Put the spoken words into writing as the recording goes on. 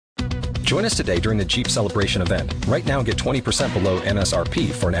Join us today during the Jeep Celebration event. Right now, get 20% below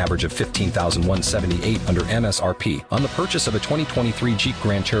MSRP for an average of $15,178 under MSRP on the purchase of a 2023 Jeep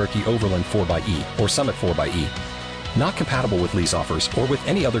Grand Cherokee Overland 4xE or Summit 4xE. Not compatible with lease offers or with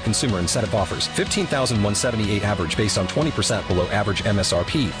any other consumer incentive offers. $15,178 average based on 20% below average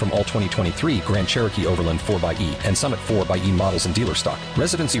MSRP from all 2023 Grand Cherokee Overland 4xE and Summit 4xE models in dealer stock.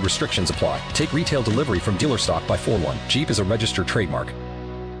 Residency restrictions apply. Take retail delivery from dealer stock by 4/1. Jeep is a registered trademark.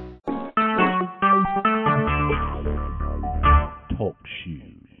 Talk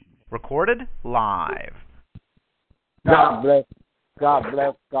shoes. Recorded live. God bless. God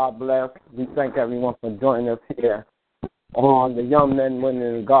bless. God bless. We thank everyone for joining us here on the Youngmen, Women,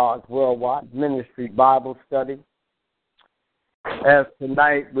 and God's Worldwide Ministry Bible Study. As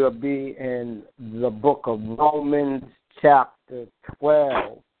tonight we'll be in the book of Romans, chapter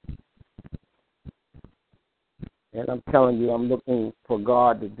 12. And I'm telling you, I'm looking for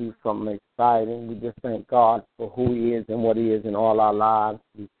God to do something exciting. We just thank God for who He is and what He is in all our lives.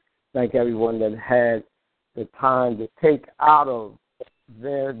 We thank everyone that had the time to take out of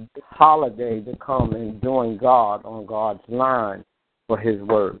their holiday to come and join God on God's line for His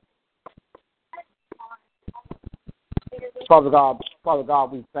word. Father God,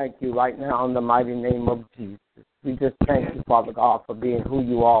 we thank you right now in the mighty name of Jesus. We just thank you, Father God, for being who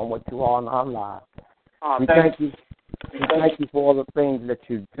you are and what you are in our lives. We thank you for all the things that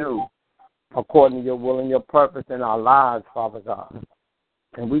you do according to your will and your purpose in our lives, Father God.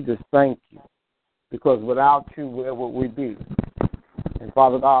 And we just thank you, because without you, where would we be? And,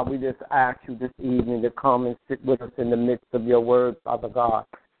 Father God, we just ask you this evening to come and sit with us in the midst of your word, Father God,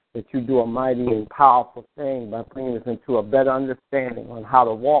 that you do a mighty and powerful thing by bringing us into a better understanding on how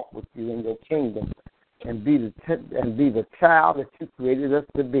to walk with you in your kingdom and be the child that you created us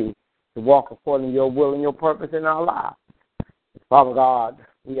to be, to walk according to your will and your purpose in our lives. Father God,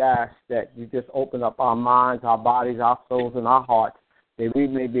 we ask that you just open up our minds, our bodies, our souls, and our hearts, that we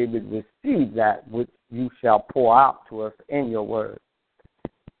may be able to receive that which you shall pour out to us in your word.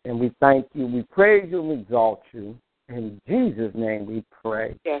 And we thank you, we praise you, and we exalt you. In Jesus' name we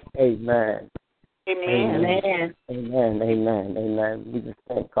pray. Yes. Amen. Amen. Amen. Amen. Amen. Amen. We just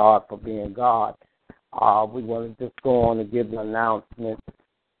thank God for being God. We want to just go on and give an announcement.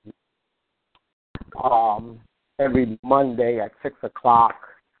 Every Monday at 6 o'clock,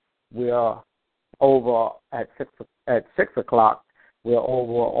 we're over at 6 o'clock. We're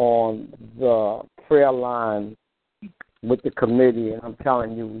over on the prayer line with the committee, and I'm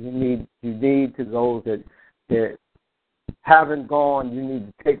telling you, you need to those that haven't gone, you need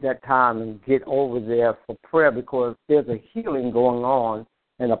to take that time and get over there for prayer, because there's a healing going on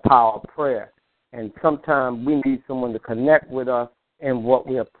in the power of prayer. And sometimes we need someone to connect with us in what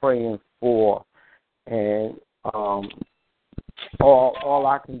we are praying for. And all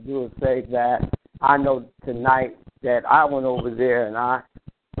I can do is say that I know tonight that I went over there and I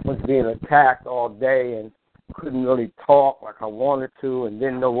was being attacked all day and couldn't really talk like I wanted to and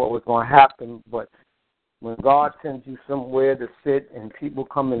didn't know what was going to happen. But when God sends you somewhere to sit and people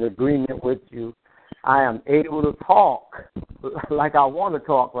come in agreement with you, I am able to talk like I want to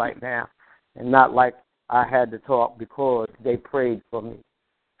talk right now, and not like I had to talk because they prayed for me.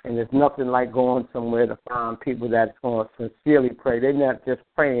 And there's nothing like going somewhere to find people that's going to sincerely pray. They're not just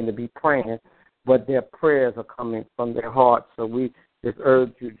praying to be praying, but their prayers are coming from their hearts. So we just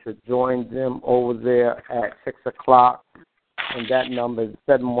urge you to join them over there at 6 o'clock. And that number is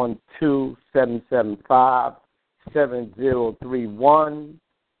 712-775-7031.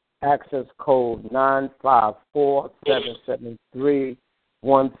 Access code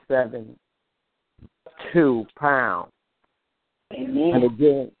 954-773-172 Amen.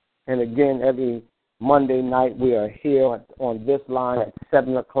 And again, every Monday night we are here on this line at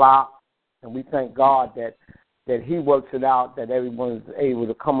 7 o'clock. And we thank God that He works it out, that everyone is able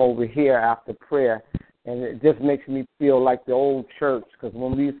to come over here after prayer. And it just makes me feel like the old church, because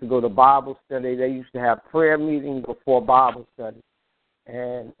when we used to go to Bible study, they used to have prayer meetings before Bible study.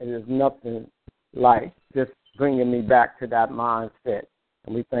 And it is nothing like just bringing me back to that mindset.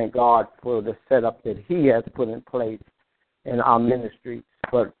 And we thank God for the setup that He has put in place in our ministry.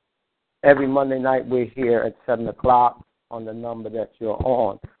 But every Monday night we're here at 7 o'clock on the number that you're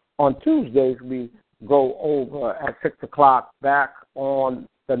on. On Tuesdays, we go over at 6 o'clock back on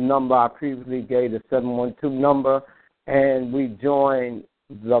the number I previously gave, the 712 number, and we join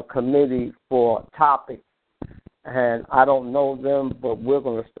the committee for topics. And I don't know them, but we're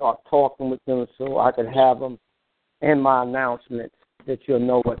going to start talking with them so I can have them in my announcements that you'll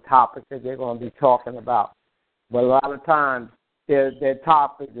know what topics that they're going to be talking about. But a lot of times, their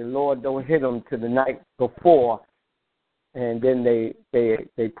topic, the Lord don't hit them to the night before, and then they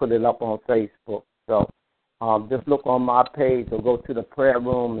put it up on Facebook. So just look on my page or go to the prayer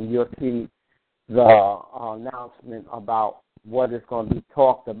room, and you'll see the announcement about what is going to be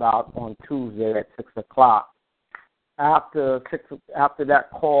talked about on Tuesday at 6 o'clock. After that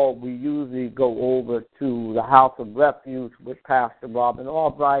call, we usually go over to the House of Refuge with Pastor Robin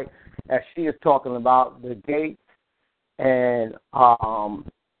Albright, as she is talking about the gates, and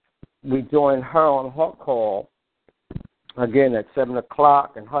we join her on her call again at 7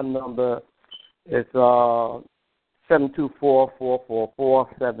 o'clock, and her number is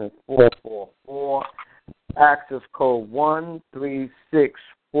 724-444-7444. Access code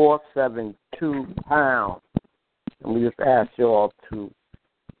 136472#. And we just ask you all to,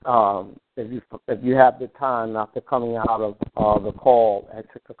 if you have the time after coming out of the call at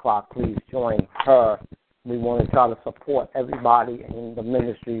 6 o'clock, please join her. We want to try to support everybody in the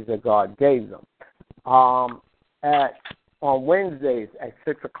ministries that God gave them. On Wednesdays at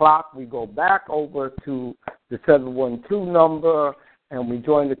 6 o'clock, we go back over to the 712 number, and we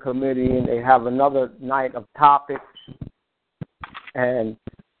join the committee, and they have another night of topics, and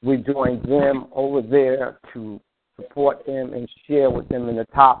we join them over there to support them and share with them in the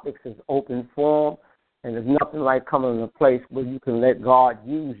topics. It's open forum, and there's nothing like coming in a place where you can let God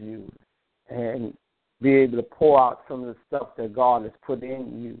use you and be able to pour out some of the stuff that God has put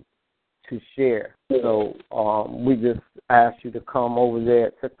in you to share. So we just ask you to come over there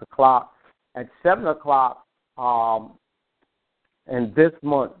at 6 o'clock. At 7 o'clock, and this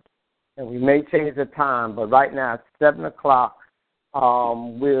month, and we may change the time, but right now it's 7 o'clock,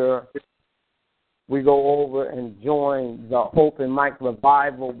 we go over and join the Open Mic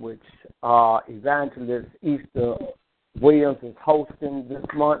Revival, which Evangelist Easter Williams is hosting this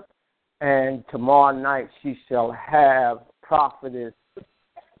month. And tomorrow night she shall have Prophetess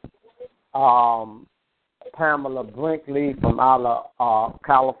Pamela Brinkley from out of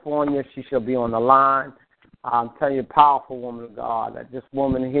California. She shall be on the line. I'm telling you, powerful woman of God. That this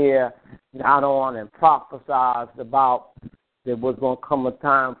woman here got on and prophesied about there was going to come a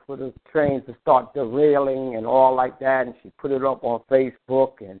time for the trains to start derailing and all like that, and she put it up on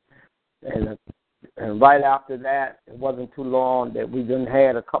Facebook, and right after that, it wasn't too long that we done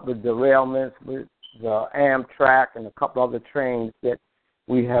had a couple of derailments with the Amtrak and a couple other trains that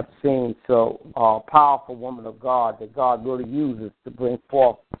we have seen. So, powerful woman of God that God really uses to bring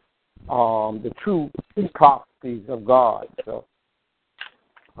forth the true prophecies of God. So,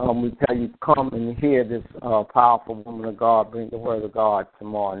 we tell you, come and hear this powerful woman of God bring the word of God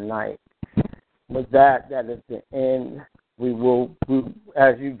tomorrow night. With that, that is the end.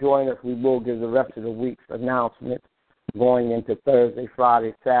 As you join us, we will give the rest of the week's announcements going into Thursday,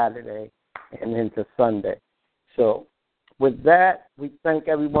 Friday, Saturday, and into Sunday. So with that, we thank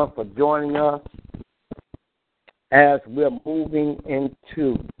everyone for joining us as we're moving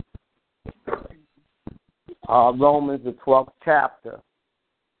into Romans, the 12th chapter.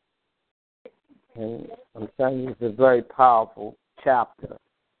 And I'm telling you, it's a very powerful chapter.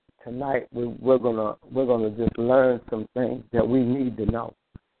 Tonight we're gonna just learn some things that we need to know.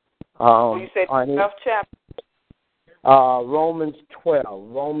 You said 12th chapter. Romans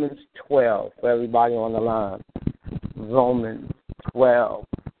 12 for everybody on the line. Romans 12.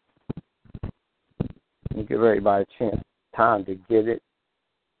 Let me give everybody a time to get it.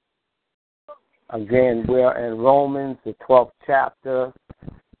 Again, we're in Romans, the 12th chapter.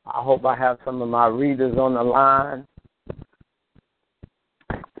 I hope I have some of my readers on the line.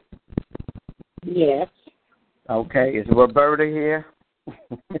 Yes. Okay, is Roberta here?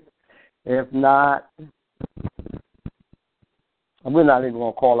 If not, we're not even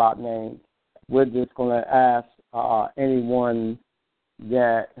going to call out names. We're just going to ask anyone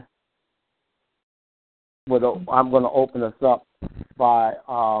that I'm going to open us up by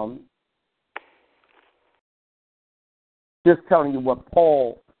just telling you what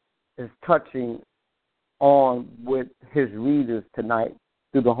Paul is touching on with his readers tonight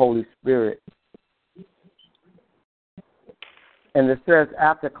through the Holy Spirit. And it says,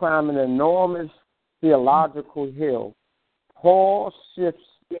 after climbing an enormous theological hill, Paul shifts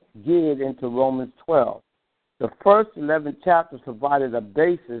geared into Romans 12. The first 11 chapters provided a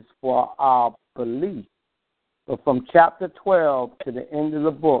basis for our belief. But from chapter 12 to the end of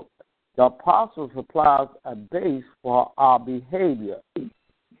the book, the apostle supplies a base for our behavior.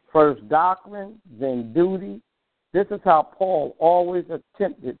 First doctrine, then duty. This is how Paul always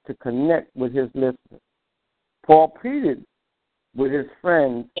attempted to connect with his listeners. Paul pleaded with his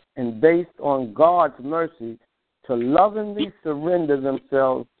friends and based on God's mercy to lovingly surrender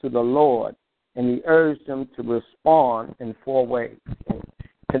themselves to the Lord, and he urged them to respond in 4 ways. And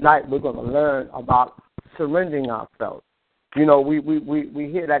tonight we're going to learn about surrendering ourselves. You know, we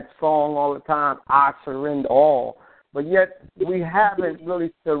hear that song all the time, I surrender all. But yet we haven't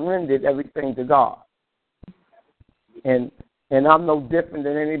really surrendered everything to God. And I'm no different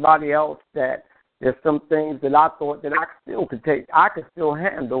than anybody else, that there's some things that I thought that I still could take, I could still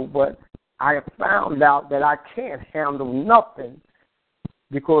handle, but I have found out that I can't handle nothing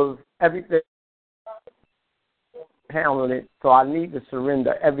because everything handling it, so I need to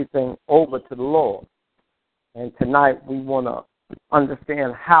surrender everything over to the Lord. And tonight we want to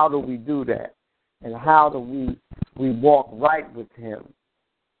understand how do we do that and how do we walk right with Him.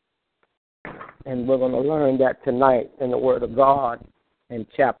 And we're going to learn that tonight in the Word of God in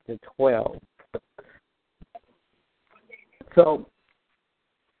chapter 12. So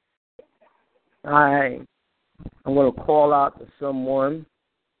I'm going to call out to someone,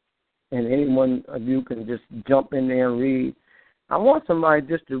 and any one of you can just jump in there and read. I want somebody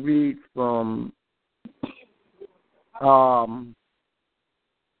just to read from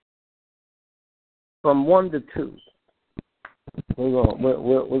 1 to 2.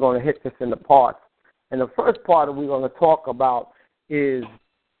 We're going to hit this in the parts. And the first part that we're going to talk about is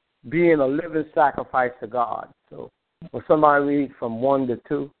being a living sacrifice to God. So will somebody read from 1 to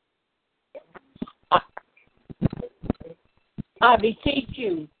 2? I beseech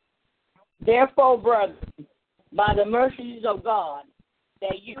you, therefore, brethren, by the mercies of God,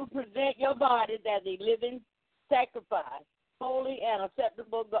 that you present your bodies as a living sacrifice, holy and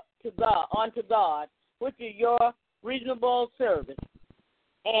acceptable to God, unto God, which is your reasonable service.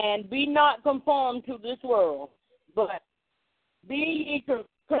 And be not conformed to this world, but be ye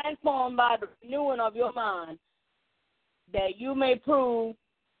transformed by the renewing of your mind, that you may prove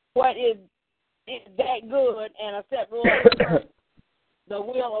what is that good and acceptable the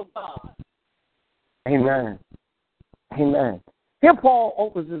will of God. Amen. Amen. Here Paul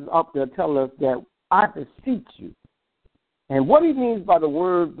opens this up to tell us that I beseech you. And what he means by the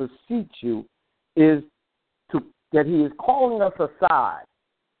word beseech you is that he is calling us aside.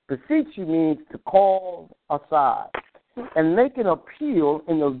 Beseech you means to call aside and make an appeal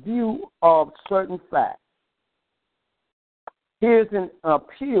in the view of certain facts. Here's an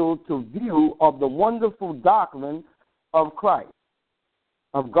appeal to view of the wonderful doctrine of Christ,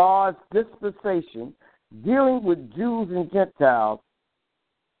 of God's dispensation, dealing with Jews and Gentiles.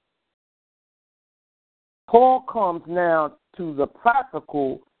 Paul comes now to the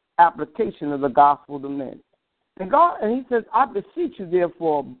practical application of the gospel to men. And he says, I beseech you,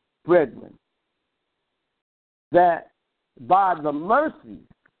 therefore, brethren, that by the mercies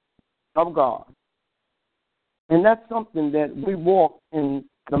of God, and that's something that we walk in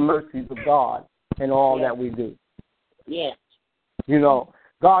the mercies of God in all that we do. Yes. You know,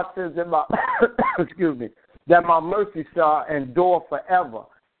 God says that that my mercy shall endure forever.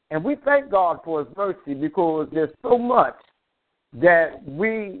 And we thank God for His mercy because there's so much that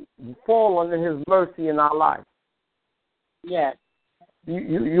we fall under His mercy in our life. Yes.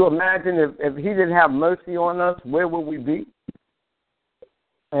 You imagine if He didn't have mercy on us, where would we be?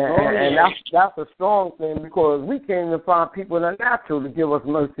 And that's a strong thing because we can't even find people in the natural to give us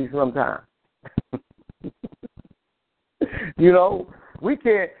mercy sometimes. You know, we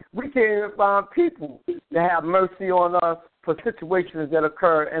can't even find people to have mercy on us for situations that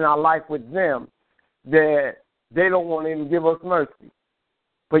occur in our life with them that they don't want to even give us mercy.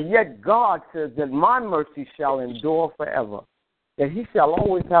 But yet God says that my mercy shall endure forever, that He shall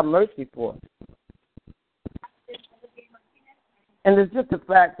always have mercy for us. And it's just the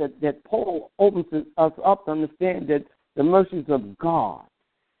fact that Paul opens us up to understand that the mercies of God,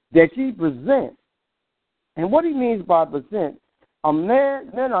 that He presents. And what he means by present,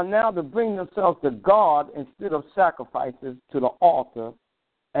 men are now to bring themselves to God instead of sacrifices to the altar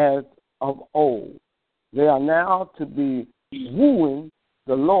as of old. They are now to be wooing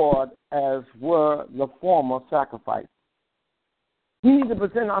the Lord as were the former sacrifices. We need to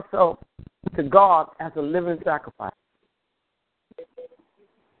present ourselves to God as a living sacrifice.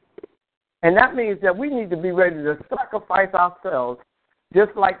 And that means that we need to be ready to sacrifice ourselves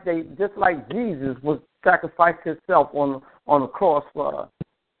just like Jesus was sacrificed Himself on the cross for us.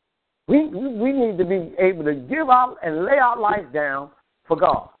 We need to be able to give out and lay our life down for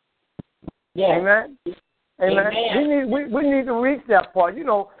God. Yes. Amen? Amen. We need to reach that part. You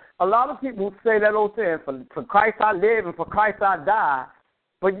know, a lot of people say that old saying, for Christ I live and for Christ I die,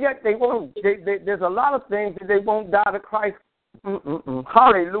 but yet they won't. There's a lot of things that they won't die to Christ.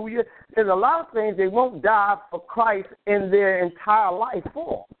 Hallelujah. There's a lot of things they won't die for Christ in their entire life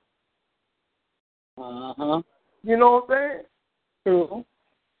for. Uh-huh. You know what I'm saying? True.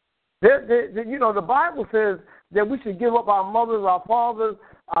 You know, the Bible says that we should give up our mothers, our fathers,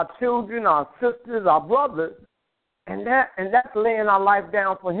 our children, our sisters, our brothers, And that's laying our life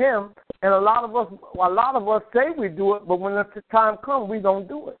down for Him. And a lot of us say we do it, but when the time comes, we don't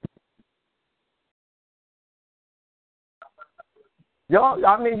do it. Y'all,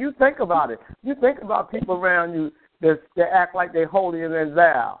 I mean, you think about it. You think about people around you that act like they're holier than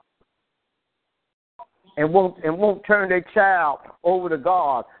thou, and won't turn their child over to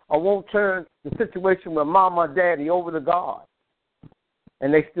God, or won't turn the situation with mama or daddy over to God,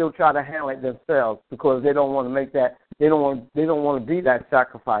 and they still try to handle it themselves because they don't want to make that. They don't want to be that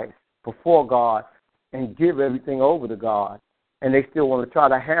sacrifice before God and give everything over to God, and they still want to try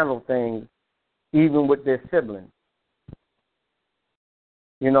to handle things even with their siblings.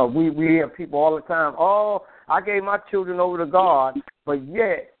 You know, we hear people all the time, oh, I gave my children over to God, but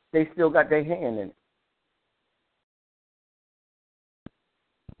yet they still got their hand in it.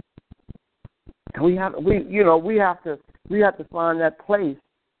 And we have to find that place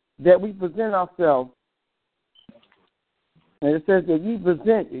that we present ourselves. And it says that you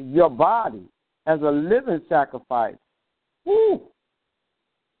present your body as a living sacrifice. Woo!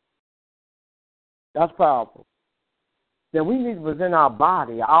 That's powerful. That we need to present our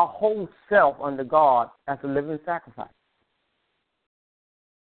body, our whole self under God as a living sacrifice.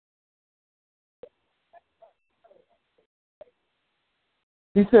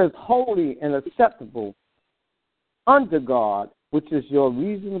 He says, holy and acceptable unto God, which is your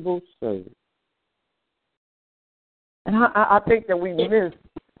reasonable service. And I think that we miss,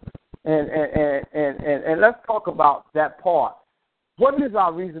 and let's talk about that part. What is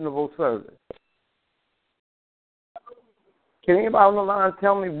our reasonable service? Can anybody on the line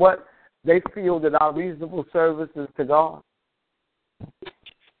tell me what they feel that our reasonable service is to God?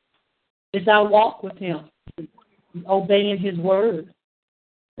 It's our walk with Him, obeying His word.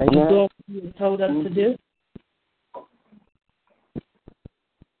 Amen. Doing what He has told us to do.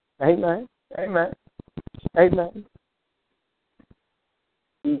 Amen. Amen. Amen.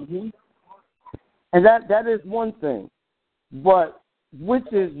 Mm-hmm. And that is one thing. But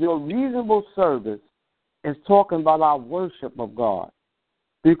which is your reasonable service is talking about our worship of God.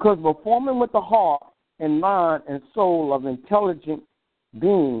 Because performing with the heart and mind and soul of intelligent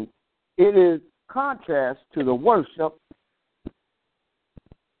beings, it is contrast to the worship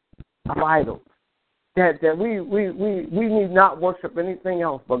of idols. That we need not worship anything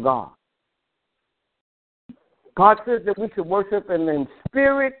else but God. God says that we should worship Him in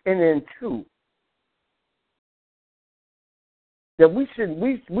spirit and in truth. That we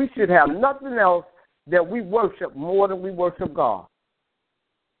should have nothing else that we worship more than we worship God.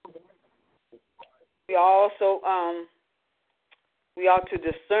 We also we ought to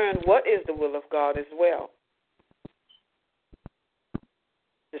discern what is the will of God as well.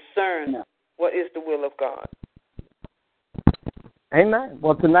 Discern what is the will of God. Amen.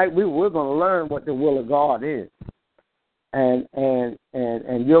 Well, tonight we're going to learn what the will of God is, and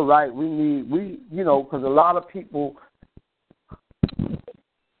you're right. Because a lot of people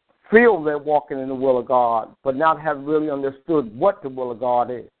feel they're walking in the will of God, but not have really understood what the will of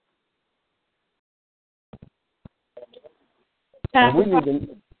God is. And we need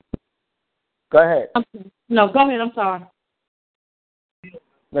to, go ahead. No, go ahead. I'm sorry.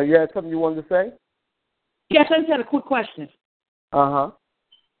 Now, you had something you wanted to say? Yes, I just had a quick question. Uh-huh.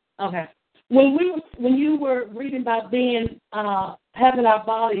 Okay. When you were reading about being having our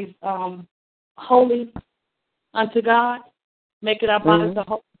bodies holy unto God, making our bodies a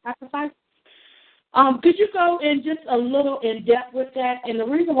holy sacrifice, could you go in just a little in depth with that? And the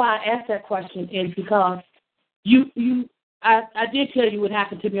reason why I asked that question is because I did tell you what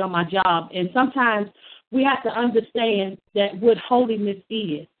happened to me on my job, and sometimes we have to understand that what holiness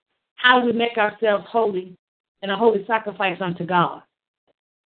is. How do we make ourselves holy and a holy sacrifice unto God?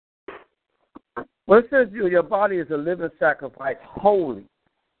 Well, it says your body is a living sacrifice, holy.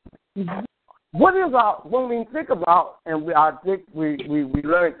 Mm-hmm. What is when we think about, and I think we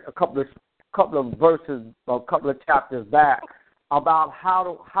learned a couple of verses, a couple of chapters back about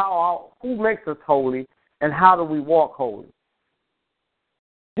who makes us holy and how do we walk holy.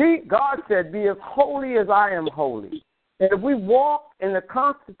 God said, "Be as holy as I am holy." And if we walk in the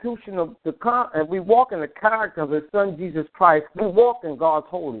constitution of and we walk in the character of His Son Jesus Christ, we walk in God's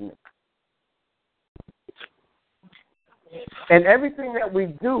holiness. And everything that we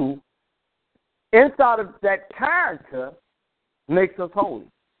do inside of that character makes us holy.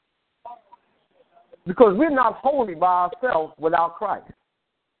 Because we're not holy by ourselves without Christ.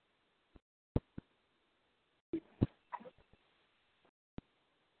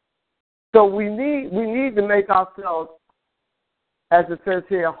 So we need to make ourselves, as it says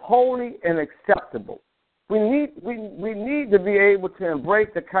here, holy and acceptable. We need to be able to embrace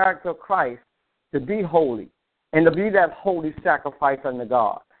the character of Christ to be holy. and to be that holy sacrifice unto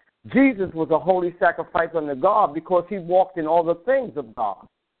God. Jesus was a holy sacrifice unto God because he walked in all the things of God.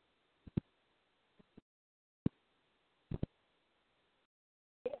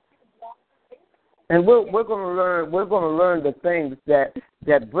 And we're going to learn the things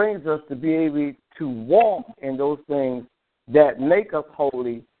that brings us to be able to walk in those things that make us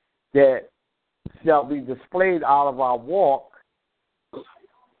holy, that shall be displayed out of our walk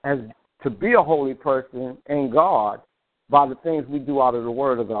as to be a holy person in God by the things we do out of the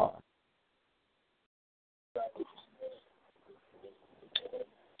Word of God.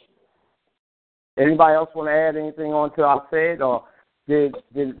 Anybody else want to add anything on to what I said, or did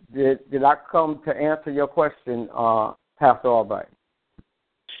I come to answer your question, Pastor Albright?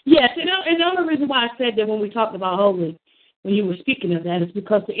 Yes, and the only reason why I said that when we talked about holy, when you were speaking of that, is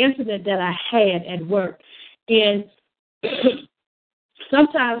because the incident that I had at work, and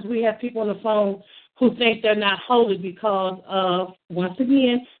sometimes we have people on the phone who think they're not holy because of, once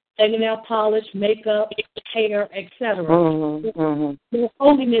again, fingernail polish, makeup, hair, etc. Your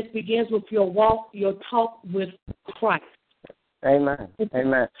holiness begins with your walk, your talk with Christ. Amen.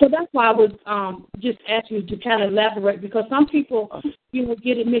 Amen. So that's why I would just ask you to kind of elaborate, because some people,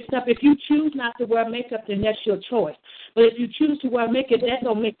 get it mixed up. If you choose not to wear makeup, then that's your choice. But if you choose to wear makeup, that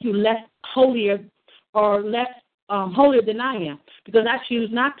don't make you less holier or less holier than I am, because I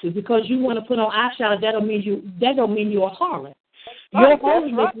choose not to. Because you want to put on eyeshadow, that don't mean you're a harlot. Your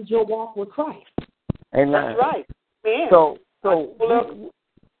holiness is your walk with Christ. Amen. That's right. Man. So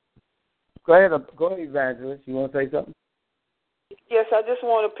go ahead, Evangelist. You want to say something? Yes, I just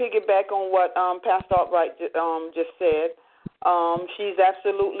want to piggyback on what Pastor Albright just said. She's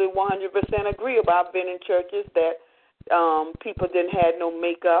absolutely 100% agreeable. I've been in churches that people didn't have no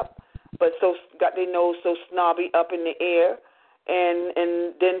makeup, but got their nose so snobby up in the air, and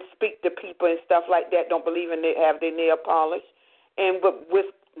then speak to people and stuff like that. Don't believe in they have their nail polish, and with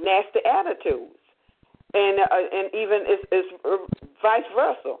nasty attitudes, and even it's vice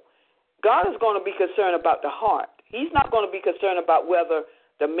versa. God is going to be concerned about the heart. He's not going to be concerned about whether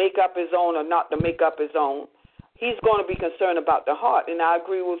the makeup is on or not the makeup is on. He's going to be concerned about the heart, and I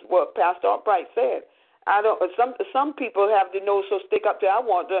agree with what Pastor Albright said. Some people have their nose so stick up there. I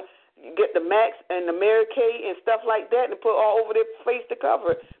want to get the Max and the Mary Kay and stuff like that and put all over their face to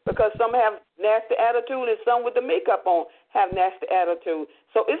cover it, because some have nasty attitude and some with the makeup on have nasty attitude.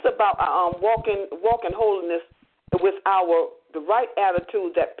 So it's about walking holiness with the right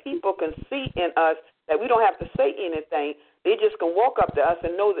attitude that people can see in us, that we don't have to say anything. They just can walk up to us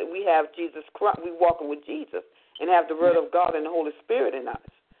and know that we have Jesus Christ. We're walking with Jesus and have the Word of God and the Holy Spirit in us.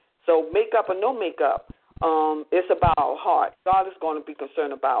 So makeup or no makeup, it's about our heart. God is going to be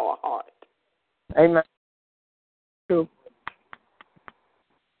concerned about our heart. Amen. True.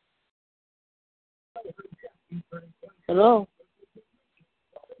 Hello.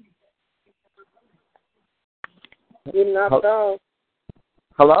 You knocked off.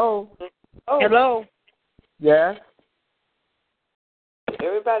 Hello. Oh. Hello. Yes.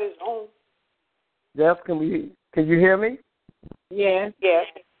 Everybody's on. Yes. Can you hear me? Yes. Yes.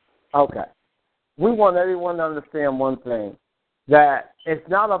 Okay. We want everyone to understand one thing, that it's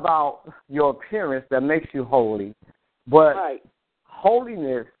not about your appearance that makes you holy, but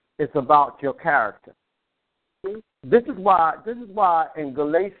holiness is about your character. This is why in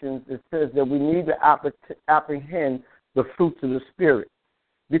Galatians it says that we need to apprehend the fruits of the Spirit.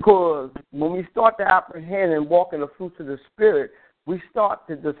 Because when we start to apprehend and walk in the fruits of the Spirit, we start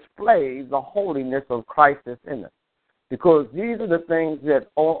to display the holiness of Christ that's in us. Because these are the things that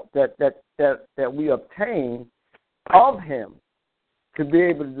we obtain of Him to be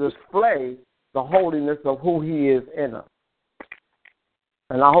able to display the holiness of who He is in us.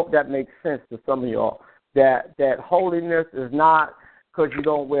 And I hope that makes sense to some of y'all. That holiness is not because you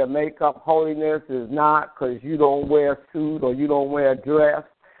don't wear makeup. Holiness is not because you don't wear a suit or you don't wear a dress.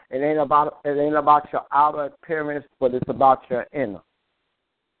 It ain't about your outer appearance, but it's about your inner.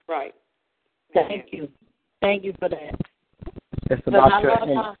 Right. Thank you. Thank you for that. It's about your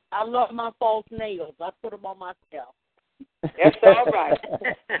inner. I love my false nails. I put them on myself. That's all right.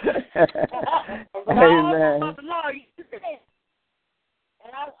 Amen.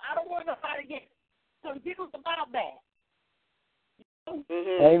 And I don't want nobody to get confused about that.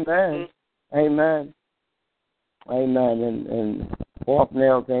 Mm-hmm. Amen. Mm-hmm. Amen. Amen. And false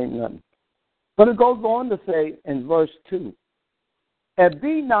nails ain't nothing. But it goes on to say in verse 2, and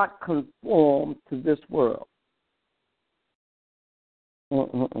be not conformed to this world.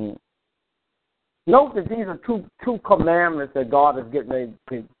 Note that these are two commandments that God is getting ready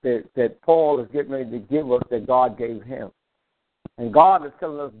that Paul is getting ready to give us, that God gave him. And God is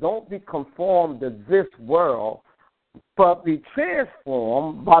telling us, don't be conformed to this world, but be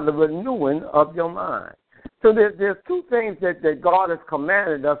transformed by the renewing of your mind. So there's two things that God has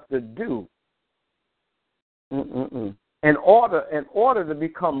commanded us to do in order to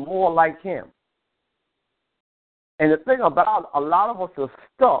become more like him. And the thing about a lot of us are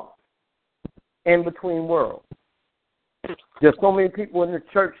stuck in between worlds. There's so many people in the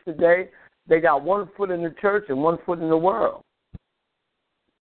church today, they got one foot in the church and one foot in the world.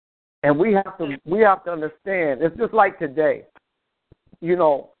 And we have to understand, it's just like today. You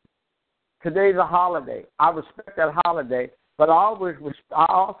know, today's a holiday. I respect that holiday, but I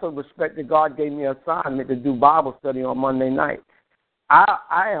also respect that God gave me an assignment to do Bible study on Monday night.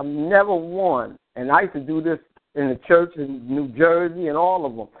 I am never one, and I used to do this in the church in New Jersey and all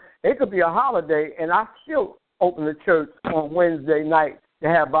of them. It could be a holiday, and I still open the church on Wednesday night to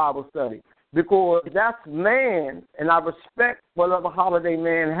have Bible study because that's man, and I respect whatever holiday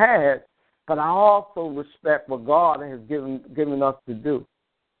man has, but I also respect what God has given us to do.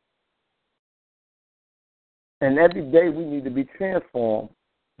 And every day we need to be transformed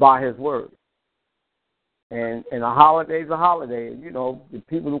by his word. And a holiday is a holiday. You know, the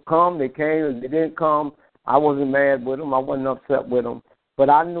people who come, they came. If they didn't come, I wasn't mad with them. I wasn't upset with them. But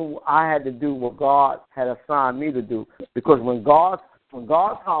I knew I had to do what God had assigned me to do. Because when God's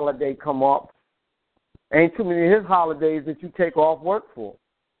holiday come up, ain't too many of his holidays that you take off work for.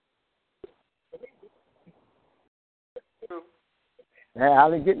 I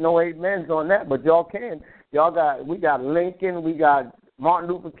didn't get no amens on that, but y'all can. We got Lincoln, we got Martin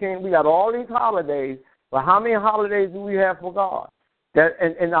Luther King, we got all these holidays. But how many holidays do we have for God?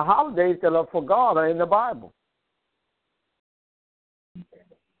 And the holidays that are for God are in the Bible.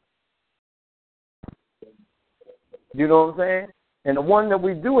 You know what I'm saying? And the one that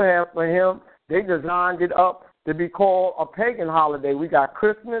we do have for him, they designed it up to be called a pagan holiday. We got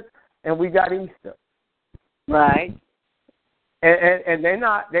Christmas and we got Easter. Right. And they're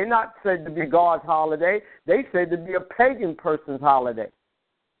not said to be God's holiday. They said to be a pagan person's holiday.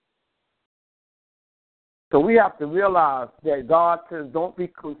 So we have to realize that God says don't be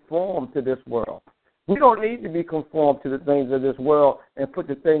conformed to this world. We don't need to be conformed to the things of this world and put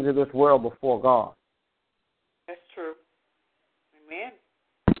the things of this world before God. That's true. Amen.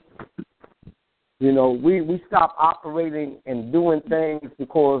 You know, we stop operating and doing things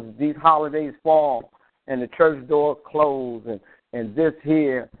because these holidays fall and the church doors close and this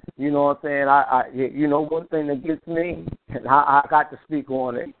here. You know what I'm saying? You know, one thing that gets me, and I got to speak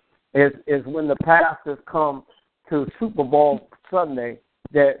on it, is when the pastors come to Super Bowl Sunday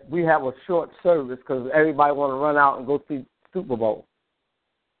that we have a short service because everybody want to run out and go see Super Bowl.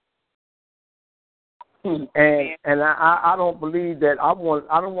 And I don't believe that I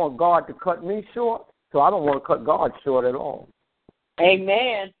don't want God to cut me short, so I don't want to cut God short at all.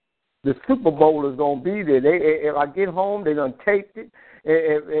 Amen. The Super Bowl is gonna be there. If I get home, they're gonna tape it.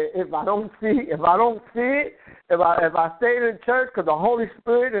 If I don't see it, if I stayed in church because the Holy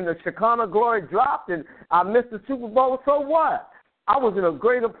Spirit and the Shekinah glory dropped and I missed the Super Bowl, so what? I was in a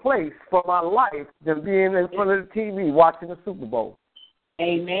greater place for my life than being in front of the TV watching the Super Bowl.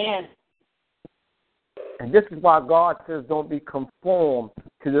 Amen. And this is why God says don't be conformed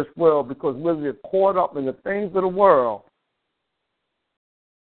to this world, because we'll get caught up in the things of the world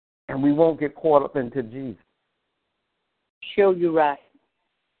and we won't get caught up into Jesus. Sure, you're right.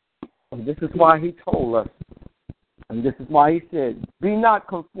 And this is why he told us, and this is why he said, be not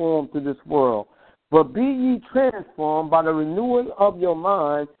conformed to this world, but be ye transformed by the renewing of your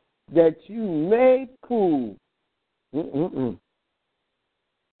mind, that you may prove.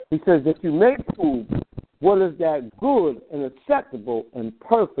 He says that you may prove what is that good and acceptable and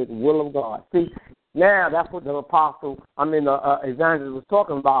perfect will of God. See, now that's what the evangelist was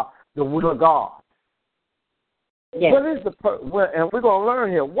talking about, the will of God. Yes. What is and we're going to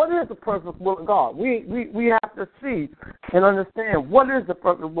learn here, what is the perfect will of God? We have to see and understand what is the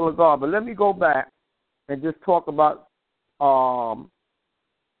perfect will of God. But let me go back and just talk about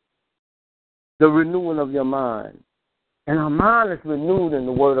the renewing of your mind. And our mind is renewed in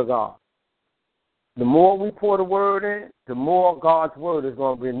the Word of God. The more we pour the Word in, the more God's Word is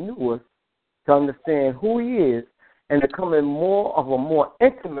going to renew us to understand who He is and to come in more of a more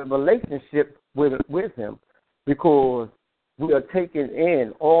intimate relationship with Him, because we are taking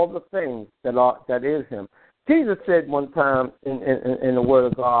in all the things that is Him. Jesus said one time in the Word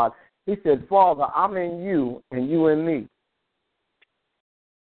of God, He said, Father, I'm in you and you in me.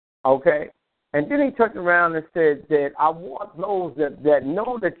 Okay? And then He turned around and said that I want those that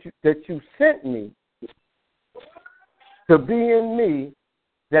know that you sent me to be in me,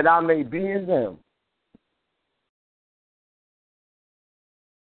 that I may be in them.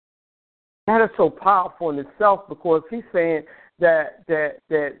 That is so powerful in itself, because he's saying that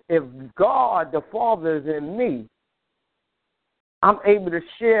if God, the Father, is in me, I'm able to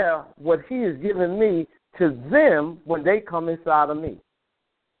share what he has given me to them when they come inside of me.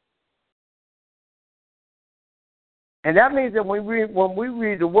 And that means that when we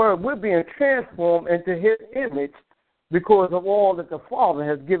read the word, we're being transformed into his image because of all that the Father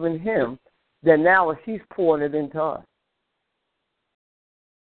has given him, that now he's pouring it into us.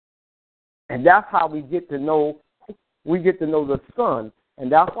 And that's how we get to know the Son.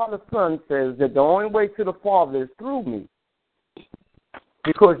 And that's why the Son says that the only way to the Father is through me.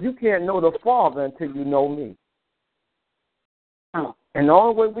 Because you can't know the Father until you know me. And the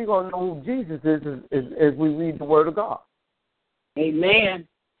only way we're going to know who Jesus is we read the Word of God. Amen.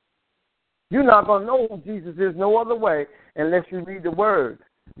 You're not going to know who Jesus is no other way unless you read the Word.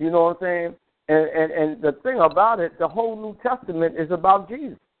 You know what I'm saying? And the thing about it, the whole New Testament is about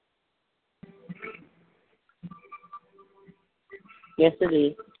Jesus. Yes, it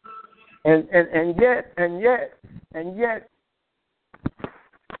is. And yet,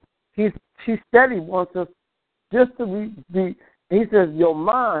 she steady wants us just to be. He says your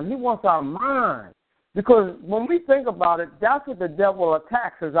mind. He wants our mind, because when we think about it, that's what the devil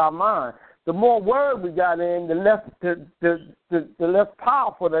attacks, is our mind. The more word we got in, the less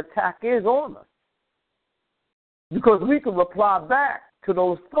powerful the attack is on us, because we can reply back to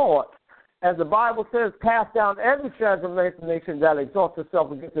those thoughts. As the Bible says, cast down every imagination that exalts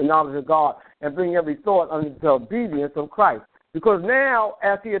itself against the knowledge of God, and bring every thought under the obedience of Christ. Because now,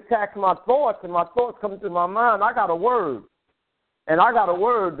 as he attacks my thoughts, and my thoughts come into my mind, I got a word. And I got a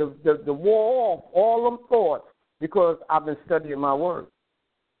word to war off all them thoughts, because I've been studying my word.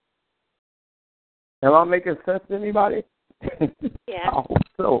 Am I making sense to anybody? Yeah. I hope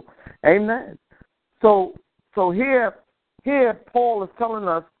so. Amen. So here Paul is telling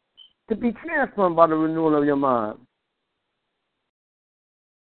us to be transformed by the renewal of your mind.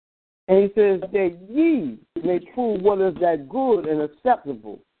 And he says that ye may prove what is that good and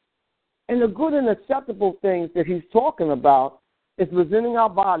acceptable. And the good and acceptable things that he's talking about is presenting our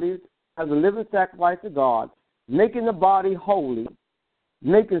bodies as a living sacrifice to God, making the body holy,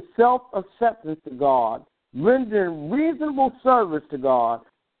 making self-acceptance to God, rendering reasonable service to God,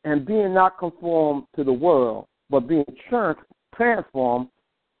 and being not conformed to the world, but being transformed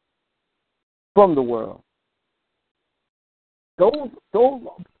from the world.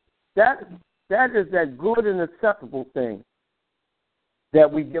 That is that good and acceptable thing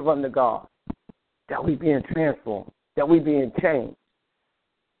that we give unto God, that we being transformed, that we being changed.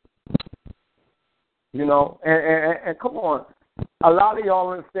 You know, and come on, a lot of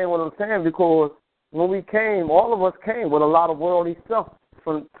y'all understand what I'm saying, because when we came, all of us came with a lot of worldly stuff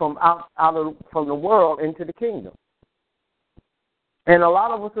from the world into the kingdom. And a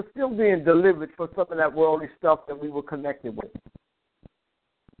lot of us are still being delivered from some of that worldly stuff that we were connected with.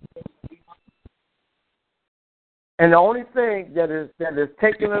 And the only thing that is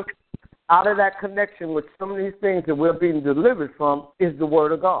taking us out of that connection with some of these things that we're being delivered from is the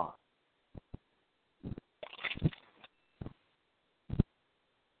Word of God.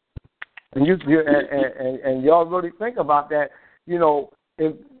 And y'all really think about that. You know,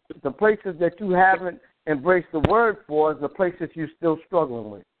 if the places that you haven't embraced the Word for is the places you're still struggling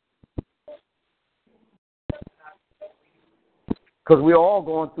with. Because we're all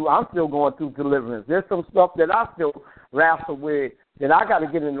going through, I'm still going through deliverance. There's some stuff that I still wrestle with that I got to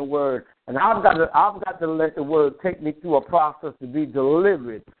get in the Word. And I've got to let the Word take me through a process to be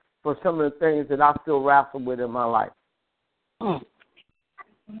delivered for some of the things that I still wrestle with in my life.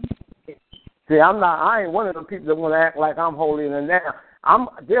 See, I ain't one of them people that want to act like I'm holier than that.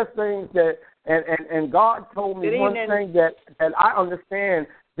 There's things that, and God told me one thing that I understand,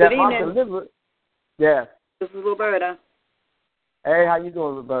 that my deliverance. Yes. This is Roberta. Hey, how you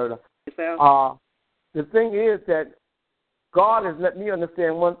doing, Roberta? Yourself? The thing is that God has let me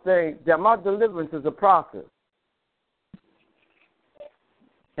understand one thing, that my deliverance is a process.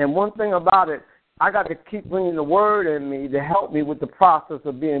 And one thing about it, I got to keep bringing the Word in me to help me with the process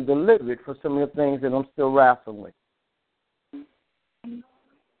of being delivered for some of the things that I'm still wrestling with.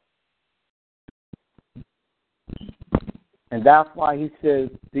 And that's why he says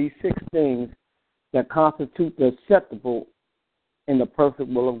these 6 things that constitute the acceptable in the perfect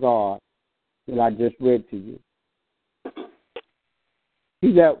will of God that I just read to you.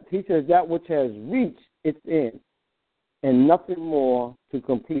 He says that which has reached its end, and nothing more to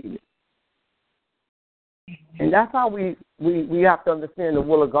complete it. And that's how we have to understand the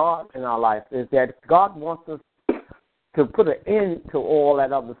will of God in our life, is that God wants us to put an end to all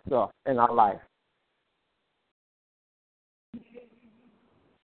that other stuff in our life.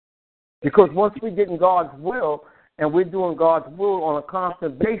 Because once we get in God's will and we're doing God's will on a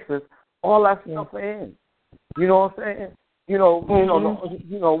constant basis, all that stuff ends. You know what I'm saying?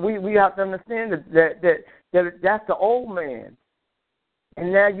 We have to understand that that's the old man,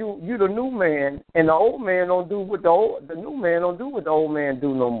 and now you the new man, and the old man don't do what the new man don't do what the old man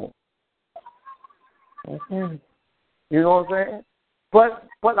do no more. Mm-hmm. You know what I'm saying?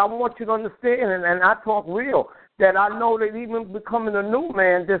 But I want you to understand, and I talk real, that I know that even becoming a new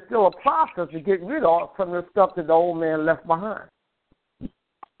man, there's still a process to get rid of some of the stuff that the old man left behind.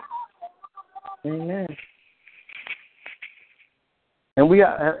 Amen. And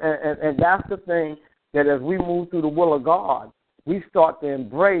and that's the thing, that as we move through the will of God, we start to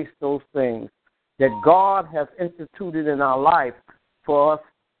embrace those things that God has instituted in our life for us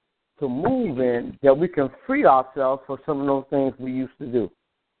to move in, that we can free ourselves from some of those things we used to do.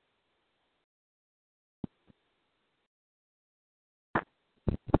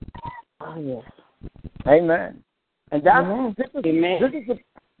 Oh, yes. Amen. And that's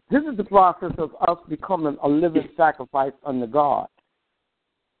this is the process of us becoming a living sacrifice unto God.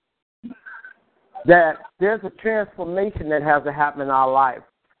 That there's a transformation that has to happen in our life,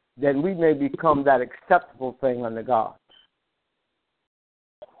 that we may become that acceptable thing unto God.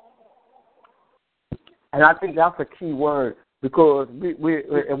 And I think that's a key word, because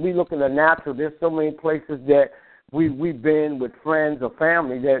if we look in the natural, there's so many places that we've been with friends or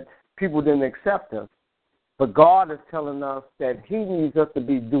family that people didn't accept us. But God is telling us that He needs us to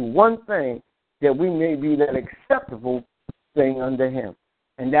do one thing, that we may be that acceptable thing unto Him,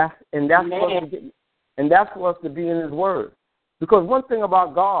 and that's for us to be in His Word. Because one thing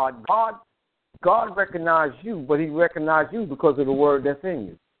about God recognized you, but He recognized you because of the Word that's in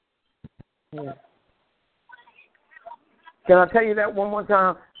you. Yeah. Can I tell you that one more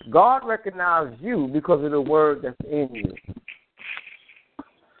time? God recognized you because of the Word that's in you.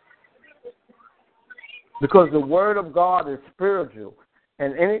 Because the Word of God is spiritual,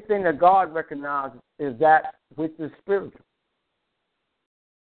 and anything that God recognizes is that which is spiritual.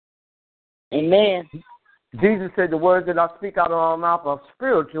 Amen. Jesus said the words that I speak out of our mouth are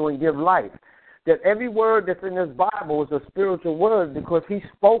spiritual and give life. That every word that's in this Bible is a spiritual word, because He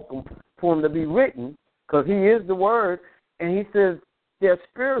spoke them for them to be written, because He is the Word, and He says they're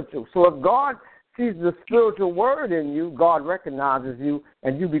spiritual. So if God sees the spiritual word in you, God recognizes you,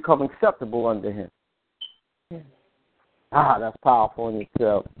 and you become acceptable unto Him. That's powerful in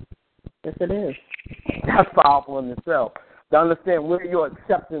itself. Yes, it is. That's powerful in itself. To understand where your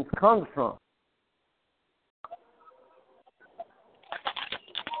acceptance comes from.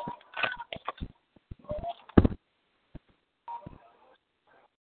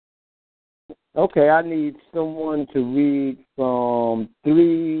 Okay, I need someone to read from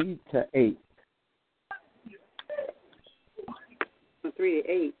 3 to 8. From 3 to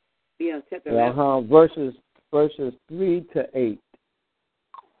 8. Yeah, chapter 11. Verses 3 to 8.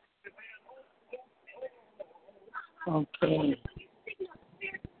 Okay.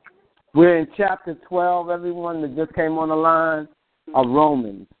 We're in chapter 12, everyone that just came on the line, of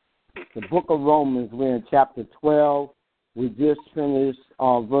Romans. The book of Romans, we're in chapter 12. We just finished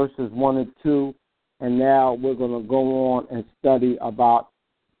verses 1 and 2, and now we're going to go on and study about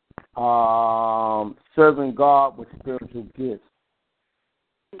serving God with spiritual gifts.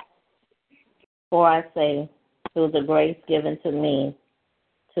 For I say, through the grace given to me,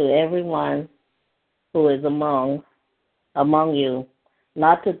 to everyone who is among you,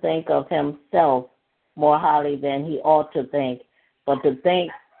 not to think of himself more highly than he ought to think, but to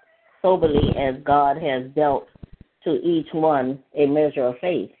think soberly, as God has dealt to each one a measure of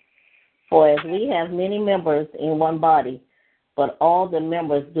faith. For as we have many members in one body, but all the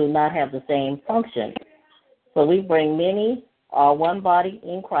members do not have the same function, so we bring many are one body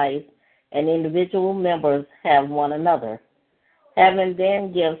in Christ, and individual members have one another. Having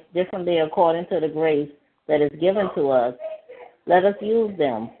then gifts differently according to the grace that is given to us, let us use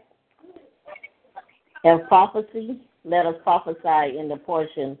them. If prophecy, let us prophesy in the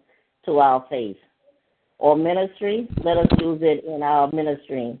portion to our faith. Or ministry, let us use it in our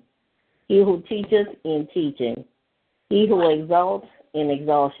ministry. He who teaches, in teaching. He who exalts, in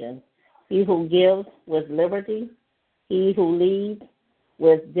exaltation. He who gives, with liberty. He who leads,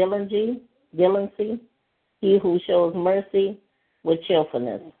 with diligence. He who shows mercy, with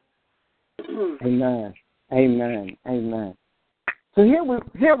cheerfulness. Amen. Amen. Amen. So here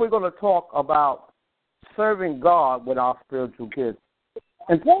we're going to talk about serving God with our spiritual gifts.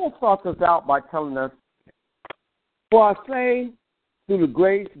 And Paul starts us out by telling us, for I say, through the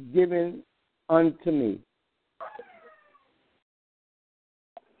grace given unto me.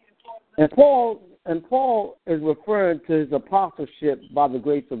 And Paul is referring to his apostleship by the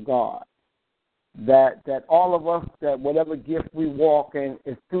grace of God. that all of us, that whatever gift we walk in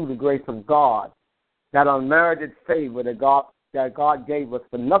is through the grace of God, that unmerited favor that God gave us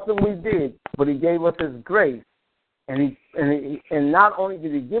for nothing we did, but He gave us His grace. And not only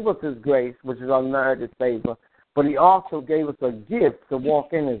did He give us His grace, which is unmerited favor, but He also gave us a gift to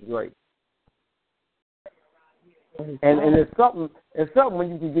walk in His grace. And it's something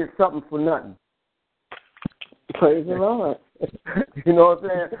when you can get something for nothing. Praise the Lord. You know what I'm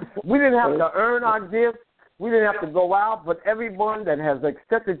saying? We didn't have to earn our gifts. We didn't have to go out, but everyone that has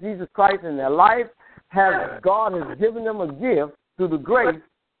accepted Jesus Christ in their life, God has given them a gift through the grace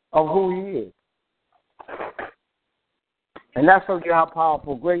of who He is. And that shows you how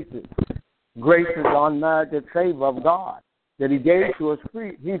powerful grace is. Grace is the unmerited favor of God that He gave to us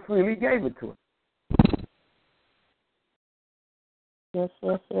free. He freely gave it to us. Yes,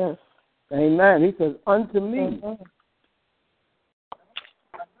 yes, yes. Amen. He says, unto me.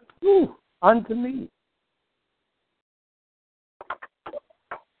 Unto me.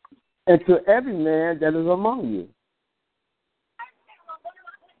 And to every man that is among you.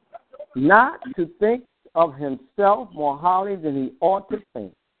 Not to think of himself more highly than he ought to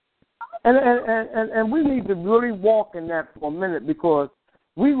think. And we need to really walk in that for a minute, because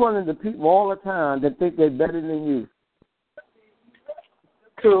we run into people all the time that think they're better than you.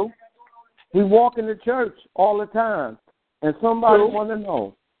 True. We walk in the church all the time, and somebody want to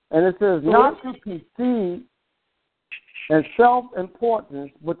know. And it says not to conceive and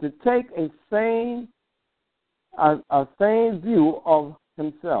self-importance, but to take a sane view of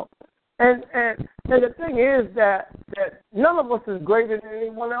himself. And the thing is that none of us is greater than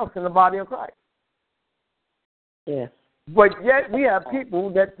anyone else in the body of Christ. Yes. But yet we have people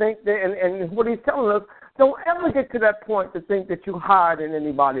that think that, and what he's telling us, don't ever get to that point to think that you're higher than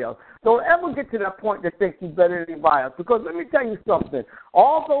anybody else. Don't ever get to that point to think you're better than anybody else. Because let me tell you something.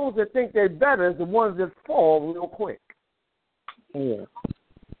 All those that think they're better is the ones that fall real quick. Yeah.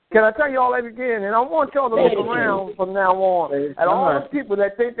 Can I tell you all that again? And I want y'all to look around from now on at all the people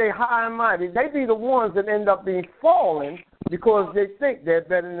that think they're high and mighty. They be the ones that end up being fallen because they think they're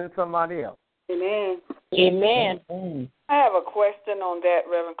better than somebody else. Amen. Amen. I have a question on that,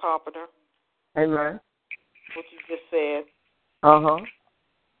 Reverend Carpenter. Amen. What you just said. Uh-huh.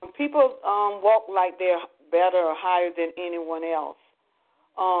 When people walk like they're better or higher than anyone else,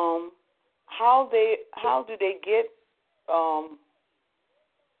 how do they get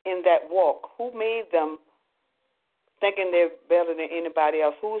in that walk? Who made them thinking they're better than anybody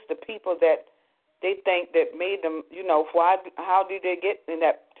else? Who's the people that they think that made them, how did they get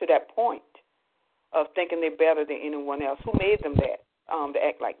to that point of thinking they're better than anyone else? Who made them that, to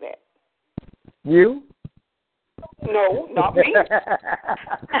act like that? You? No, not me.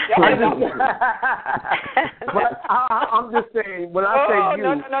 But I'm just saying, when I say you.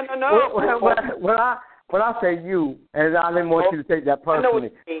 No. When I say you, and I didn't want you to take that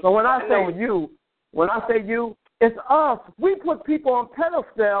personally. But when I say you, it's us. We put people on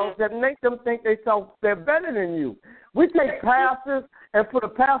pedestals that make them think they're better than you. We take pastors and put a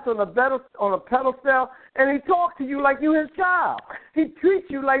pastor on a pedestal, and he talks to you like you his child. He treats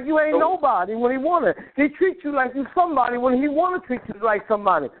you like you ain't nobody when he wanted. He treats you like you somebody when he want to treat you like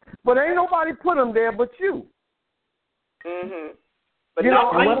somebody. But ain't nobody put him there but you. Mhm. But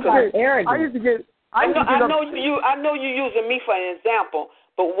what about arrogance? I know you're using me for an example,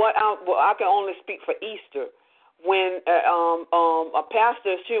 but I can only speak for Easter. When a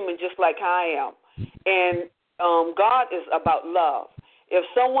pastor is human just like I am, and God is about love. If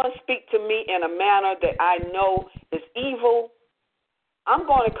someone speaks to me in a manner that I know is evil, I'm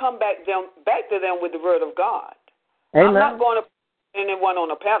going to come back to them with the word of God. Amen. I'm not going to put anyone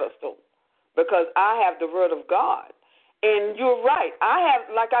on a pedestal because I have the word of God. And you're right.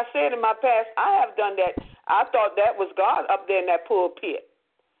 Like I said in my past, I have done that. I thought that was God up there in that pulpit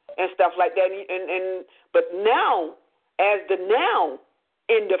and stuff like that. But now,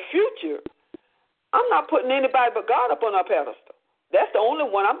 in the future, I'm not putting anybody but God up on a pedestal. That's the only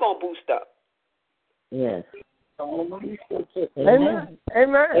one I'm going to boost up. Yes. Amen.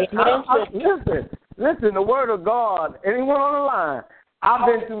 Listen, the word of God, anyone on the line, I've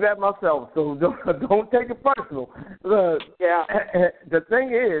been through that myself, so don't take it personal. Look, the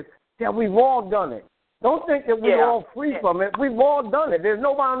thing is that we've all done it. Don't think that we're all free from it. We've all done it. There's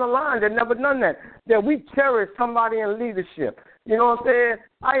nobody on the line that never done that. That we cherish somebody in leadership. You know what I'm saying?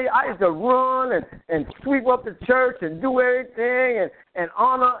 I used to run and sweep up the church and do everything and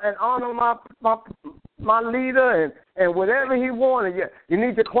honor my leader and whatever he wanted. You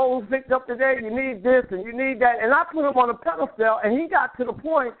need your clothes picked up today. You need this and you need that. And I put him on a pedestal, and he got to the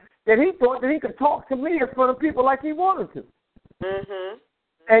point that he thought that he could talk to me in front of people like he wanted to. Mhm.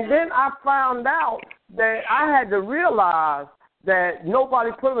 And then I found out that I had to realize that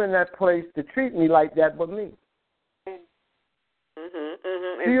nobody put me in that place to treat me like that but me.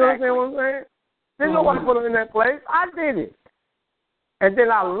 Exactly. Do you understand what I'm saying? There's nobody put me in that place. I did it. And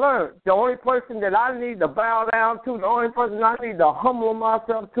then I learned the only person that I need to bow down to, the only person I need to humble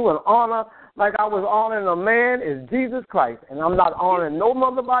myself to and honor like I was honoring a man is Jesus Christ. And I'm not honoring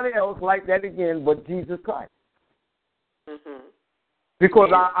nobody else like that again but Jesus Christ.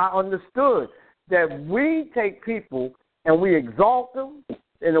 Because I understood that we take people and we exalt them,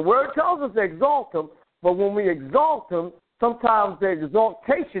 and the word tells us to exalt them, but when we exalt them, sometimes the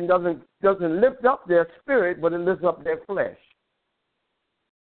exaltation doesn't lift up their spirit, but it lifts up their flesh.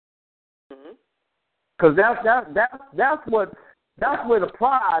 Because that's where the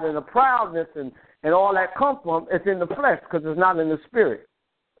pride and the proudness and all that come from. It's in the flesh because it's not in the spirit.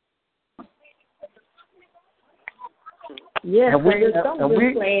 Yes, and there's some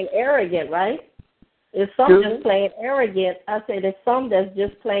just plain arrogant, right? If some just plain arrogant, I say there's some that's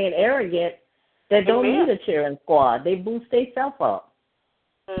just plain arrogant that don't need a cheering squad. They boost themselves up.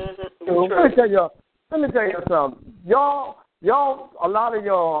 Let me tell you something. Y'all, a lot of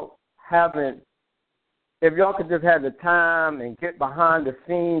y'all haven't. If y'all could just have the time and get behind the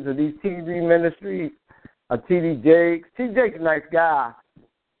scenes of these TV ministries, T.D. Jakes. T.D. Jakes is a nice guy,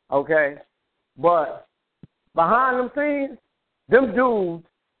 okay? But behind them scenes, them dudes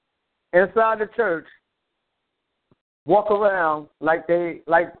inside the church walk around like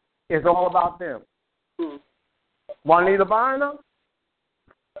it's all about them. Juanita Bynum,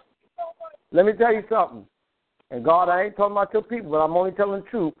 let me tell you something. And God, I ain't talking about your people, but I'm only telling the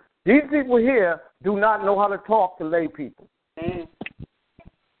truth. These people here do not know how to talk to lay people.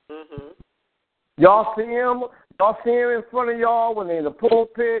 Y'all see them in front of y'all when they're in the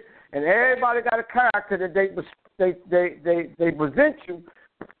pulpit, and everybody got a character that they present you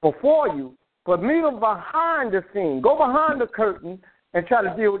before you. But meet them behind the scene. Go behind the curtain and try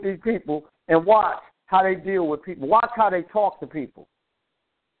to deal with these people and watch how they deal with people. Watch how they talk to people.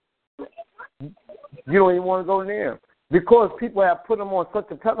 You don't even want to go near them. Because people have put them on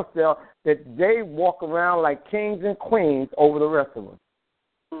such a pedestal that they walk around like kings and queens over the rest of us.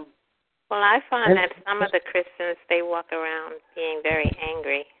 Well, I find that some of the Christians, they walk around being very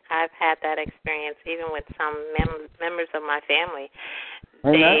angry. I've had that experience even with some members of my family.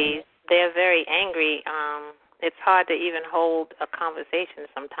 They're very angry. It's hard to even hold a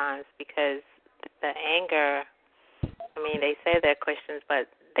conversation sometimes because the anger, I mean, they say they're Christians, but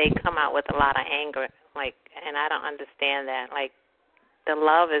they come out with a lot of anger, and I don't understand that. Like, the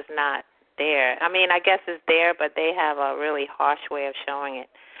love is not there. I mean, I guess it's there, but they have a really harsh way of showing it,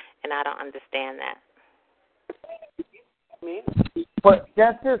 and I don't understand that. But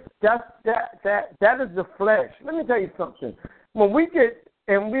that is the flesh. Let me tell you something. When we get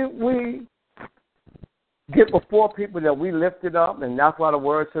we get before people that we lifted up, and that's why the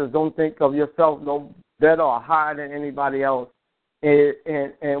word says, "Don't think of yourself no better or higher than anybody else."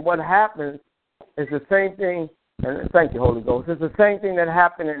 And what happens is the same thing. And thank you, Holy Ghost. It's the same thing that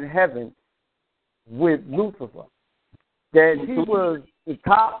happened in heaven with Lucifer. That he was the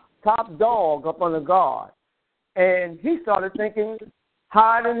top dog up under God. And he started thinking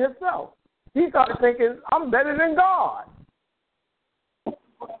higher than himself. He started thinking, I'm better than God.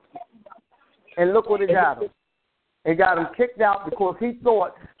 And look what it got him. It got him kicked out because he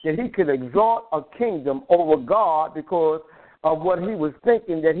thought that he could exalt a kingdom over God because of what he was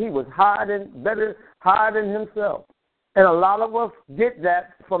thinking, that he was higher than himself. And a lot of us get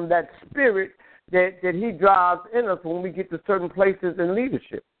that from that spirit that he drives in us when we get to certain places in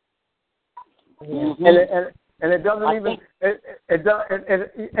leadership. And it doesn't even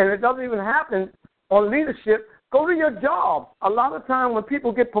it doesn't even happen on leadership. Go to your job. A lot of times when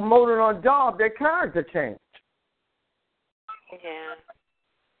people get promoted on job, their character change. Yeah.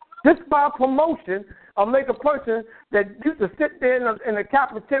 Just by promotion, or make a person that used to sit there in the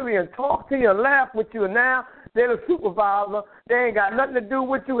cafeteria and talk to you and laugh with you, and now they're the supervisor. They ain't got nothing to do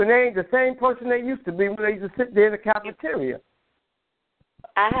with you, and they ain't the same person they used to be when they used to sit there in the cafeteria.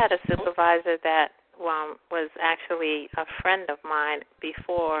 I had a supervisor that was actually a friend of mine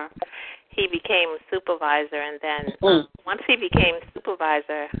before he became supervisor, and then once he became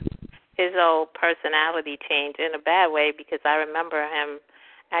supervisor, his whole personality changed in a bad way because I remember him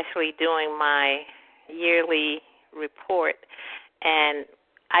actually doing my yearly report, and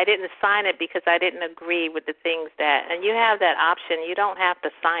I didn't sign it because I didn't agree with the things that, and you have that option, you don't have to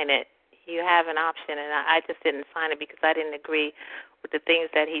sign it, you have an option, and I just didn't sign it because I didn't agree with the things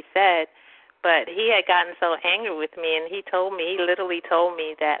that he said. But he had gotten so angry with me, and he literally told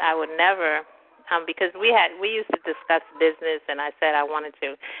me that I would never because we used to discuss business, and I said I wanted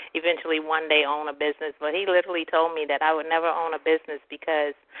to eventually one day own a business, but he literally told me that I would never own a business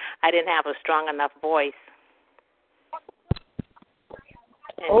because I didn't have a strong enough voice.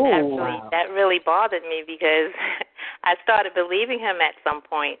 And that really bothered me because I started believing him at some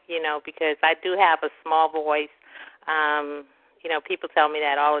point, because I do have a small voice. People tell me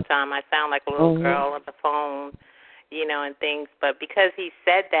that all the time. I sound like a little girl on the phone, and things. But because he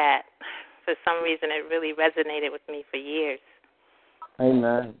said that, for some reason, it really resonated with me for years.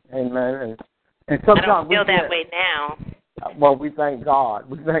 Amen. And sometimes I don't feel that way now. Well, we thank God.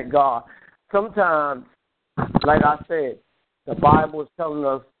 Sometimes, like I said, the Bible is telling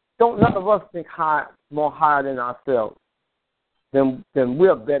us, don't none of us think more higher than ourselves, than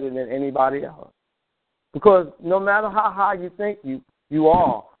we're better than anybody else. Because no matter how high you think you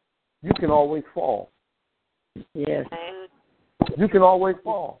are, you can always fall. Yes. You can always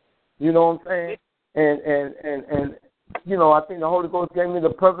fall. You know what I'm saying? And I think the Holy Ghost gave me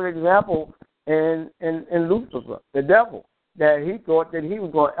the perfect example in Lucifer, the devil, that he thought that he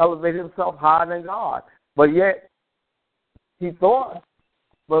was going to elevate himself higher than God. But yet, he thought,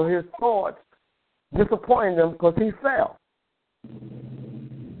 but his thoughts disappointed him because he fell.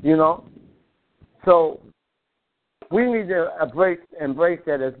 So we need to embrace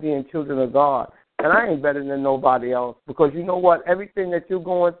that as being children of God. And I ain't better than nobody else, because you know what? Everything that you're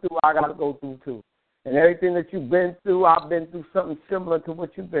going through, I got to go through too. And everything that you've been through, I've been through something similar to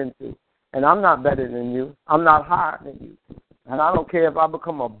what you've been through. And I'm not better than you. I'm not higher than you. And I don't care if I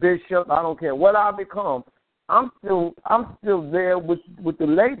become a bishop. I don't care what I become. I'm still there with the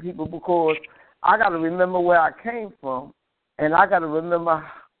lay people, because I got to remember where I came from, and I got to remember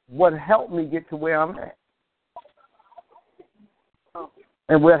what helped me get to where I'm at.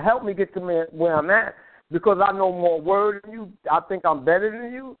 And what helped me get to where I'm at, because I know more word than you, I think I'm better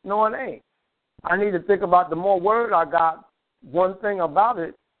than you? No, it ain't. I need to think about the more word I got, one thing about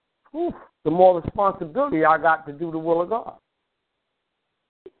it, the more responsibility I got to do the will of God.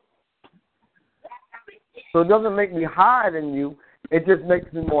 So it doesn't make me higher than you. It just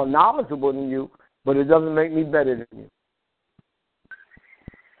makes me more knowledgeable than you, but it doesn't make me better than you.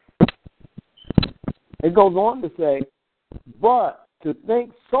 It goes on to say, but to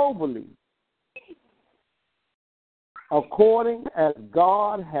think soberly, according as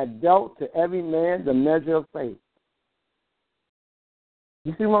God had dealt to every man the measure of faith.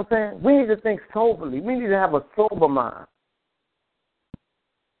 You see what I'm saying? We need to think soberly. We need to have a sober mind.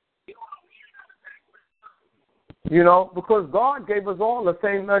 Because God gave us all the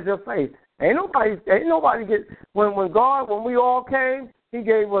same measure of faith. Ain't nobody get when we all came, He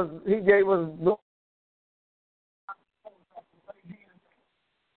gave us. It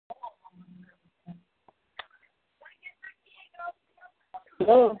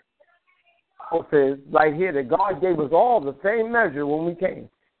says right here that God gave us all the same measure when we came.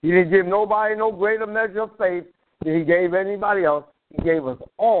 He didn't give nobody no greater measure of faith than He gave anybody else. He gave us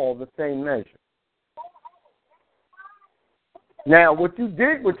all the same measure. Now, what you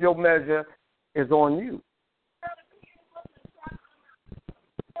did with your measure is on you.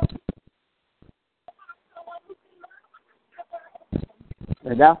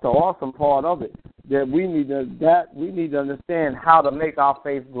 And that's the awesome part of it. That we need to understand how to make our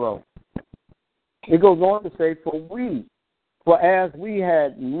faith grow. It goes on to say, for as we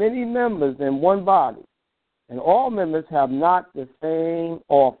had many members in one body, and all members have not the same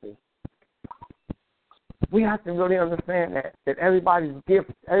office. We have to really understand that everybody's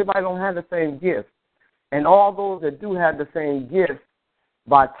gift, everybody don't have the same gift. And all those that do have the same gift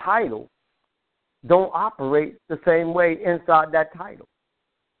by title don't operate the same way inside that title.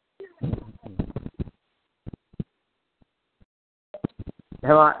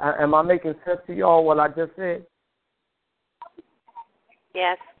 Am I making sense to y'all what I just said?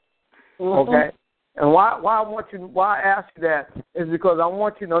 Yes. Okay. And why I ask you that is because I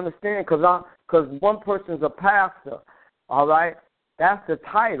want you to understand, because one person's a pastor, all right? That's the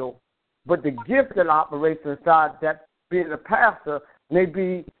title, but the gift that operates inside that being a pastor may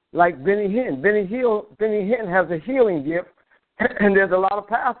be like Benny Hinn. Benny Hinn has a healing gift, and there's a lot of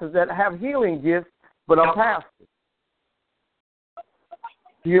pastors that have healing gifts but are pastors.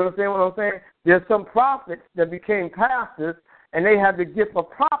 You understand what I'm saying? There's some prophets that became pastors, and they have the gift of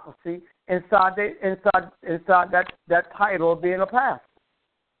prophecy inside that title of being a pastor.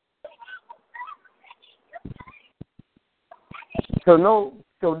 So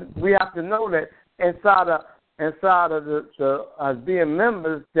we have to know that inside of the as being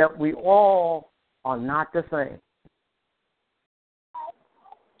members, that we all are not the same.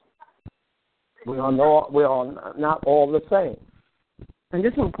 We are not all the same. And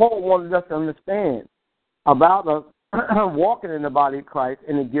this is what Paul wanted us to understand about us walking in the body of Christ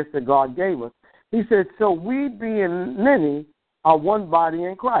and the gifts that God gave us. He said, so we being many are one body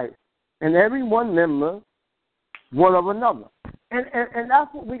in Christ, and every one member one of another. And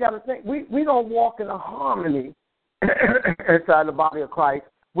that's what we got to think. We don't walk in a harmony inside the body of Christ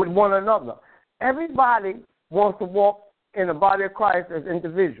with one another. Everybody wants to walk in the body of Christ as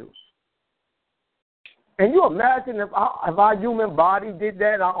individuals. And you imagine if our human body did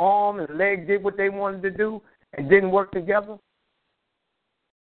that, our arm and leg did what they wanted to do and didn't work together?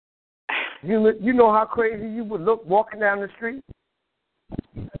 You know how crazy you would look walking down the street?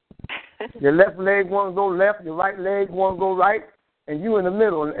 Your left leg want to go left, your right leg want to go right, and you in the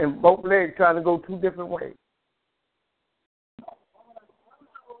middle, and both legs trying to go two different ways.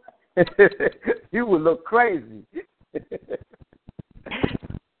 You would look crazy.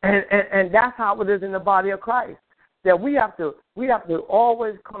 And that's how it is in the body of Christ. That we have to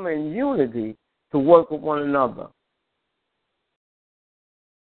always come in unity to work with one another.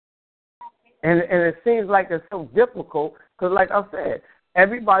 And it seems like it's so difficult because, like I said,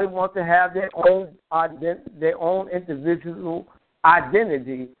 everybody wants to have their own individual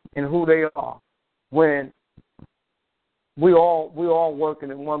identity in who they are. When we all working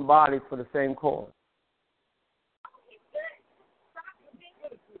in one body for the same cause.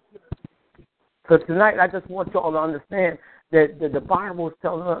 So tonight, I just want y'all to understand that the Bible is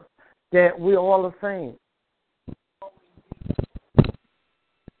telling us that we're all the same.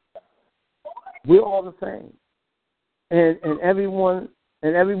 We're all the same, and everyone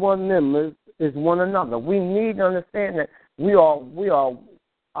member is one another. We need to understand that we are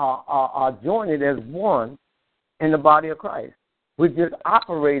joined as one in the body of Christ. We're just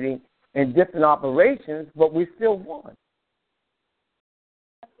operating in different operations, but we're still one.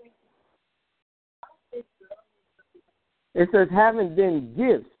 It says, having been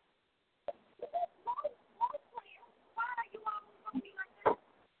gifts.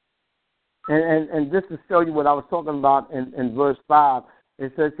 And just to show you what I was talking about in verse 5,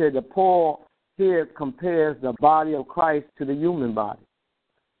 it says here that Paul here compares the body of Christ to the human body.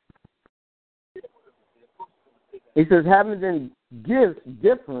 He says, having been gifts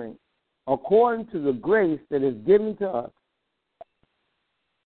differing according to the grace that is given to us.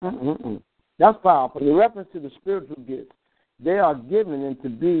 That's powerful. In reference to the spiritual gifts, they are given and to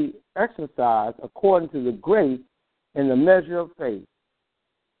be exercised according to the grace and the measure of faith.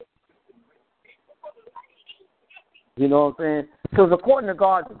 You know what I'm saying? Because according to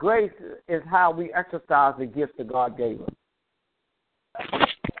God's grace is how we exercise the gifts that God gave us.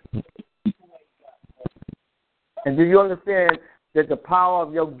 And do you understand that the power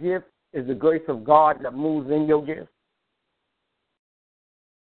of your gift is the grace of God that moves in your gift?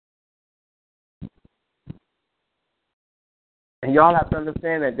 And y'all have to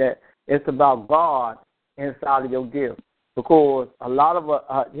understand that it's about God inside of your gift. Because a lot of us,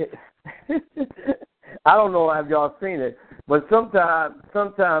 I don't know if y'all seen it, but sometimes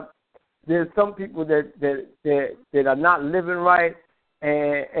there's some people that are not living right,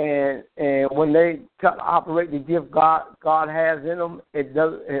 and when they try to operate the gift God has in them, it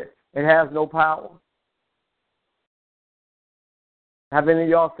has no power. Have any of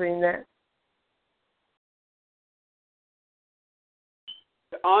y'all seen that?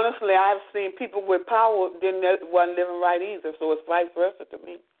 Honestly, I've seen people with power wasn't living right either, so it's vice versa to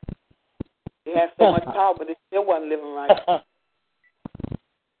me. They have so much power, but they still wasn't living right.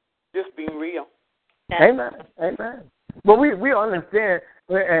 Just being real. Amen. But we understand,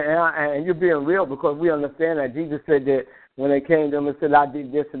 and you're being real because we understand that Jesus said that when they came to him and said, I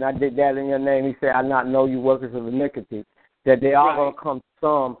did this and I did that in your name, he said, I not know you workers of iniquity. That there are going to come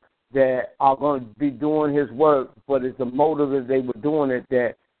some that are going to be doing his work, but it's the motive that they were doing it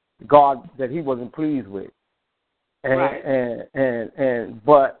that he wasn't pleased with.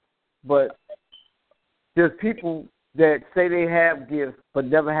 But there's people that say they have gifts but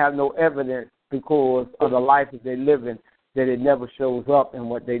never have no evidence because of the life that they live in, that it never shows up in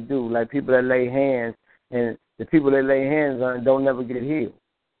what they do. Like people that lay hands, and the people that lay hands on don't never get healed.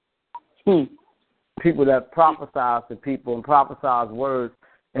 People that prophesy to people and prophesy words,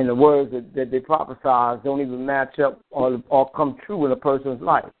 and the words that they prophesy don't even match up or come true in a person's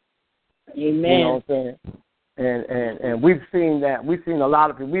life. Amen. You know what I'm saying? And we've seen that. We've seen a lot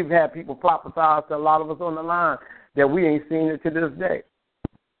of people. We've had people prophesy to a lot of us on the line that we ain't seen it to this day.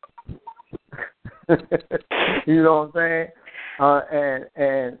 You know what I'm saying?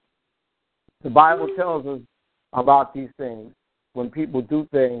 And the Bible tells us about these things. When people do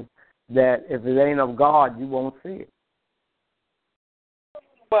things that if it ain't of God, you won't see it.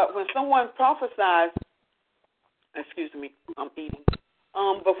 But when someone prophesies, excuse me, I'm eating.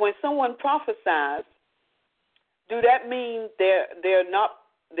 But when someone prophesies, do that mean they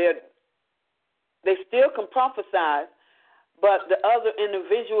still can prophesy, but the other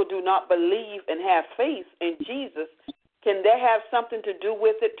individual do not believe and have faith in Jesus? Can that have something to do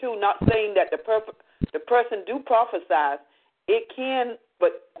with it too? Not saying that the person do prophesy. It can,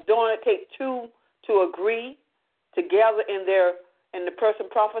 but don't it take two to agree together in the person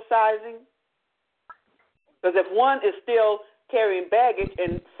prophesying? Because if one is still carrying baggage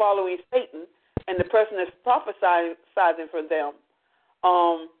and following Satan, and the person is prophesying for them,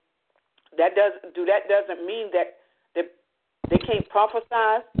 that doesn't mean that they can't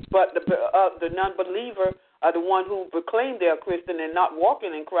prophesy, but the non-believer, the one who proclaimed they're a Christian and not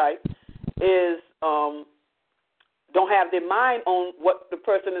walking in Christ, is don't have their mind on what the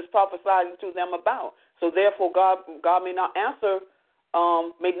person is prophesying to them about. So therefore, God may not answer,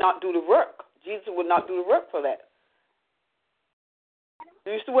 may not do the work. Jesus would not do the work for that.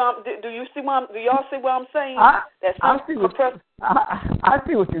 Do y'all see what I'm saying? I see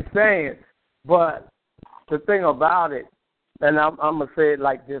what you're saying, but the thing about it, and I'm gonna say it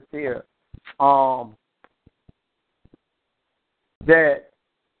like this here, that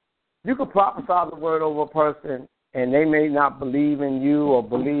you could prophesy the word over a person, and they may not believe in you or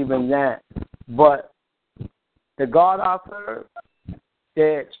believe in that, but the God I serve,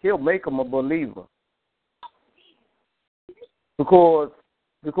 that He'll make them a believer, because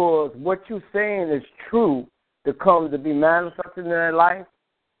what you're saying is true to come to be manifested in their life,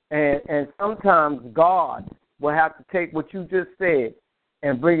 and sometimes God will have to take what you just said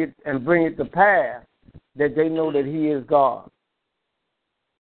and bring it to pass, that they know that He is God.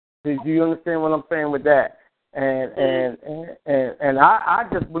 Do you understand what I'm saying with that? And I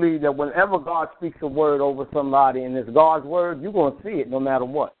just believe that whenever God speaks a word over somebody and it's God's word, you're going to see it no matter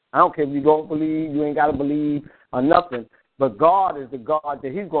what. I don't care if you don't believe, you ain't got to believe or nothing. But God is the God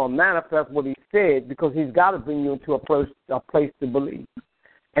that He's going to manifest what He said, because He's got to bring you into a place to believe.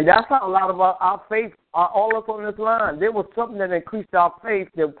 And that's how a lot of our faith are all up on this line. There was something that increased our faith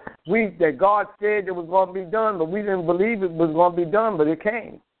that God said it was going to be done, but we didn't believe it was going to be done, but it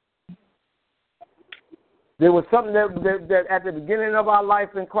came. There was something that at the beginning of our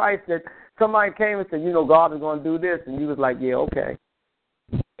life in Christ, that somebody came and said, God is going to do this, and you was like, yeah, okay.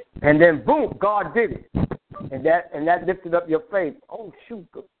 And then boom, God did it. And that lifted up your faith. Oh, shoot,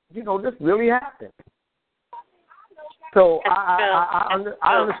 this really happened. So I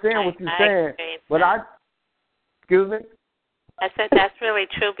understand what you're saying, but excuse me? I said that's really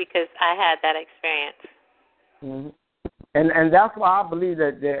true, because I had that experience. Mm-hmm. And that's why I believe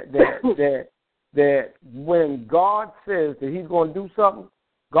that when God says that He's going to do something,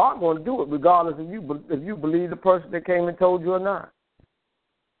 God's going to do it, regardless if you believe the person that came and told you or not.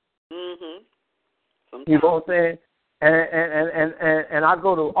 Mhm. You know what I'm saying? And I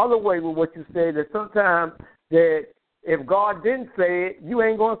go the other way with what you say, that sometimes that if God didn't say it, you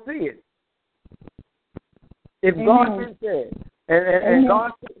ain't going to see it. If God didn't say it, and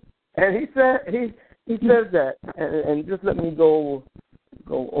God, and He says that, and just let me go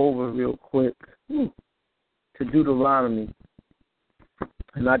over real quick to Deuteronomy,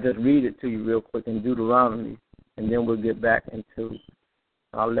 and I just read it to you real quick in Deuteronomy, and then we'll get back into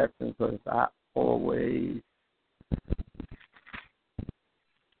our lesson, because I always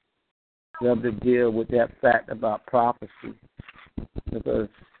love to deal with that fact about prophecy, because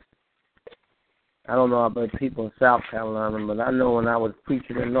I don't know about people in South Carolina, but I know when I was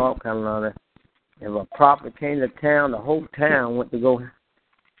preaching in North Carolina, if a prophet came to town, the whole town went to go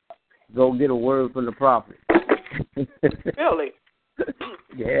get a word from the prophet. Really?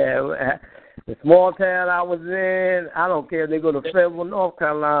 Yeah. The small town I was in, I don't care if they go to Fayetteville, North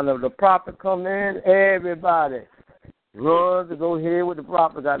Carolina, if the prophet come in, everybody runs to go hear what the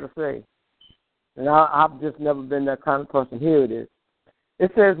prophet got to say. And I've just never been that kind of person. Here it is.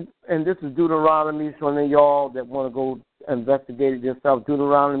 It says, and this is Deuteronomy, so any of y'all that want to go investigate it yourself,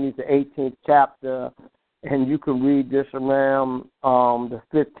 Deuteronomy is the 18th chapter, and you can read this around the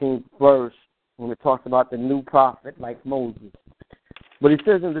 15th verse when it talks about the new prophet like Moses. But it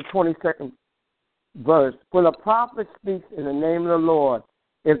says in the 22nd verse, when a prophet speaks in the name of the Lord,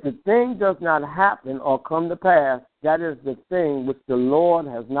 if the thing does not happen or come to pass, that is the thing which the Lord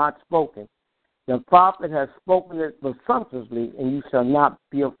has not spoken. The prophet has spoken it presumptuously, and you shall not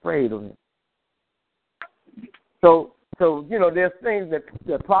be afraid of him. So there's things that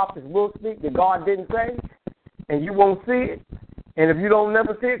the prophets will speak that God didn't say, and you won't see it. And if you don't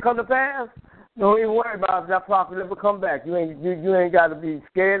never see it come to pass, don't even worry about if that prophet ever come back. You ain't got to be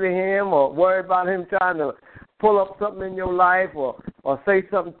scared of him or worry about him trying to pull up something in your life or say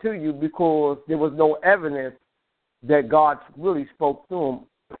something to you, because there was no evidence that God really spoke to him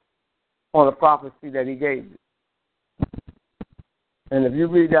on a prophecy that he gave you. And if you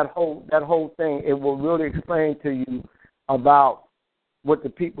read that whole thing, it will really explain to you about what the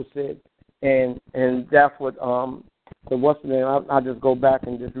people said, and that's what what's the name? I'll just go back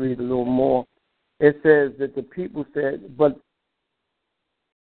and just read a little more. It says that the people said, but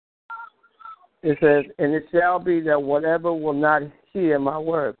it says, and it shall be that whatever will not hear my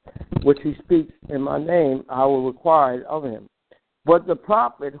word, which he speaks in my name, I will require it of him. But the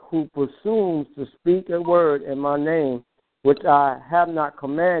prophet who presumes to speak a word in my name, which I have not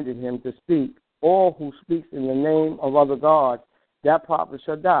commanded him to speak, or who speaks in the name of other gods, that prophet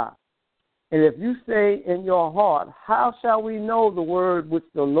shall die. And if you say in your heart, how shall we know the word which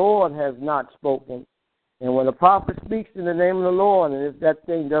the Lord has not spoken? And when the prophet speaks in the name of the Lord, and if that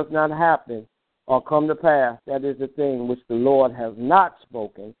thing does not happen or come to pass, that is the thing which the Lord has not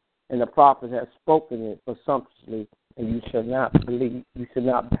spoken, and the prophet has spoken it presumptuously, and you should not believe, you should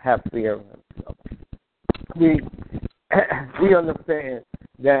not have fear of him. So we understand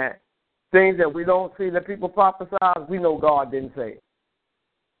that things that we don't see that people prophesy, we know God didn't say it.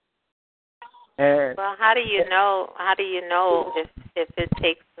 And well, how do you know? How do you know if it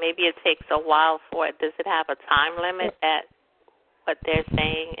takes? Maybe it takes a while for it. Does it have a time limit that what they're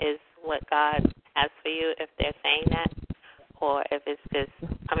saying is what God has for you? If they're saying that, or if it's just,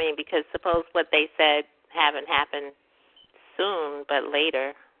 I mean, because suppose what they said haven't happened soon, but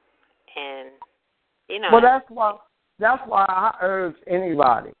later, and you know. Well, that's why I urge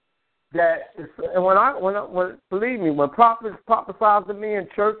anybody that, and when believe me, when prophets prophesy to me in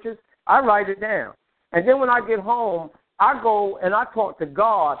churches, I write it down. And then when I get home, I go and I talk to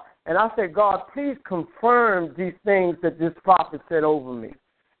God, and I say, God, please confirm these things that this prophet said over me.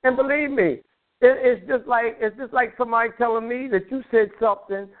 And believe me, it's just like somebody telling me that you said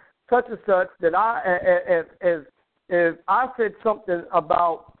something such and such that if I said something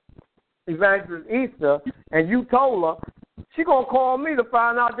about Evangelist Easter and you told her, she gonna call me to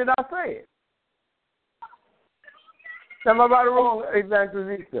find out did I say it. Am I right or wrong,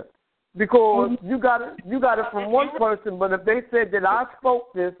 Evangelist Easter? Because you got it from one person, but if they said that I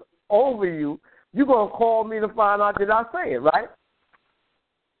spoke this over you, you're gonna call me to find out did I say it, right?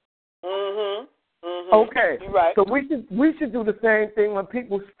 Mhm. Okay. You're right. So we should do the same thing when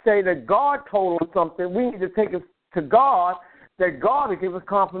people say that God told them something. We need to take it to God, that God will give us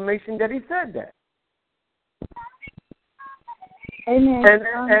confirmation that He said that. Amen.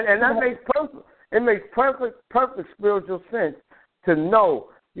 And that makes perfect spiritual sense to know.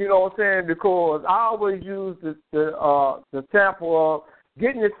 You know what I'm saying? Because I always use the example of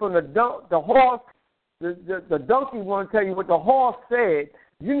getting it from the horse. The donkey want to tell you what the horse said.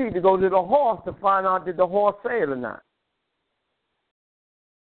 You need to go to the horse to find out did the horse say it or not.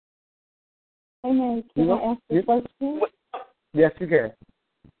 Amen. Can I ask a question? Yes, you can.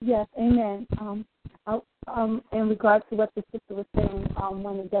 Yes, amen. In regards to what the sister was saying,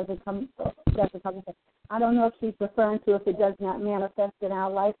 when it doesn't come. I don't know if she's referring to if it does not manifest in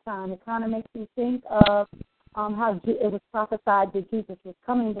our lifetime. It kind of makes me think of how it was prophesied that Jesus was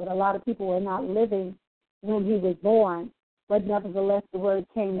coming, but a lot of people were not living when he was born. But nevertheless, the word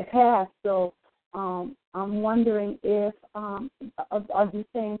came to pass. So I'm wondering if are you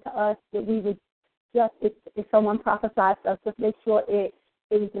saying to us that we would just if someone prophesies to us, just make sure it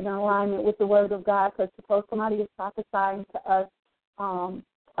is in alignment with the word of God. Because suppose somebody is prophesying to us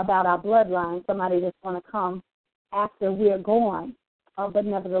about our bloodline, somebody that's going to come after we're gone, but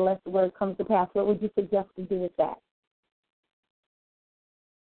nevertheless the word comes to pass. What would you suggest to do with that?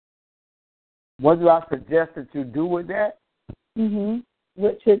 What do I suggest that you do with that?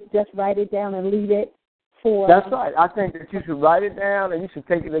 Which should just write it down and leave it for. That's right. I think that you should write it down and you should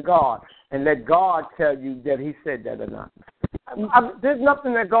take it to God and let God tell you that He said that or not. There's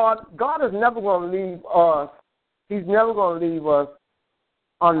nothing that God is never going to leave us. He's never going to leave us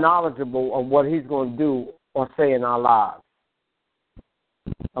unknowledgeable of what He's going to do or say in our lives.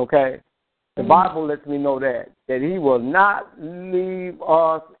 Okay? The Bible lets me know that He will not leave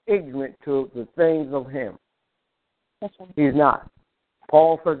us ignorant to the things of Him. That's right. He's not.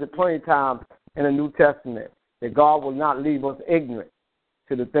 Paul says it plenty of times in the New Testament that God will not leave us ignorant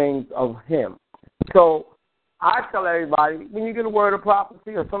to the things of Him. So I tell everybody, when you get a word of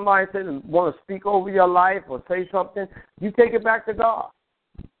prophecy or somebody says want to speak over your life or say something, you take it back to God.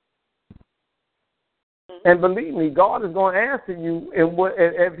 And believe me, God is going to answer you. And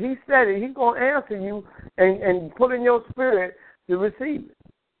if He said it, He's going to answer you and put in your spirit to receive it.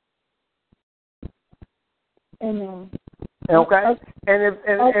 Amen. Okay? And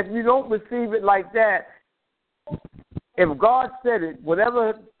if you don't receive it like that, if God said it,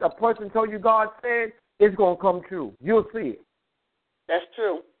 whatever a person told you God said, it's going to come true. You'll see it. That's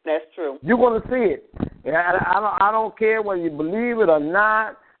true. That's true. You're going to see it. I don't care whether you believe it or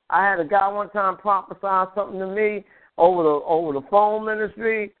not. I had a guy one time prophesy something to me over the phone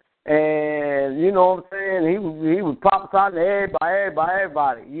ministry, and you know what I'm saying? He was prophesying to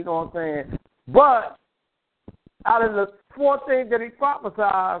everybody. You know what I'm saying? But out of the 4 things that he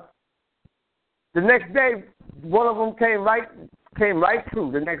prophesied, the next day, one of them came right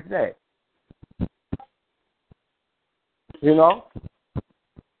true the next day. You know?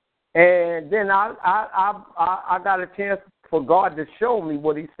 And then I got a chance for God to show me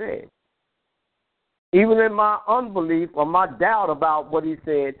what he said. Even in my unbelief or my doubt about what he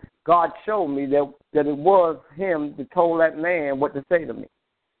said, God showed me that it was him that told that man what to say to me.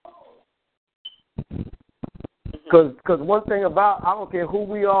 Because one thing about, I don't care who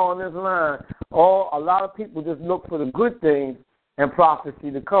we are on this line, a lot of people just look for the good things and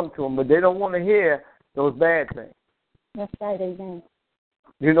prophecy to come to them, but they don't want to hear those bad things. That's right, amen.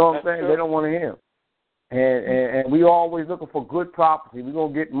 You know what I'm saying? True. They don't want to hear them. And we always looking for good prophecy. We're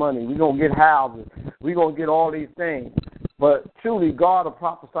going to get money. We're going to get houses. We're going to get all these things. But truly, God will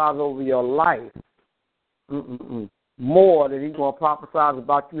prophesy over your life more than he's going to prophesy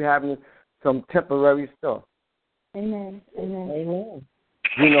about you having some temporary stuff. Amen. Amen. Amen.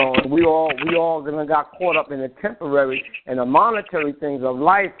 You know, we all gonna got caught up in the temporary and the monetary things of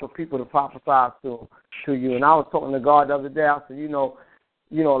life for people to prophesy to you. And I was talking to God the other day. I said, you know,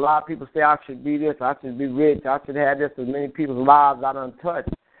 a lot of people say I should be this, I should be rich, I should have this, as many people's lives I done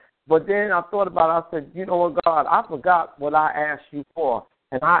touched. But then I thought about it. I said, you know what, God, I forgot what I asked you for,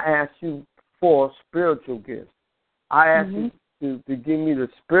 and I asked you for spiritual gifts. I asked you to give me the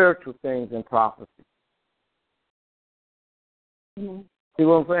spiritual things in prophecy. See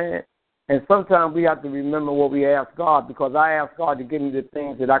what I'm saying? And sometimes we have to remember what we ask God, because I asked God to give me the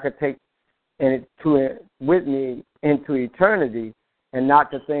things that I could take with me into eternity, and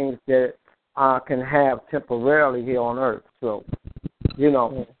not the things that I can have temporarily here on earth. So,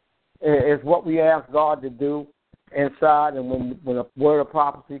 it's what we ask God to do inside, and when a word of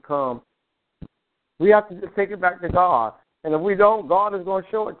prophecy comes, we have to just take it back to God. And if we don't, God is going to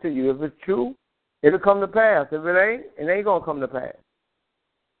show it to you. If it's true, it'll come to pass. If it ain't, it ain't going to come to pass.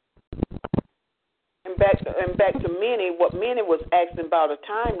 And back to Minnie, what Minnie was asking about a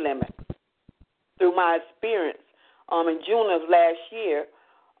time limit. Through my experience, in June of last year,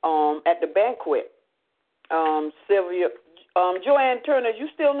 at the banquet, Sylvia, Joanne Turner, you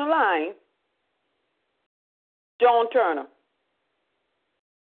still on the line? Joan Turner.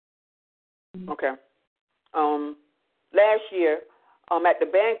 Okay. Last year, at the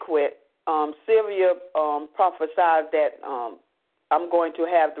banquet, Sylvia prophesied that I'm going to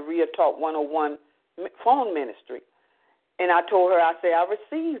have the Real Talk 101 phone ministry. And I told her, I said, I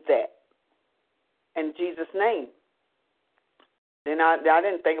received that in Jesus' name. And I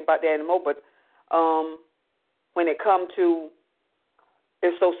didn't think about that anymore, but when it come to,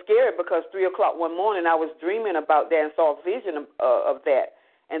 it's so scary because 3 o'clock one morning I was dreaming about that and saw a vision of that.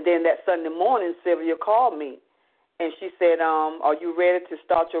 And then that Sunday morning, Sylvia called me, and she said, are you ready to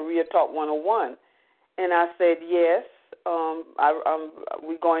start your Real Talk 101? And I said, yes, I'm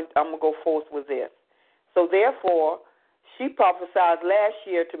going to go forth with this. So therefore, she prophesied last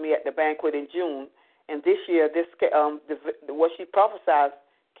year to me at the banquet in June, and this year, what she prophesied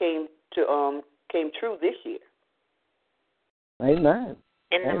came true this year. Amen.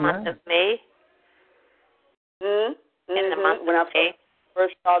 In the month of May. In the month when of May. I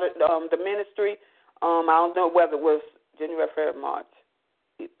first started the ministry, I don't know whether it was January, February, March,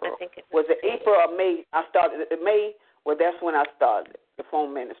 April. I think it was it April or May? I started in May. Well, that's when I started the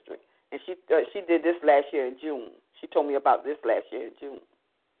phone ministry, and she did this last year in June. She told me about this last year in June.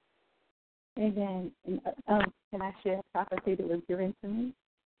 Amen. Can I share a prophecy that was given to me?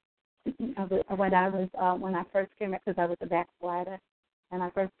 When I first came back, because I was a backslider, and I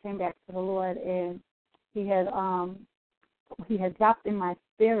first came back to the Lord, and He had dropped in my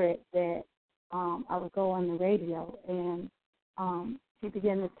spirit that I would go on the radio, and He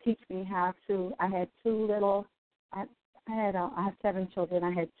began to teach me how to. I had I have 7 children.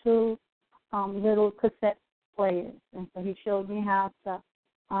 I had 2 little cassette players, and so He showed me how to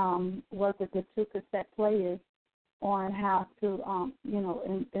work with the 2 cassette players on how to,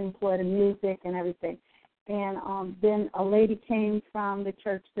 employ the music and everything. And then a lady came from the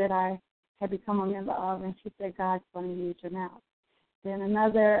church that I had become a member of, and she said, God's going to use your mouth. Then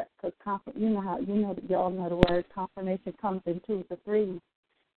another, you all know the word confirmation comes in 2 to 3.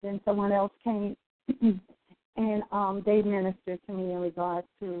 Then someone else came, and they ministered to me in regards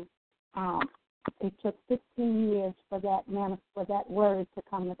to, it took 15 years for that word to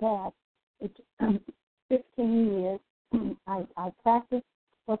come to pass. 15 years. I practiced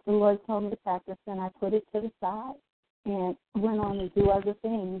what the Lord told me to practice, and I put it to the side and went on to do other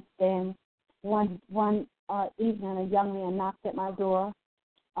things. Then one evening, a young man knocked at my door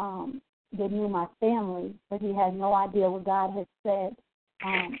that knew my family, but he had no idea what God had said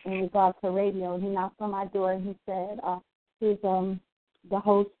in regards to radio. He knocked on my door, and he said, he's the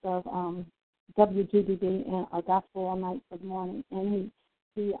host of WGBB and a Gospel All Night for the Morning. And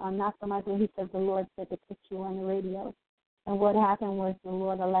he knocked on my door. He said, the Lord said to put you on the radio. And what happened was the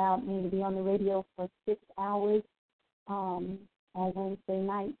Lord allowed me to be on the radio for 6 hours on Wednesday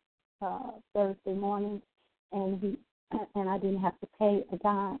night, Thursday morning, and I didn't have to pay a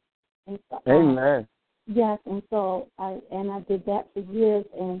dime. And so, amen. Yes, and so I did that for years,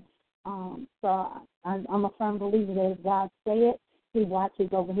 and so I'm a firm believer that if God say it, He watches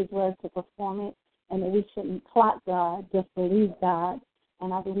over His word to perform it, and that we shouldn't plot God, just believe God.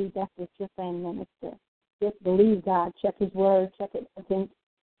 And I believe that's what you're saying, Minister. Just believe God, check His word, check it against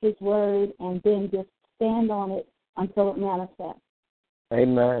His word, and then just stand on it until it manifests.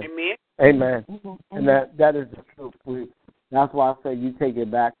 Amen. Amen. Amen. Mm-hmm. And that is the truth. That's why I say you take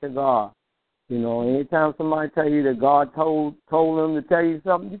it back to God. You know, anytime somebody tell you that God told them to tell you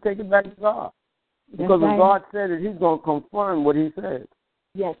something, you take it back to God. Because if God said it, He's going to confirm what He said.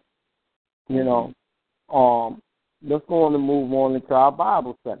 Yes. You know, let's go on and move on into our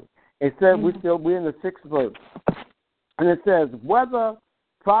Bible study. It said we're in the 6th verse. And it says, whether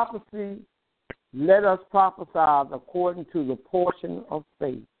prophecy, let us prophesy according to the portion of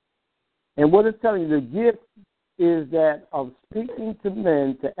faith. And what it's telling you, the gift is that of speaking to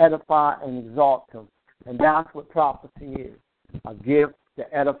men to edify and exalt them. And that's what prophecy is, a gift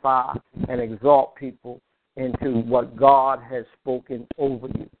to edify and exalt people into what God has spoken over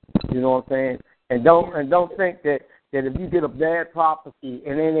you. You know what I'm saying? And don't think that if you get a bad prophecy,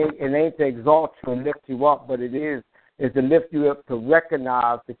 it ain't to exalt you and lift you up, but it is to lift you up to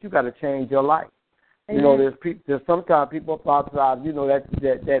recognize that you got to change your life. You know, there's sometimes people prophesy, you know,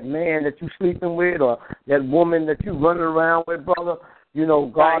 that man that you sleeping with or that woman that you running around with, brother, you know,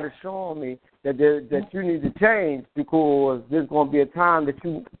 God is showing me that you need to change because there's going to be a time that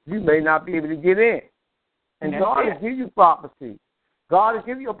you may not be able to get in. And God will give you prophecies. God will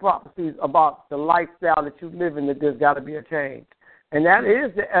give you prophecies about the lifestyle that you live in, that there's got to be a change. And that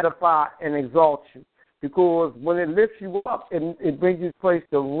is to edify and exalt you, because when it lifts you up, it brings you to a place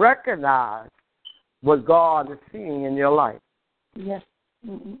to recognize what God is seeing in your life. Yes.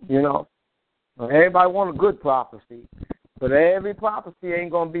 You know, everybody want a good prophecy, but every prophecy ain't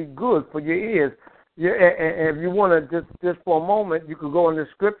going to be good for your ears. And if you want to just for a moment, you could go in the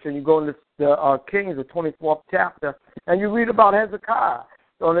scripture, and you go in the Kings, the 24th chapter, and you read about Hezekiah.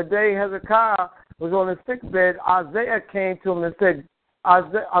 So on the day Hezekiah was on his sick bed, Isaiah came to him and said,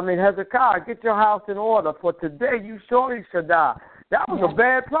 Hezekiah, get your house in order, for today you surely shall die. That was a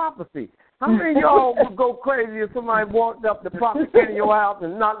bad prophecy. How many of y'all would go crazy if somebody walked up the prophet in your house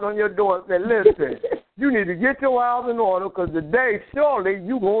and knocked on your door and said, listen, you need to get your house in order because today surely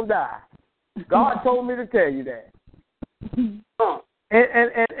you going to die. God told me to tell you that. And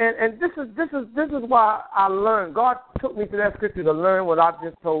this is why I learned. God took me to that scripture to learn what I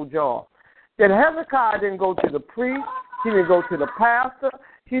just told y'all. That Hezekiah didn't go to the priest, he didn't go to the pastor,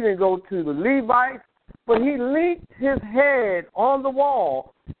 he didn't go to the Levites, but he leaned his head on the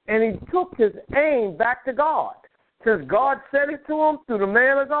wall and he took his aim back to God. Since God said it to him through the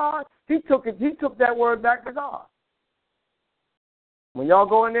man of God, he took that word back to God. When y'all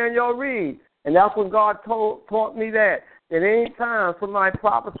go in there and y'all read, and that's when God taught me that any time somebody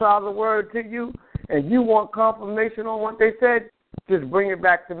prophesies a word to you and you want confirmation on what they said, just bring it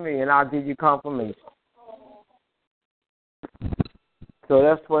back to me and I'll give you confirmation. So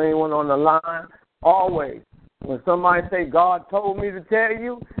that's for anyone on the line. Always, when somebody say, God told me to tell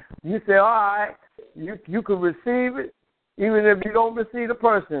you, you say, all right, you can receive it, even if you don't receive the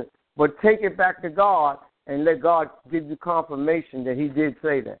person, but take it back to God and let God give you confirmation that he did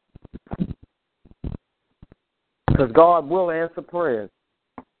say that. Because God will answer prayers.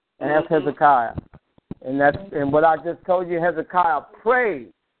 And that's Hezekiah. And what I just told you, Hezekiah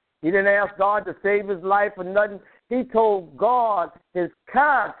prayed. He didn't ask God to save his life or nothing. He told God his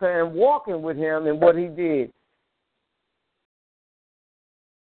character and walking with him and what he did.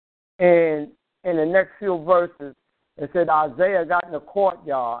 And in the next few verses, it said Isaiah got in the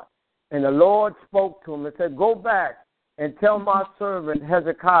courtyard, and the Lord spoke to him and said, go back and tell my servant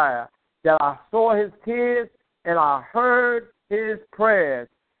Hezekiah that I saw his tears and I heard his prayers,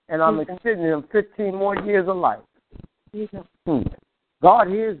 and I'm extending him 15 more years of life. God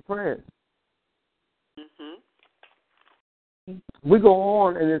hears prayers. We go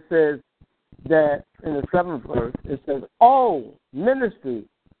on, and it says that in the 7th verse, it says, "Oh, ministry,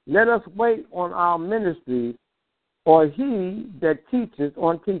 let us wait on our ministry, or he that teaches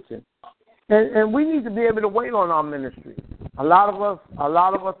on teaching." And we need to be able to wait on our ministry. A lot of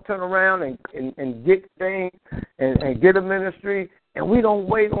us turn around and get things and get a ministry, and we don't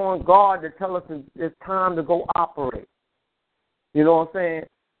wait on God to tell us it's time to go operate. You know what I'm saying?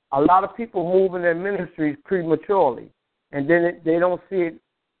 A lot of people move in their ministries prematurely, and then they don't see it,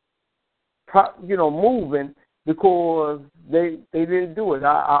 moving because they didn't do it.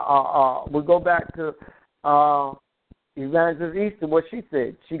 We go back to Evangelist Easter, what she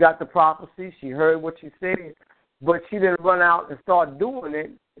said. She got the prophecy. She heard what she said, but she didn't run out and start doing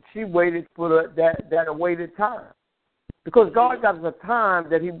it. She waited for that awaited time. Because God got a time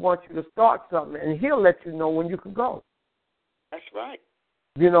that he wants you to start something, and he'll let you know when you can go. That's right.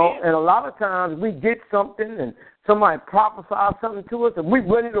 And a lot of times we get something and somebody prophesies something to us, and we're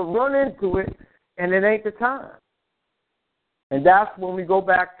ready to run into it, and it ain't the time. And that's when we go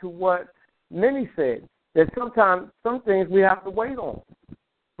back to what Minnie said, that sometimes some things we have to wait on.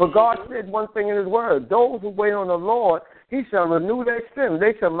 But God said one thing in his word: those who wait on the Lord, he shall renew their strength.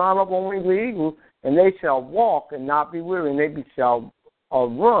 They shall mount up on wings of eagles, and they shall walk and not be weary, and they shall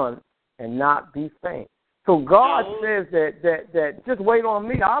run and not be faint. So God says that just wait on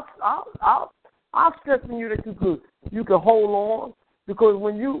me. I'll strengthen you that you can hold on, because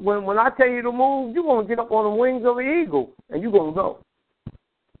when I tell you to move, you're gonna get up on the wings of an eagle and you're gonna go.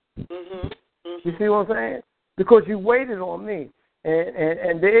 You see what I'm saying? Because you waited on me,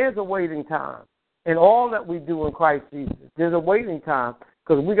 and there is a waiting time in all that we do in Christ Jesus. There's a waiting time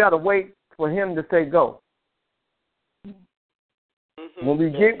because we got to wait for him to say go. When we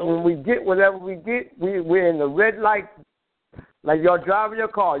get whatever we get, we're in the red light. Like y'all driving your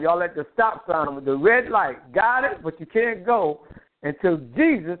car, y'all at the stop sign with the red light. Got it, but you can't go until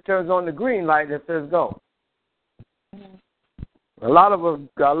Jesus turns on the green light that says go. A lot of us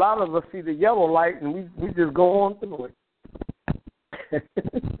see the yellow light and we just go on through it.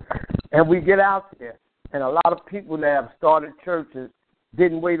 And we get out there. And a lot of people that have started churches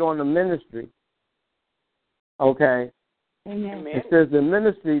didn't wait on the ministry. Okay? Amen. It says the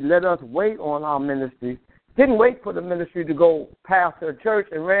ministry, let us wait on our ministry. Didn't wait for the ministry to go past their church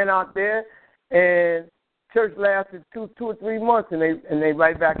and ran out there, and church lasted two or 3 months, and they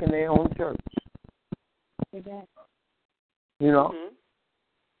right back in their own church. Amen.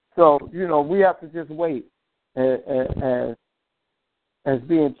 So we have to just wait as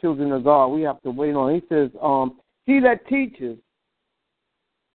being children of God. We have to wait on. He says, he that teaches.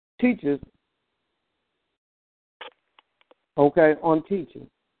 Okay, on teaching.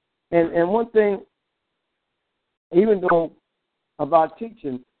 And one thing, even though about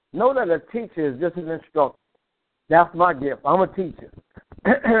teaching, know that a teacher is just an instructor. That's my gift. I'm a teacher.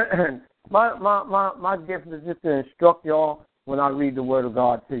 my gift is just to instruct y'all when I read the Word of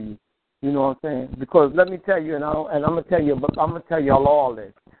God to you. You know what I'm saying? Because let me tell you, and I'm gonna tell y'all all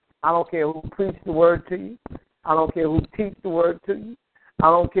this. I don't care who preached the Word to you. I don't care who teach the Word to you. I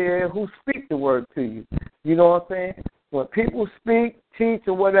don't care who speak the Word to you. You know what I'm saying? When people speak, teach,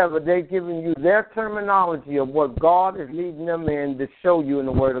 or whatever, they're giving you their terminology of what God is leading them in to show you in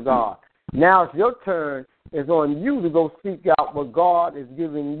the Word of God. Now it's your turn. It's on you to go seek out what God is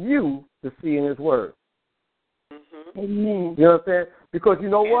giving you to see in his Word. Amen. You know what I'm saying? Because you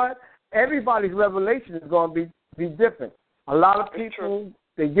know what? Everybody's revelation is going to be different. A lot of people,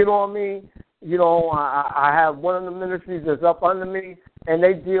 they get on me. I have one of the ministries that's up under me, and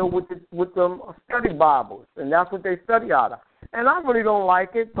they deal with them study Bibles, and that's what they study out of. And I really don't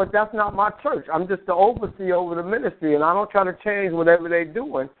like it, but that's not my church. I'm just the overseer over the ministry, and I don't try to change whatever they're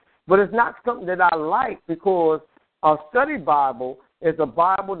doing. But it's not something that I like, because a study Bible is a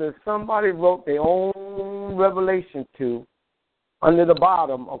Bible that somebody wrote their own revelation to under the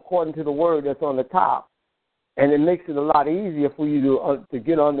bottom according to the word that's on the top. And it makes it a lot easier for you to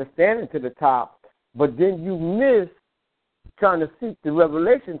get understanding to the top. But then you miss trying to seek the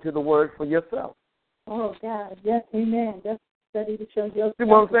revelation to the word for yourself. Oh, God. Yes, amen. That's study to show yourself. See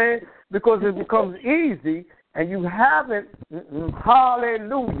what I'm saying? Because it becomes easy, and you haven't,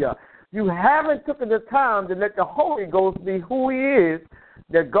 hallelujah, you haven't taken the time to let the Holy Ghost be who he is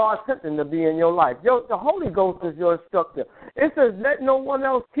that God sent him to be in your life. The Holy Ghost is your instructor. It says, let no one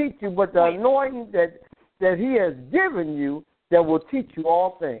else teach you but the anointing that he has given you that will teach you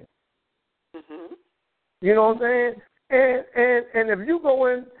all things. You know what I'm saying? And if you go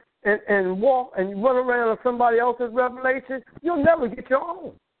in and walk and you run around with somebody else's revelation, you'll never get your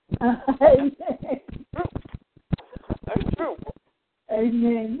own. Amen. That's true.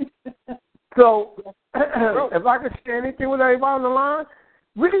 Amen. So if I could share anything with everybody on the line,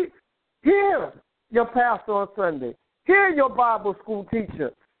 really, Hear your pastor on Sunday. Hear your Bible school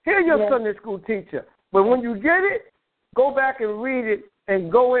teacher. Hear your Sunday school teacher. But when you get it, go back and read it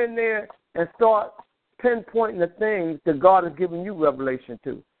and go in there and start pinpointing the things that God has given you revelation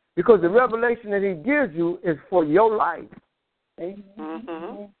to. Because the revelation that he gives you is for your life.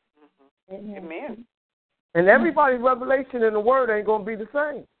 Mm-hmm. Amen. And everybody's revelation in the Word ain't going to be the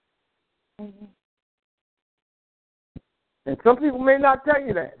same. And some people may not tell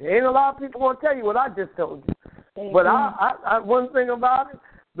you that. There ain't a lot of people going to tell you what I just told you. But I one thing about it,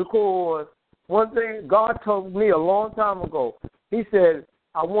 because one thing God told me a long time ago, he said,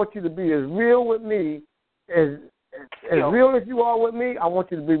 I want you to be as real with me, as real as you are with me, I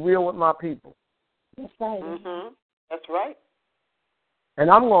want you to be real with my people. That's right. Mm-hmm. That's right. And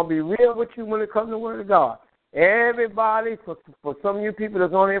I'm going to be real with you when it comes to the Word of God. Everybody, for some of you people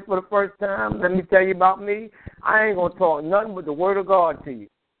that's on here for the first time, let me tell you about me. I ain't going to talk nothing but the Word of God to you.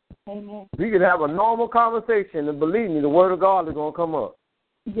 Amen. We can have a normal conversation, and believe me, the Word of God is going to come up.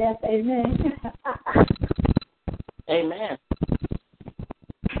 Yes, amen. Amen.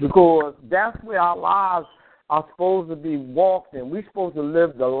 Because that's where our lives are supposed to be walked in. We're supposed to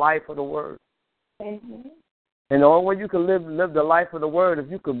live the life of the Word. Amen. And the only way you can live the life of the Word is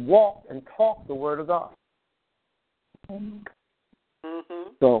you can walk and talk the Word of God. Mm-hmm.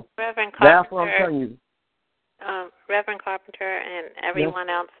 So Reverend that's Carpenter, what I'm telling you. Reverend Carpenter and everyone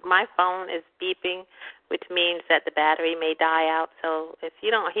else, my phone is beeping, which means that the battery may die out. So if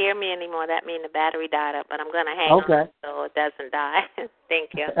you don't hear me anymore, that means the battery died up. But I'm going to hang on so it doesn't die.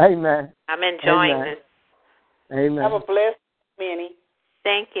 Thank you. Amen. I'm enjoying this. Amen. Have a blessed Minnie.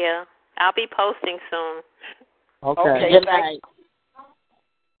 Thank you. I'll be posting soon. Okay. Good night.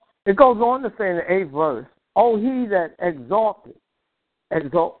 It goes on to say in the 8th verse, oh, he that exalted,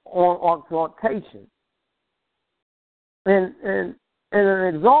 on exaltation. And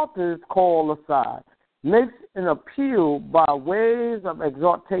an exalter is called aside, makes an appeal by ways of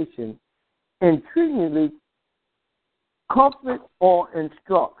exaltation, entreatingly comfort or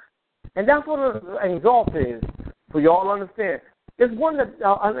instruct. And that's what an exalter is, for you all to understand. It's one that,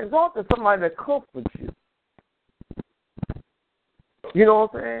 an exalter is somebody that comforts you. You know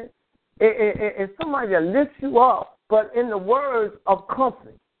what I'm saying? It's somebody that lifts you up, but in the words of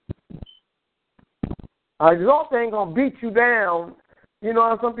comfort. An exalter ain't going to beat you down. You know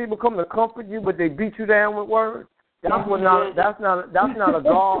how some people come to comfort you, but they beat you down with words? That's not a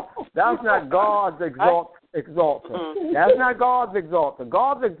God. That's not God's exalter. That's not God's exalter.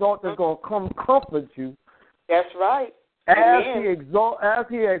 God's exalter is going to come comfort you. That's right. As he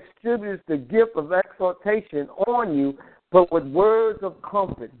distributes the gift of exaltation on you, but with words of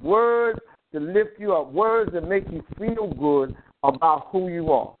comfort, words to lift you up, words that make you feel good about who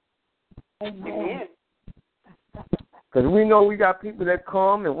you are. Amen. Because we know we got people that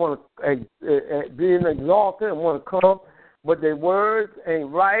come and want to be an exalted and want to come, but their words ain't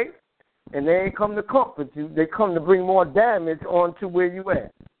right, and they ain't come to comfort you. They come to bring more damage onto where you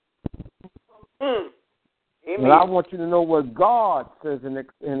at. Amen. And I want you to know what God says an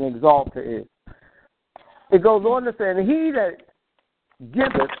exalter is. It goes on to say, and he that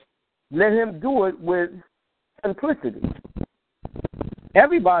giveth, let him do it with simplicity.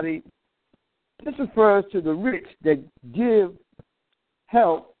 Everybody, this refers to the rich that give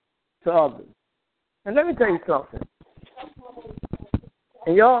help to others. And let me tell you something.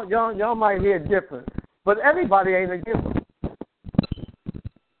 And y'all might hear different, but everybody ain't a giver.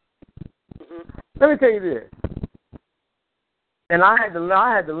 Let me tell you this. And I had to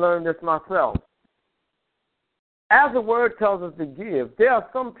learn this myself. As the word tells us to give, there are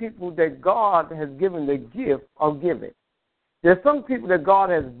some people that God has given the gift of giving. There's some people that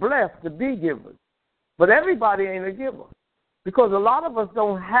God has blessed to be givers. But everybody ain't a giver. Because a lot of us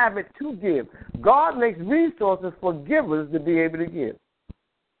don't have it to give. God makes resources for givers to be able to give.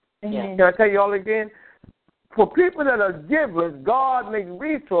 Amen. Can I tell you all again? For people that are givers, God makes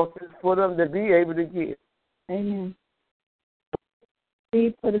resources for them to be able to give. Amen.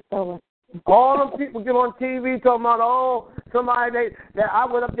 Seed for the sower. All them people get on TV talking about, somebody that I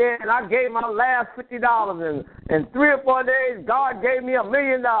went up there and I gave my last $50, and in 3 or 4 days, God gave me $1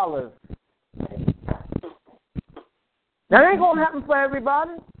 million. That ain't going to happen for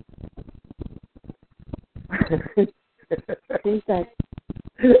everybody.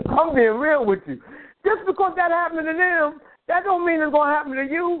 I'm being real with you. Just because that happened to them, that don't mean it's going to happen to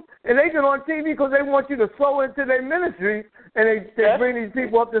you. And they get on TV because they want you to sow into their ministry, and they bring these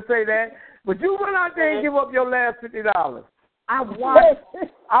people up to say that. But you went out there and give up your last $50. I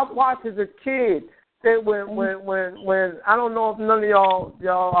watched as a kid that when I don't know if none of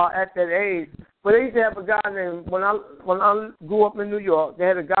y'all are at that age, But they used to have a guy named, when I grew up in New York, they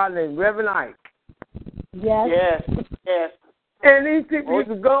had a guy named Reverend Ike. Yes. And these people used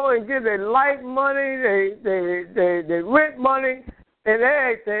to go and give their light money, they rent money, and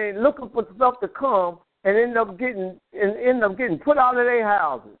everything, looking for stuff to come, and end up getting put out of their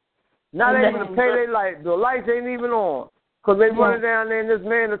houses. Not able to pay their light. The lights ain't even on. Because they run down there and this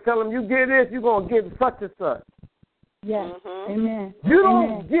man will tell them, you get this, you're going to get such and such. Yes. Amen. You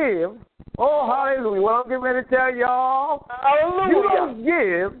don't give. Oh, hallelujah. Well, I'm getting ready to tell y'all. Hallelujah. You don't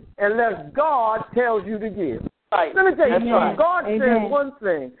give unless God tells you to give. Right. Let me tell you something. Amen. God says one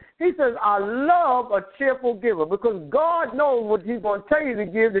thing. He says, I love a cheerful giver because God knows what he's going to tell you to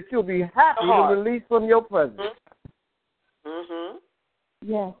give that you'll be happy to release from your presence.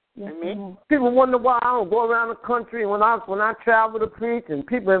 Yes. Amen. People wonder why I don't go around the country. When I travel to preach and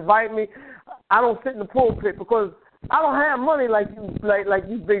people invite me, I don't sit in the pulpit because I don't have money like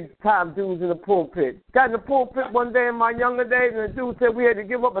you big time dudes in the pulpit. Got in the pulpit one day in my younger days, and the dude said we had to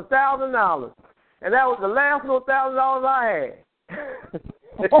give up $1,000, and that was the last little $1,000 I had.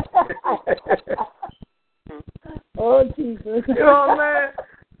 Oh Jesus! You know what I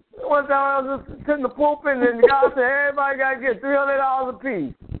mean? One time I was just sitting in the pulpit, and the guy said everybody got to get $300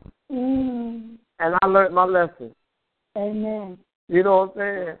 apiece. And I learned my lesson. Amen. You know what I'm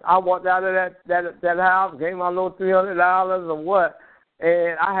saying? I walked out of that house, gave my little $300 or what,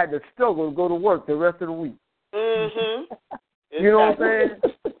 and I had to struggle to go to work the rest of the week. You know what I'm saying?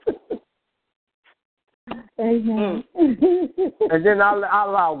 Amen. And then I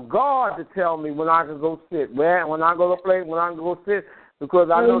allow God to tell me when I can go sit, when I go to play, when I can go sit, because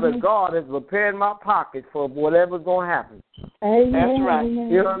I know that God has prepared my pocket for whatever's going to happen. Amen. That's right.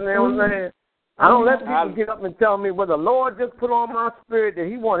 You know what I'm saying? I don't let people get up and tell me what the Lord just put on my spirit that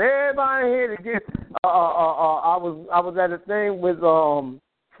he wants everybody here to get. I was at a thing with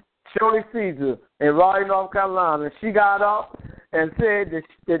Shirley Caesar in Raleigh, North Carolina, and she got up and said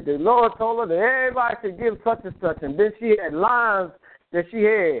that the Lord told her that everybody should give such and such, and then she had lines that she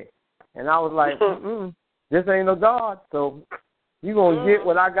had, and I was like, this ain't no God, so you gonna get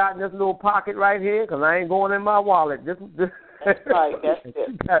what I got in this little pocket right here, because I ain't going in my wallet. That's right. That's it.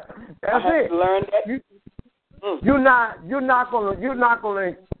 That's it. Learn that. You're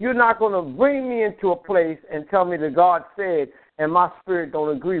not gonna bring me into a place and tell me that God said, and my spirit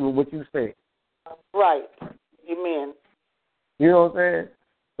don't agree with what you say. Right. Amen. You know what I'm saying?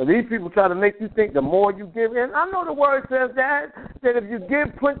 So these people try to make you think the more you give, and I know the word says that if you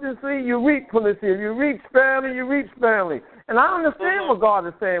give plentifully, you reap plentifully. If you reap sparingly, you reap sparingly. And I understand what God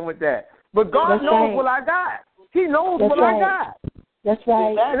is saying with that. But God knows what I got. He knows what I got. That's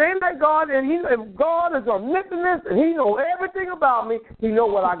right. It ain't like God, and if God is omnipotent and he knows everything about me, he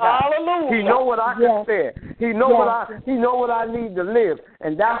knows what I got. Hallelujah. He knows what I can spare. He knows what I need to live.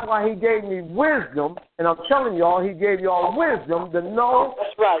 And that's why he gave me wisdom, and I'm telling y'all, he gave y'all wisdom to know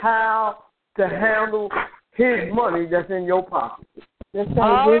how to handle his money that's in your pocket. That's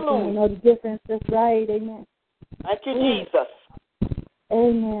right. Wisdom, you know the difference. That's right. Amen. Thank you, Jesus.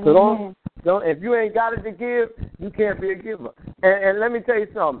 Amen. So if you ain't got it to give, you can't be a giver. And let me tell you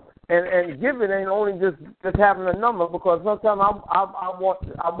something. And giving ain't only just having a number, because sometimes I walk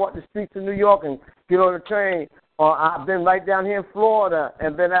the streets of New York and get on the train, or I've been right down here in Florida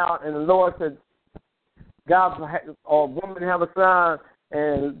and been out, and the Lord said, God or woman have a sign,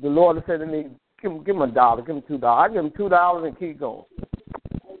 and the Lord said to me, give him $1, give him $2. I give him $2 and keep going.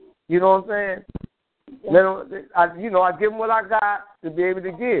 You know what I'm saying? I give them what I got to be able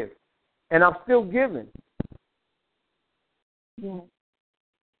to give. And I'm still giving. Yeah.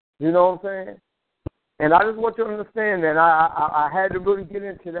 You know what I'm saying? And I just want you to understand that I had to really get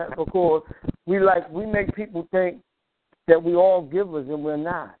into that, because we make people think that we all givers, and we're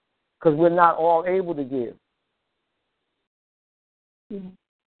not, because we're not all able to give. Yeah.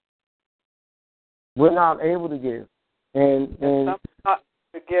 We're not able to give, and some not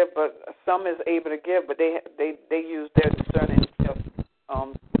to give, but some is able to give, but they use their discerning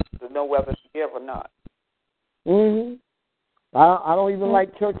to know whether to give or not. I don't even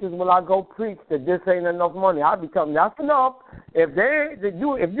like churches when I go preach that this ain't enough money. I be telling them, that's enough. If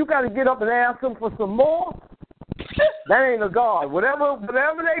you got to get up and ask them for some more, that ain't a God. Whatever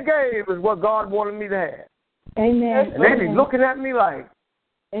they gave is what God wanted me to have. Amen. And they be looking at me like,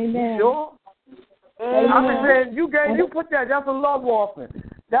 Amen. You sure? Amen. I been saying, you put that's a love offering.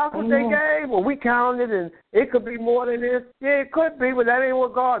 That's what they gave. Well, we counted, and it could be more than this. Yeah, it could be, but that ain't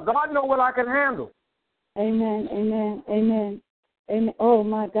what God knows what I can handle. Amen. Amen. Amen. Amen. Oh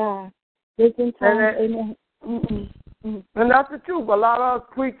my God. This in time. Amen. And that's the truth. A lot of us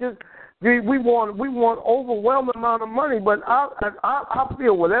preachers, We want overwhelming amount of money, but I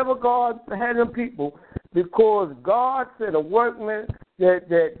feel whatever God had in people, because God said a workman that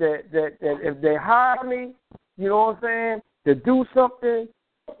if they hire me, you know what I'm saying, to do something,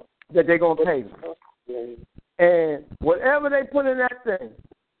 that they're gonna pay me. And whatever they put in that thing,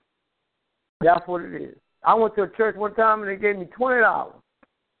 that's what it is. I went to a church one time and they gave me $20.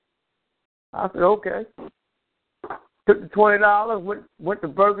 I said, okay. Took the $20, went to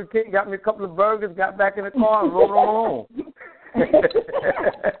Burger King, got me a couple of burgers, got back in the car, and rode on home.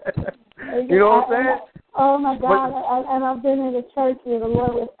 You know what I'm saying? Oh my God! And I've been in a church where the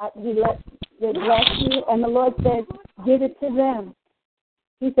Lord He blessed you, and the Lord said, "Give it to them."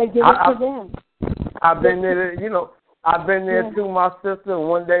 He said, "Give it to them." I've been there, I've been there too, my sister. And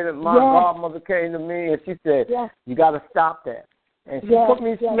one day, my godmother came to me and she said, "You got to stop that." And she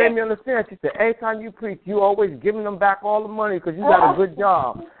made me understand. She said, "Every time you preach, you always giving them back all the money because you got a good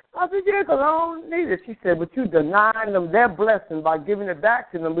job." I said, "Yeah, because I don't need it." She said, "But you denying them their blessing by giving it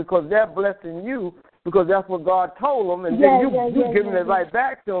back to them because they're blessing you because that's what God told them, and then you giving it right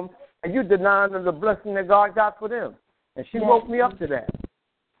back to them, and you denying them the blessing that God got for them." And she woke me up to that.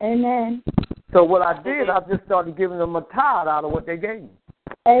 Amen. So what I did, I just started giving them a tithe out of what they gave me.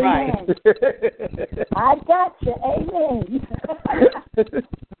 Amen. I got you. Amen.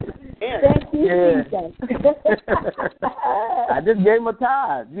 Thank you, Jesus. I just gave them a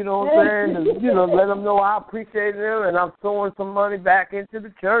tithe, you know what I'm saying? And, let them know I appreciate them and I'm throwing some money back into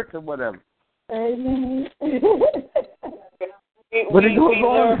the church or whatever. Amen. But it goes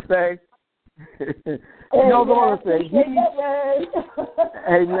on to say,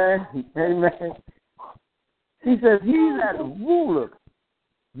 amen, amen. He says, he that ruleth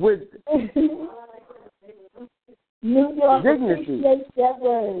with dignity. That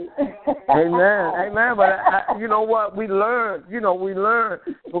word. Amen, amen. But you know what? We learn,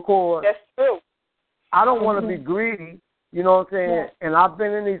 because that's true. I don't want to be greedy, you know what I'm saying? Yeah. And I've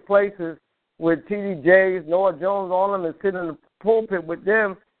been in these places with T.D. Jakes, Noah Jones on them, and sit in the pulpit with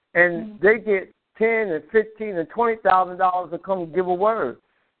them, and they get $10,000 and $15,000 and $20,000 to come give a word.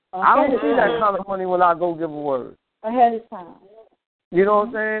 I don't see that kind of money when I go give a word. Ahead of time. You know what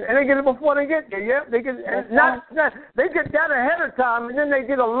I'm saying? And they get it before they get there. Yeah, they get they get that ahead of time, and then they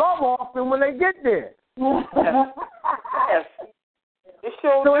get a love offering when they get there. Yes.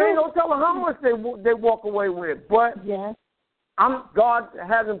 So ain't no telling how much they walk away with. But God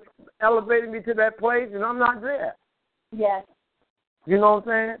hasn't elevated me to that place, and I'm not there. Yes. You know what I'm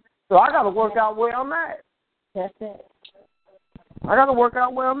saying? So I got to work out where I'm at. That's it. I got to work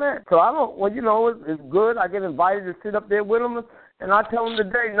out where I'm at. So I don't. Well, it's good. I get invited to sit up there with them, and I tell them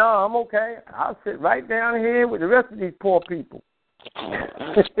today, no, I'm okay. I'll sit right down here with the rest of these poor people.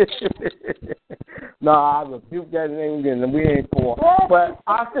 No, I rebuke that name again. We ain't poor. But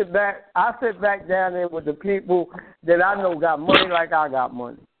I sit back down there with the people that I know got money like I got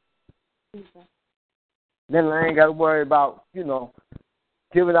money. Then I ain't got to worry about,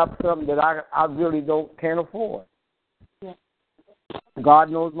 giving up something that I really can't afford. Yeah. God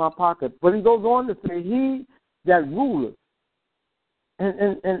knows my pocket. But he goes on to say, he that ruleth.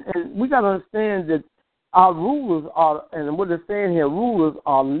 And we got to understand that our rulers are, and what they're saying here, rulers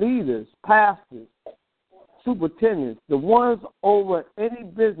are leaders, pastors, superintendents, the ones over any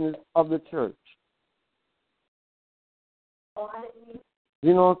business of the church.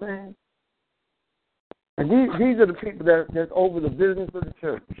 You know what I'm saying? And these are the people that's over the business of the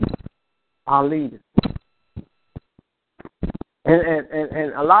church, our leaders.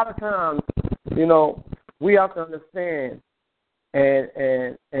 And a lot of times, we have to understand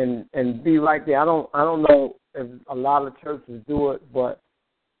and be right there. I don't know if a lot of churches do it, but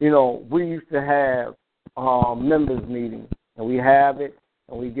we used to have members meetings, and we have it,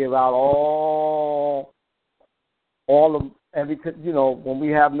 and we give out all of when we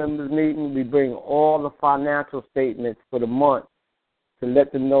have members meeting, we bring all the financial statements for the month to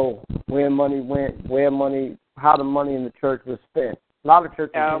let them know where money went, how the money in the church was spent. A lot of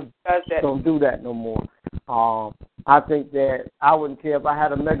churches don't do that no more. I think that I wouldn't care if I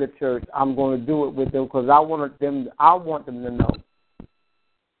had a mega church. I'm going to do it with them because I want them to know,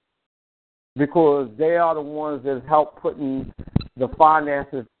 because they are the ones that help putting the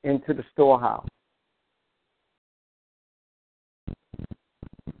finances into the storehouse.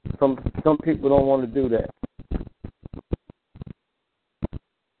 Some people don't want to do that.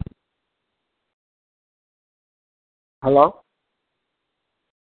 Hello?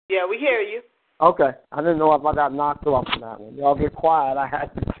 Yeah, we hear you. Okay. I didn't know if I got knocked off on that one. Y'all get quiet. I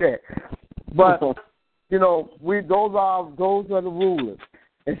had to check. But, those are the rulers.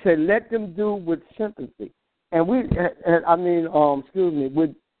 And said, let them do with sympathy. And with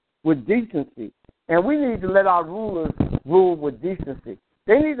with decency. And we need to let our rulers rule with decency.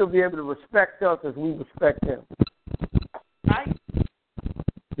 They need to be able to respect us as we respect them. Right.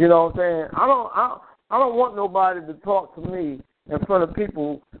 You know what I'm saying? I don't want nobody to talk to me in front of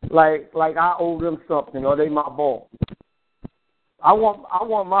people like I owe them something or they my boss. I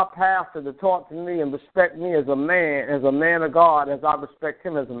want my pastor to talk to me and respect me as a man of God, as I respect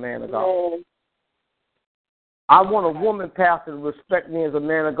him as a man of God. Mm. I want a woman pastor to respect me as a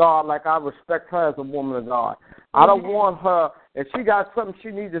man of God like I respect her as a woman of God. I don't want her, if she got something she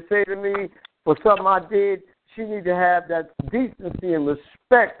needs to say to me for something I did, she needs to have that decency and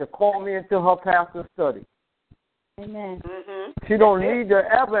respect to call me into her pastor's study. Amen. Mm-hmm. She don't need to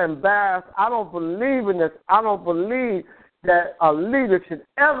ever embarrass. I don't believe in this. I don't believe that a leader should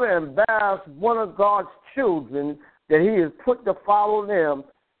ever embarrass one of God's children that he has put to follow them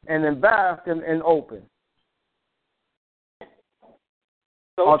and embarrass them in open.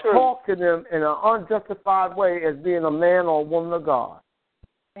 So or true. talk to them in an unjustified way as being a man or a woman of God.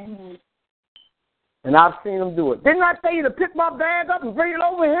 Amen. And I've seen them do it. Didn't I tell you to pick my bag up and bring it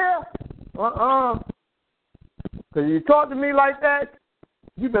over here? Because you talk to me like that,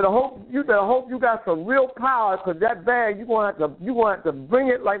 you better hope you got some real power, because that bag you're gonna have to bring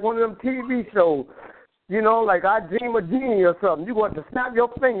it like one of them TV shows. You know, like I Dream a Genie or something. You're going to snap your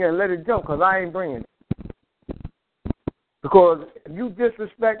finger and let it jump, because I ain't bringing it. Because if you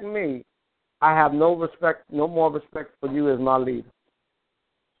disrespect me, I have no more respect for you as my leader.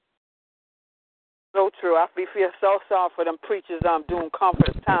 So true. I feel so sorry for them preachers doing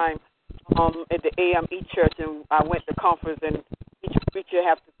conference time at the AME church, and I went to conference, and each preacher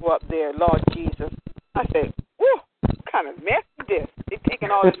have to go up there, Lord Jesus. I said, whew, what kind of mess is this? They're taking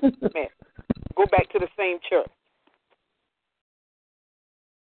all this mess. Go back to the same church.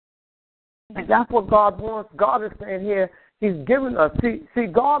 And that's what God wants. God is saying here, He's giving us, see,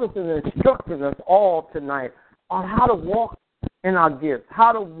 God is instructing us all tonight on how to walk in our gifts,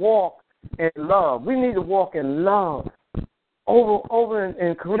 how to walk in love. We need to walk in love. Over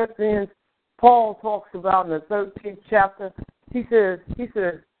in Corinthians, Paul talks about in the 13th chapter, he says,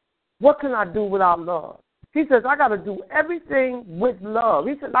 what can I do without love? He says, I got to do everything with love.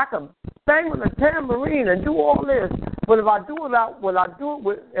 He says, I can bang on a tambourine and do all this, but if I do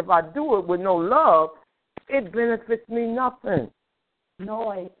it with no love, it benefits me nothing.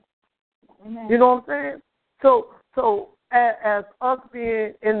 Noise. Amen. You know what I'm saying? So as us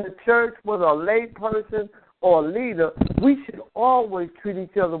being in the church, whether a lay person or a leader, we should always treat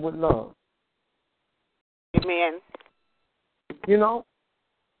each other with love. Amen. You know?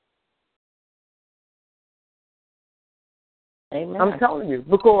 Amen. I'm telling you,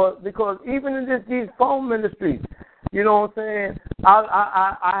 because even in these phone ministries, you know what I'm saying?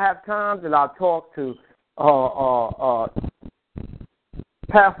 I have times that I talk to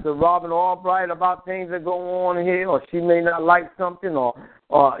Pastor Robin Albright about things that go on here, or she may not like something, or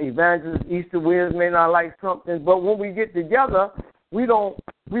Evangelist Easter Williams may not like something. But when we get together, we don't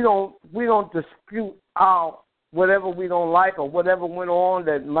dispute out whatever we don't like or whatever went on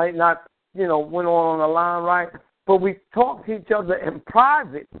that might not, went on the line right. But we talk to each other in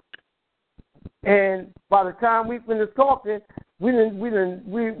private, and by the time we finished talking, we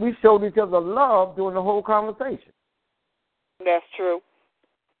showed each other love during the whole conversation. That's true.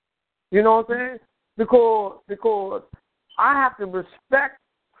 You know what I'm saying? Because I have to respect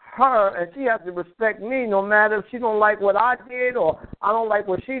her, and she has to respect me, no matter if she don't like what I did or I don't like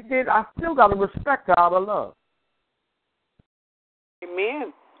what she did. I still got to respect her out of love.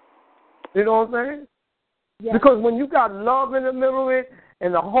 Amen. You know what I'm saying? Yes. Because when you got love in the middle of it,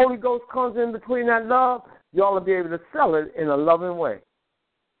 and the Holy Ghost comes in between that love, y'all will be able to sell it in a loving way.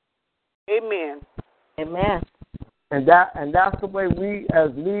 Amen. Amen. And that's the way we as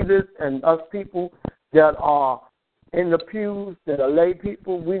leaders and us people that are in the pews, that are lay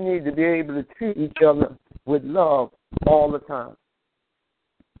people, we need to be able to treat each other with love all the time.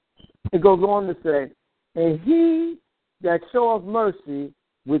 It goes on to say, and he that showeth mercy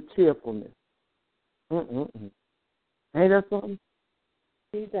with cheerfulness. Ain't that something?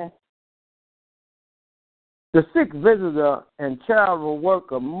 Jesus. The sick visitor and charitable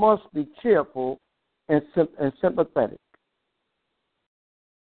worker must be cheerful and sympathetic.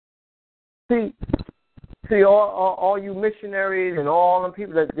 See, all you missionaries and all the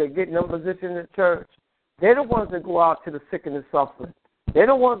people that get in them position in the church, they're the ones that go out to the sick and the suffering. They're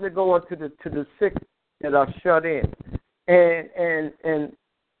the ones that go into the sick that are shut in, and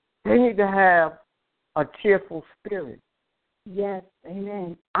they need to have a cheerful spirit. Yes,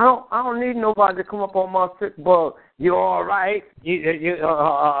 amen. I don't need nobody to come up on my sick bug. You all right?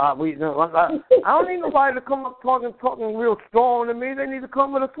 I don't need nobody to come up talking real strong to me. They need to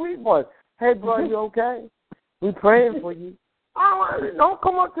come with a sweet voice. Hey, bro, you okay? We praying for you. Don't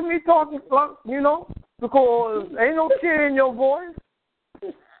come up to me talking, because ain't no cheer in your voice.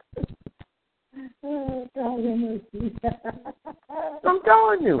 I'm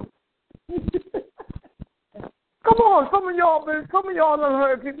telling you. Come on, some of y'all done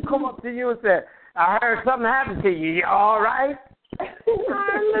heard people come up to you and say, I heard something happened to you. You all right?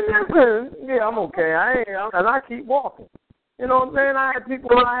 Yeah, I'm okay. And I keep walking. You know what I'm saying? I had people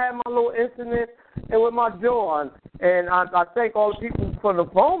when I had my little incident and with my jaw, and I thank all the people for the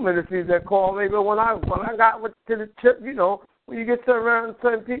phone ministries that called me. But when I got to the chip, when you get around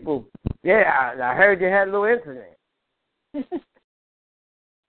certain people, yeah, I heard you had a little incident.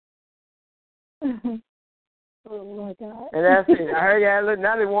 Oh, my God. And that's it. I heard you had a little,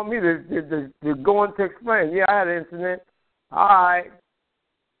 now they want me to go into explain. Yeah, I had an incident. All right.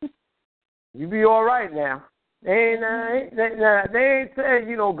 You be all right now. They ain't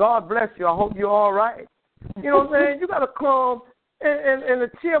saying, God bless you. I hope you're all right. You know what I'm saying? You got to come in a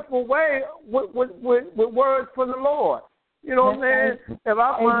cheerful way with words for the Lord. You know what I'm saying? If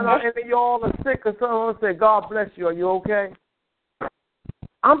I find out any of y'all are sick or something, I say, God bless you. Are you okay?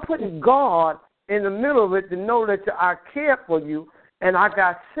 I'm putting God in the middle of it to know that I care for you and I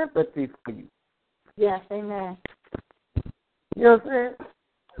got sympathy for you. Yes, amen. You know what I'm saying?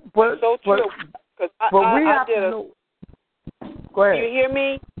 But, so true. But we have to know. Go ahead. Do you hear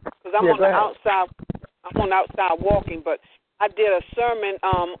me? Because I'm on the outside. I'm on the outside walking, but I did a sermon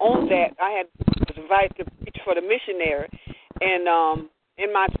on that. I was invited to preach for the missionary, and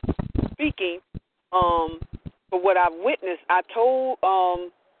in my speaking, for what I've witnessed, I told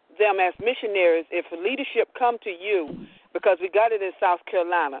them as missionaries, if leadership come to you, because we got it in South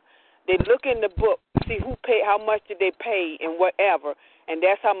Carolina, they look in the book, see who paid, how much did they pay, and whatever, and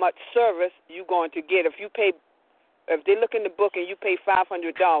that's how much service you're going to get. If they look in the book and you pay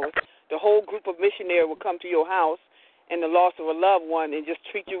 $500, the whole group of missionaries will come to your house and the loss of a loved one and just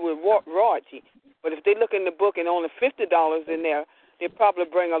treat you with royalty. But if they look in the book and only $50 in there, they probably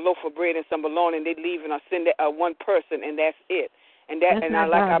bring a loaf of bread and some bologna and they leave and send one person and that's it. And that and I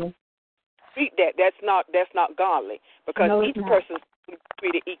treat that. That's not godly because each person is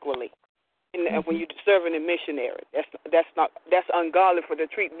treated equally. And when you're serving a missionary, that's ungodly for to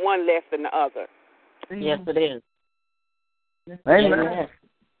treat one less than the other. Yes, it is. Amen.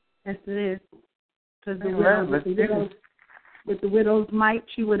 Yes, it is. Because with the widow's mite,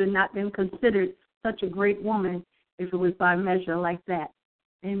 she would have not been considered such a great woman if it was by measure like that.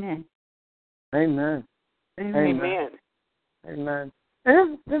 Amen. Amen. Amen. Amen.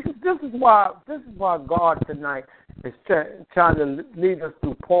 And this is why God tonight is trying to lead us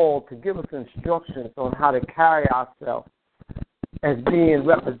through Paul to give us instructions on how to carry ourselves as being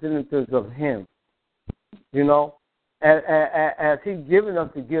representatives of Him. As He's given us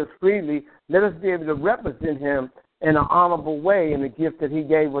to give freely, let us be able to represent Him in an honorable way in the gift that He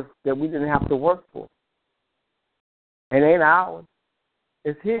gave us that we didn't have to work for. It ain't ours.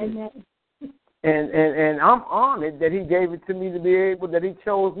 It's His. Amen. And I'm honored that He gave it to me that He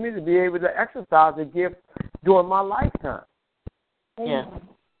chose me to be able to exercise the gift during my lifetime. Yeah.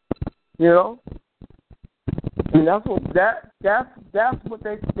 And that's what they're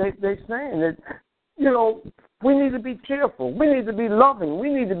saying. That we need to be cheerful. We need to be loving. We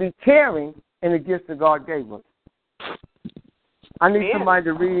need to be caring in the gifts that God gave us. I need somebody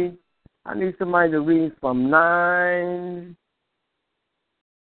to read from 9.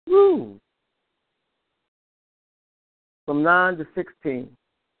 From 9 to 16.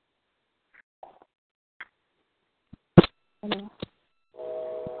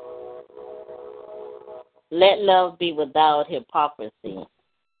 Let love be without hypocrisy.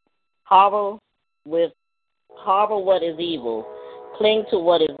 Harbor what is evil. Cling to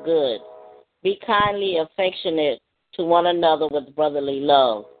what is good. Be kindly affectionate to one another with brotherly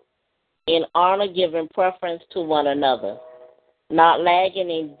love. In honor, giving preference to one another. Not lagging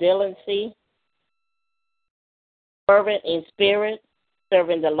in diligence. Fervent in spirit,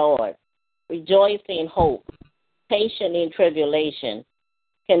 serving the Lord. Rejoicing in hope. Patient in tribulation.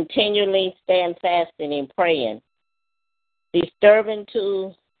 Continually stand fasting in praying.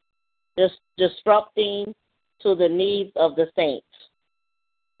 Disrupting to the needs of the saints.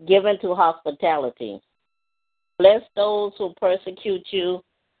 Given to hospitality. Bless those who persecute you.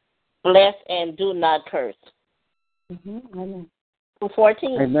 Bless and do not curse. Amen.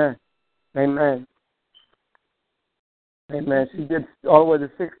 14. Amen. Amen. Amen. She did all the way to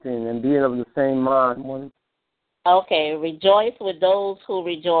 16 and being of the same mind. Okay, rejoice with those who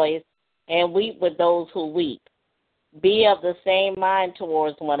rejoice, and weep with those who weep. Be of the same mind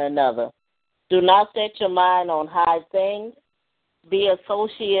towards one another. Do not set your mind on high things. Be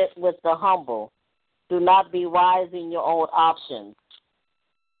associate with the humble. Do not be wise in your own options.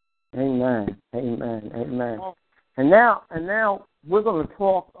 Amen. Amen. Amen. And now we're going to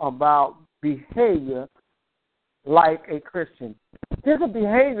talk about behavior like a Christian. There's a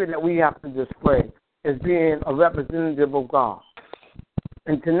behavior that we have to display as being a representative of God.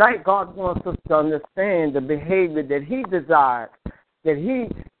 And tonight God wants us to understand the behavior that He desires, that He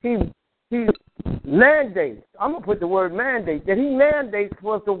mandates. I'm going to put the word mandate, that He mandates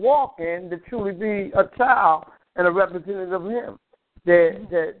for us to walk in to truly be a child and a representative of Him.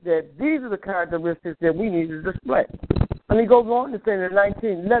 That these are the characteristics that we need to display. And he goes on to say in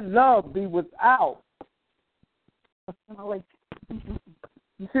 19, let love be without.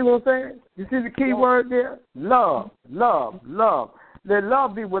 You see what I'm saying? You see the key word there? Love, love, love. Let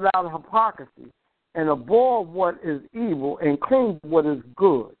love be without hypocrisy and abhor what is evil and cling to what is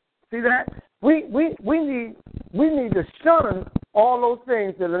good. See that? We need to shun all those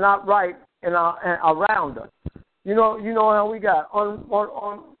things that are not right around us. You know how we got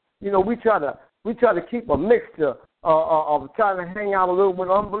we try to keep a mixture of trying to hang out a little with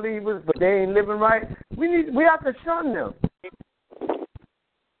unbelievers, but they ain't living right. We have to shun them.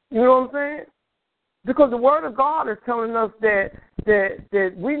 You know what I'm saying? Because the Word of God is telling us that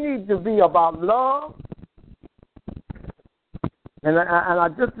we need to be about love. And I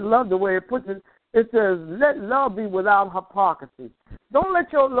just love the way it puts it. It says, let love be without hypocrisy. Don't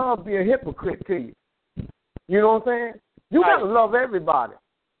let your love be a hypocrite to you. You know what I'm saying? You got to love everybody.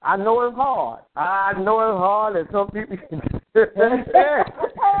 I know it's hard. And some people,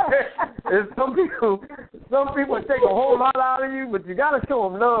 and some people take a whole lot out of you, but you got to show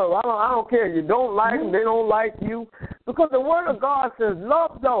them love. I don't care. You don't like them, they don't like you. Because the Word of God says,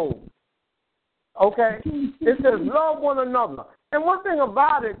 love those. Okay? It says, love one another. And one thing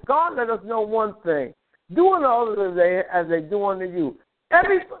about it, God let us know one thing. Do unto others as they do unto you.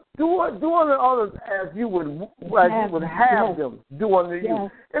 Do unto others as you would have them do unto you.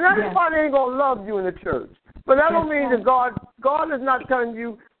 And everybody ain't going to love you in the church. But that don't mean that God is not telling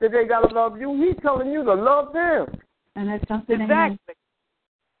you that they got to love you. He's telling you to love them. And that's something exactly.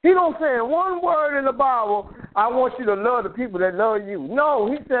 He don't say in one word in the Bible, I want you to love the people that love you. No,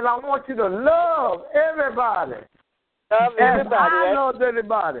 he said, I want you to love everybody. Love everybody. I love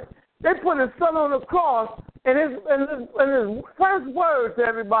everybody. They put his son on the cross, and his first word to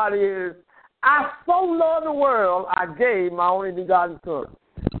everybody is, I so love the world, I gave my only begotten son.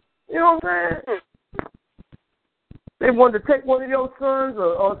 You know what I'm saying? They wanted to take one of your sons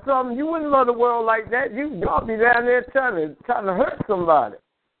or something. You wouldn't love the world like that. Y'all be down there trying to hurt somebody.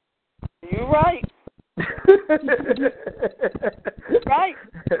 You're right. Right.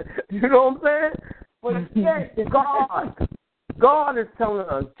 You know what I'm saying? But instead, God is telling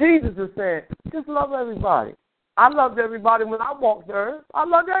us, Jesus is saying, just love everybody. I loved everybody when I walked the earth. I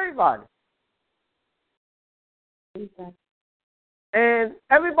loved everybody. Okay. And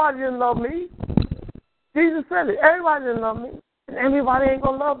everybody didn't love me. Jesus said it. Everybody didn't love me. And everybody ain't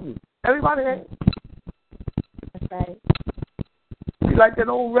going to love you. Everybody ain't. That's right. You like that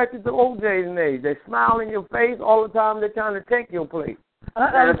old record, the old days and age. They smile in your face all the time. They're trying to take your place.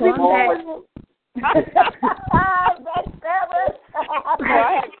 And people always I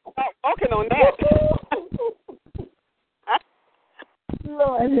had walking on that.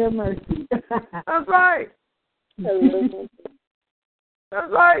 Lord have mercy. That's right.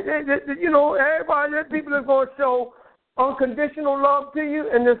 That's right. Everybody, there's people that's going to show unconditional love to you,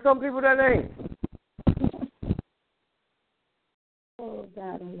 and there's some people that ain't. Oh,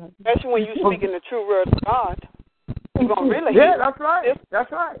 God, I love you. Especially when you're speaking the true word of God. You're going to really hear. That's right.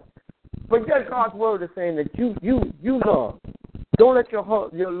 That's right. But yet God's word is saying that you love. Don't let your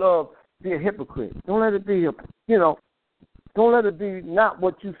love be a hypocrite. Don't let it be don't let it be not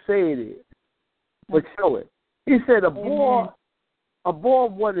what you say it is, but show it. He said, abhor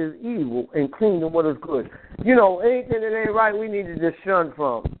what is evil and cling to what is good. Anything that ain't right, we need to just shun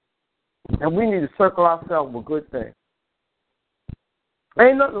from. And we need to circle ourselves with good things.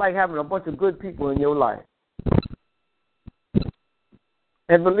 Ain't nothing like having a bunch of good people in your life.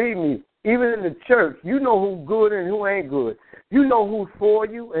 And believe me, even in the church, you know who's good and who ain't good. You know who's for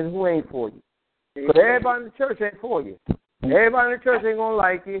you and who ain't for you. But everybody in the church ain't for you. Everybody in the church ain't gonna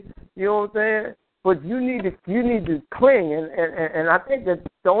like you. You know what I'm saying? But you need to cling, and I think that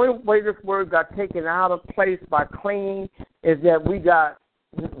the only way this word got taken out of place by clinging is that we got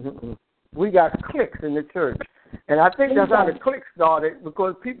cliques in the church, And I think that's how the clique started,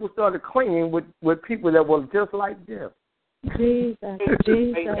 because people started clinging with people that were just like them. Jesus.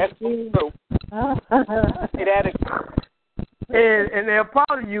 That's true. And they'll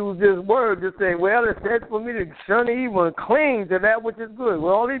probably use this word to say, well, it said for me to shun evil and cling to that which is good.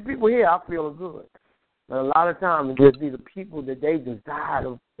 Well, all these people here, I feel are good. But a lot of times, it just be the people that they desire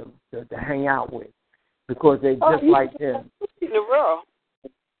to hang out with, because they just like them. In the world.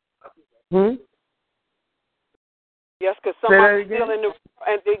 Yes, because somebody's still in the,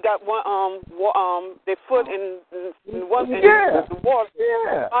 and they got their foot in one in the water,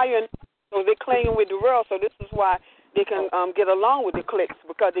 fire, so they're clinging with the world. So this is why they can get along with the cliques,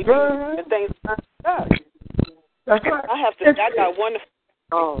 because they do the things. That's right. I got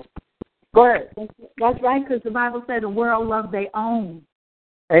wonderful. Go ahead. That's right, because the Bible said the world loves their own.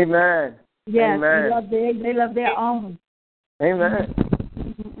 Amen. Yes, Amen. They love their own. Amen.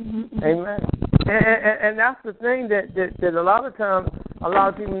 Amen. And that's the thing that a lot of times, a lot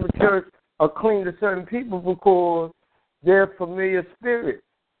of people in the church are cling to certain people because they're familiar spirits.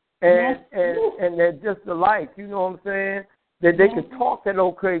 And they're just alike, you know what I'm saying? That they could talk that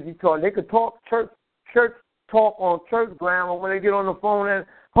old crazy talk. They could talk church talk on church ground, and when they get on the phone at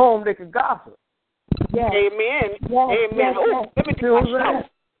home, they could gossip. Yes. Amen. Amen. Let me do my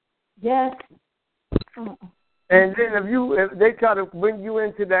Yes. And then if they try to bring you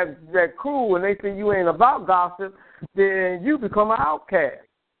into that crew and they say you ain't about gossip, then you become an outcast.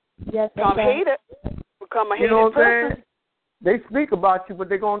 Yes. Become a hater. Become a hated person. You know what I'm saying? They speak about you, but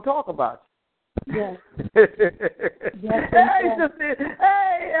they're going to talk about you. Yes. Hey,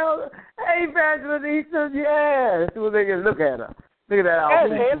 Evangelista, yeah. See what they can look at her. Look at that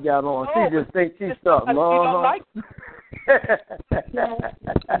outfit she got on. She just thinks she's something.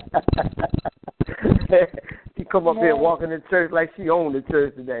 She come up here walking in church like she owned the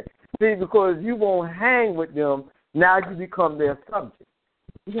church today. See, because you won't hang with them, now you become their subject.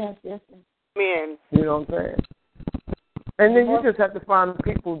 Yes. Man. You know what I'm saying? And then you just have to find the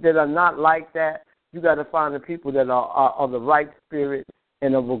people that are not like that. You got to find the people that are of the right spirit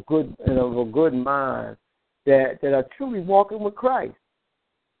and of a good mind that are truly walking with Christ.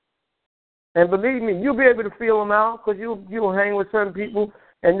 And believe me, you'll be able to feel them out, because you'll hang with certain people,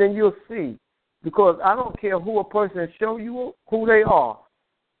 and then you'll see. Because I don't care who a person show you who they are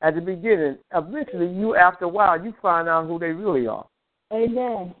at the beginning. Eventually, you after a while, you find out who they really are.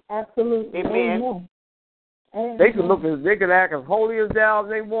 Amen. Absolutely. Amen. They can act as holy as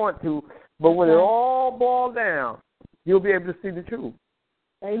they want to, but when it all boils down, you'll be able to see the truth.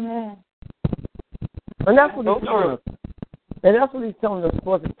 Amen. And that's what he's telling us. And that's what he's telling us,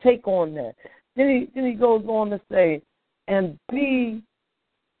 for us to take on that. Then he goes on to say, and be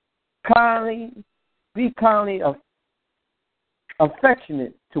kindly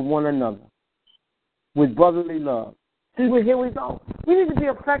affectionate to one another with brotherly love. See, here we go. We need to be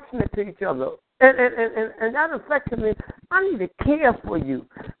affectionate to each other. And that affection means I need to care for you.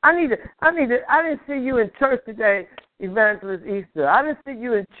 I didn't see you in church today, Evangelist Easter. I didn't see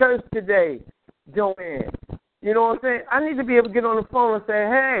you in church today, Joanne. You know what I'm saying? I need to be able to get on the phone and say,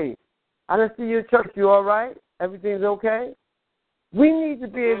 hey, I didn't see you in church. You all right? Everything's okay? We need to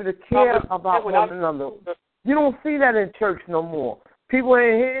be able to care about one another. You don't see that in church no more. People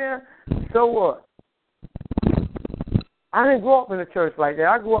ain't here, so what? I didn't grow up in a church like that.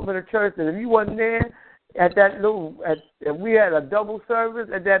 I grew up in a church that if you wasn't there at if we had a double service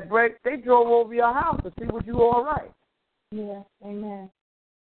at that break, they drove over your house to see what you were all right. Yeah, amen.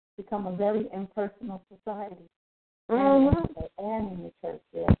 Become a very impersonal society. Mm-hmm. And in the church,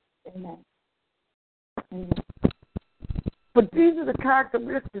 yes. Amen. But these are the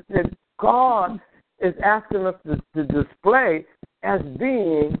characteristics that God is asking us to display as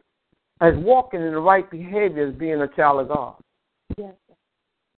walking in the right behavior, as being a child of God. Yes.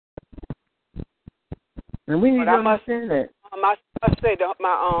 And we need to understand that. I say the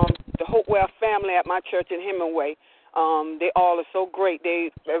Hopewell family at my church in Hemingway, they all are so great.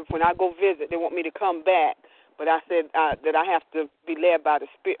 When I go visit, they want me to come back. But I said that I have to be led by the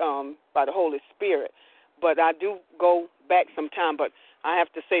Holy Spirit. But I do go back sometime. But I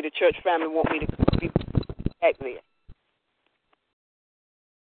have to say the church family want me to be back there.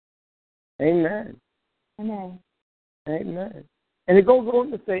 Amen. Amen. Amen. And it goes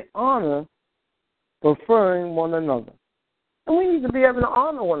on to say honor, preferring one another. And we need to be able to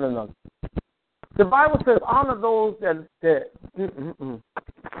honor one another. The Bible says honor those that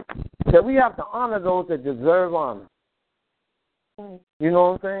we have to honor those that deserve honor. You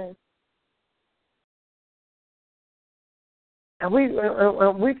know what I'm saying? And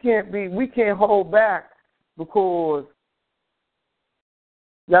we can't hold back, because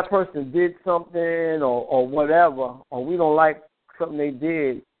that person did something or whatever, or we don't like something they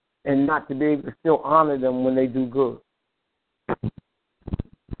did, and not to be able to still honor them when they do good.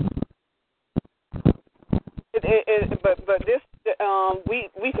 But this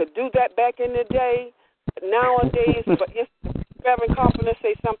we could do that back in the day. Nowadays, but if Reverend Carpenter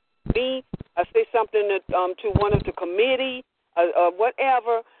say something to me, I say something to one of the committee,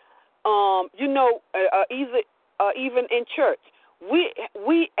 whatever. Even in church,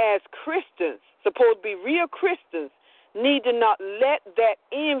 we as Christians, supposed to be real Christians, need to not let that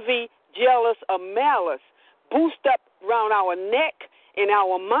envy, jealous, or malice boost up around our neck and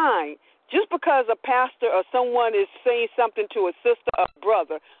our mind. Just because a pastor or someone is saying something to a sister or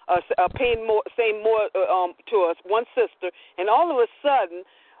brother, saying more to us, one sister, and all of a sudden,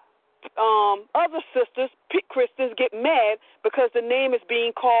 other sisters, Christians, get mad because the name is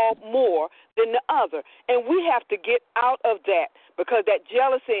being called more than the other. And we have to get out of that, because that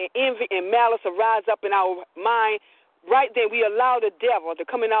jealousy and envy and malice arise up in our mind. Right then, we allow the devil to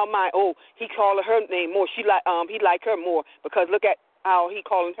come in our mind. Oh, he calling her name more. He like her more because look at how he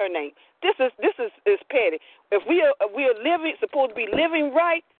calling her name. This is petty. If we are supposed to be living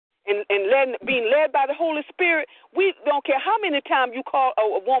right and being led by the Holy Spirit, we don't care how many times you call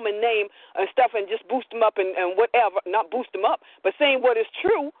a woman name and stuff and just boost them up and whatever, not boost them up, but saying what is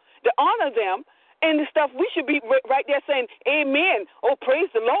true, to honor them and the stuff. We should be right there saying, amen, oh, praise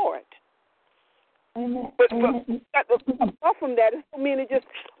the Lord. Amen. But apart from that, it's so many just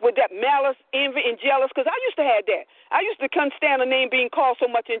with that malice, envy, and jealous. Because I used to have that. I used to couldn't stand a name being called so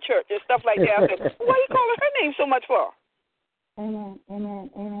much in church and stuff like that. I said, why are you calling her name so much for? Amen. Amen.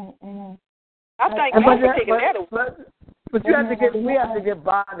 Amen. Amen. I think I'm taking that away. But we have to get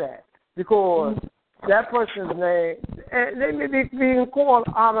by that, because that person's name, and they may be being called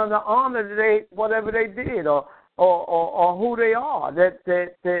out of the honor that whatever they did or who they are. That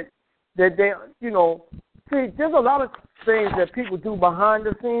they, see, there's a lot of things that people do behind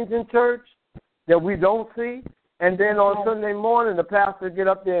the scenes in church that we don't see. And then on Sunday morning, the pastor get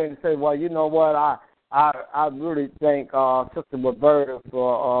up there and say, well, you know what, I really thank Sister Roberta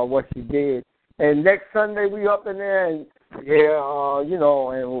for what she did. And next Sunday we up in there and,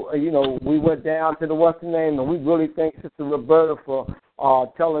 we went down to the what's the name, and we really thank Sister Roberta for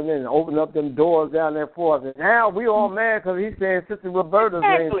telling them and opening up them doors down there for us. And now we all mad because he's saying Sister Roberta's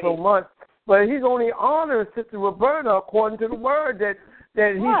name so much. But he's only honoring Sister Roberta according to the word that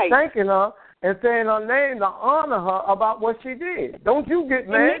he's thanking her and saying her name to honor her about what she did. Don't you get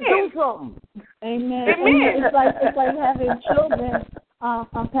mad. Do something. Amen. Amen. It's like having children.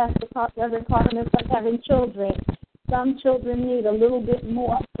 Pastor Reverend Carpenter, it's like having children. Some children need a little bit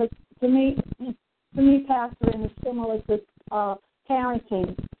more. But to me, pastoring is similar to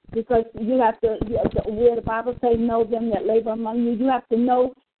parenting, because you have to, where the Bible says, know them that labor among you. You have to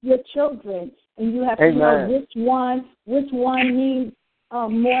know your children, and you have to know which one needs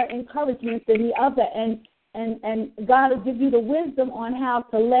more encouragement than the other, and God will give you the wisdom on how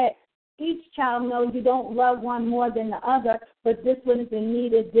to let each child know you don't love one more than the other, but this one is in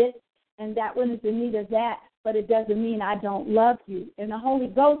need of this and that one is in need of that, but it doesn't mean I don't love you. And the Holy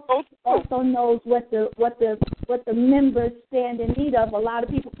Ghost also knows what the members stand in need of. A lot of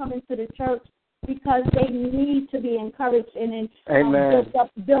people come into the church because they need to be encouraged and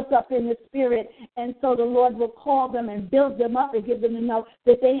built up in the spirit. And so the Lord will call them and build them up and give them to know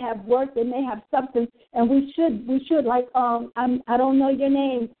that they have worth and they have substance. And we should like, I don't know your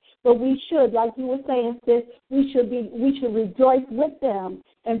name, but we should, like you were saying, sis, we should rejoice with them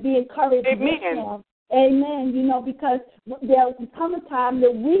and be encouraged with them. Amen. Because there'll come a time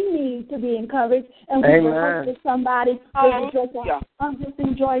that we need to be encouraged, and we will come to somebody and just say, I'm just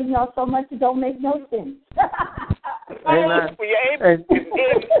enjoying y'all so much it don't make no sense. Amen.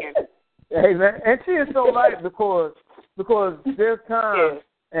 Amen. And she is so right, because there's times,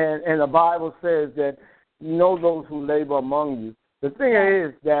 and the Bible says that know those who labor among you. The thing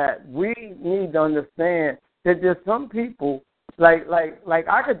is that we need to understand that there's some people, like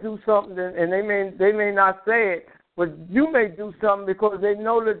I could do something and they may not say it, but you may do something because they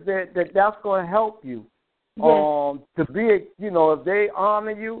know that's going to help you. To be, if they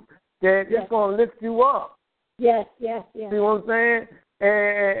honor you, then it's going to lift you up. Yes. See what I'm saying?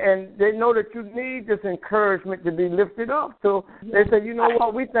 And they know that you need this encouragement to be lifted up. So they say, you know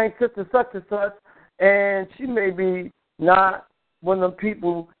what, we thank Sister such and such, and she may be not one of them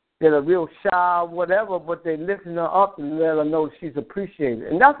people that are real shy or whatever, but they lifting her up and let her know she's appreciated.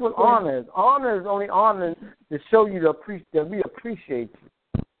 And that's what honor is. Honor is only honor to show you that we appreciate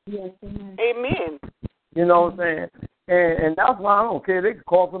you. Yes, amen. Amen. You know what I'm saying? And that's why I don't care. They can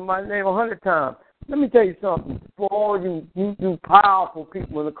call somebody's name 100 times. Let me tell you something. For all you powerful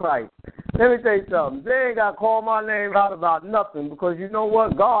people in Christ, let me tell you something. They ain't got to call my name out about nothing because you know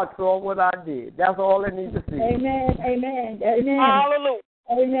what? God saw what I did. That's all they need to see. Amen. Amen. Amen. Hallelujah.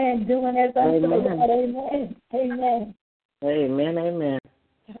 Amen. Doing as I said. Amen. Amen. Amen. Amen.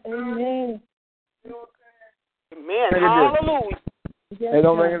 Amen. Amen. Hallelujah. It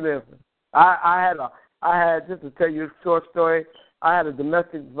don't make a difference. I had just to tell you a short story. I had a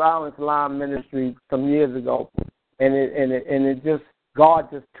domestic violence line ministry some years ago, and it just God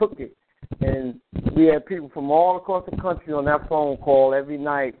just took it, and we had people from all across the country on that phone call every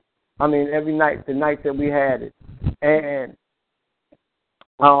night. I mean, every night, the night that we had it, and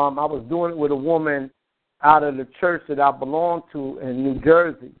I was doing it with a woman out of the church that I belonged to in New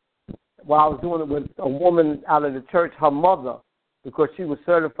Jersey. Well, I was doing it with a woman out of the church, her mother, because she was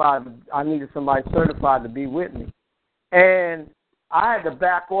certified. I needed somebody certified to be with me, and I had to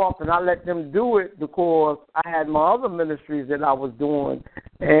back off, and I let them do it because I had my other ministries that I was doing,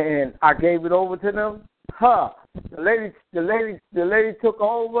 and I gave it over to them. The lady took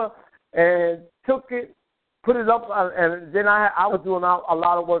over and took it, put it up, and then I was doing a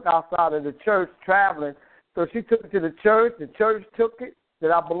lot of work outside of the church, traveling. So she took it to the church. The church took it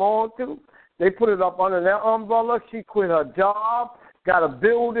that I belonged to. They put it up under their umbrella. She quit her job, got a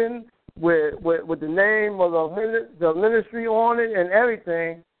building with the name of the ministry on it and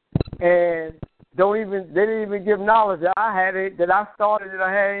everything, and they didn't even give knowledge that I had it, that I started it,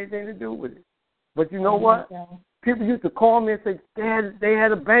 I had anything to do with it. But you know what? People used to call me and say, they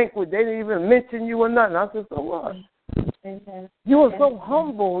had a banquet. They didn't even mention you or nothing. I said, so what? You were so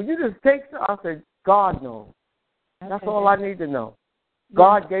humble. You just take. I said, God knows. That's all I need to know.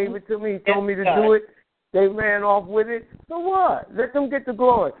 God gave it to me. He told me to do it. They ran off with it. So what? Let them get the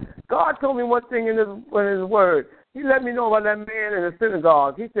glory. God told me one thing in His word. He let me know about that man in the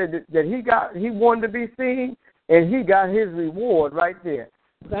synagogue. He said that he wanted to be seen, and he got his reward right there.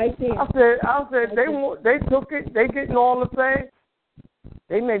 Right there. I said they took it. They getting all the fame.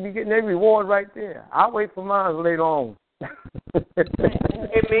 They may be getting their reward right there. I'll wait for mine later on.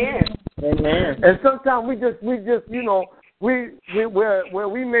 Amen. Amen. And sometimes we just where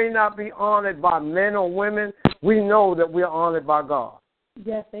we may not be honored by men or women, we know that we're honored by God.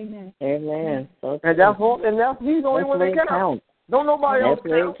 Yes, amen. Amen. So and that's He's the only one that counts. Don't nobody else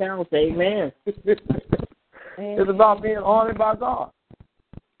count. Counts. Amen. It's about being honored by God.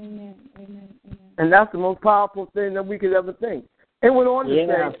 Amen. Amen. Amen. And that's the most powerful thing that we could ever think. It went on to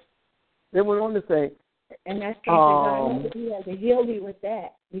say. And that's something God had to heal me with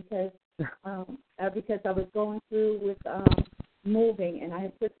that because I was going through with moving, and I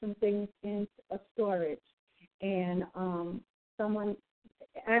had put some things in a storage, and someone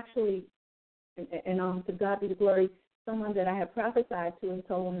actually, and to God be the glory, someone that I had prophesied to and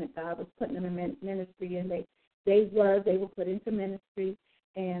told them that God was putting them in ministry, and they were put into ministry,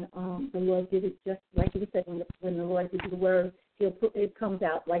 and the Lord did it just like He said. When the Lord gives you the word, it comes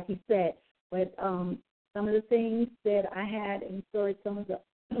out like He said. But some of the things that I had in storage, some of the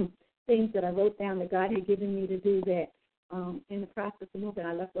things that I wrote down that God had given me to do that in the process of moving,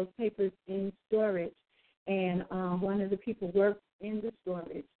 I left those papers in storage, and one of the people worked in the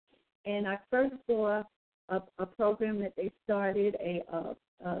storage. And I first saw a program that they started, a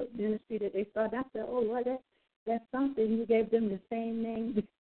ministry that they started. I said, oh, Lord, that's something. You gave them the same name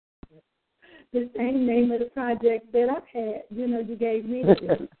of the project that I've had. You gave me.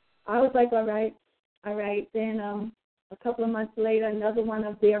 I was like, all right. Then a couple of months later, another one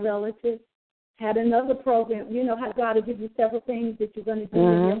of their relatives had another program. You know how God will give you several things that you're going to do.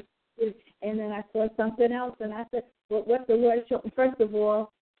 Mm-hmm. And then I saw something else, and I said, well, what's the Lord showing? First of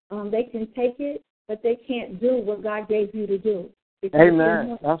all, they can take it, but they can't do what God gave you to do.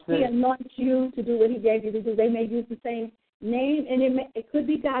 Amen. He anoints you to do what He gave you to do. They may use the same name, and it could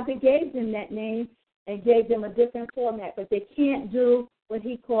be God that gave them that name and gave them a different format, but they can't do what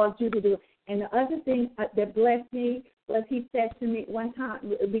He called you to do. And the other thing that blessed me was He said to me one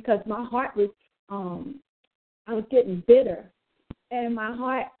time, because my heart was, I was getting bitter, and my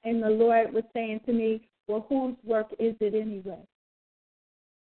heart and the Lord was saying to me, well, whose work is it anyway?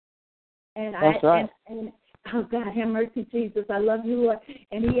 And that's right. And oh, God, have mercy, Jesus. I love you, Lord.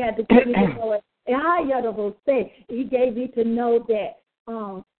 And He had to give me to know it. He gave me to know that,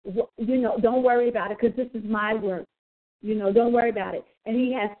 don't worry about it because this is my work. Don't worry about it. And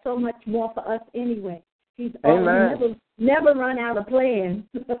He has so much more for us anyway. He's never run out of plans.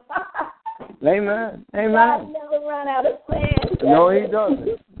 Amen. Amen. God never run out of plans. No, He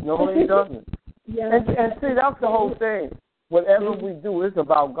doesn't. Yeah. And see, that's the whole thing. Whatever we do, it's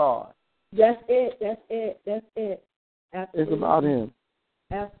about God. That's it. Absolutely. It's about Him.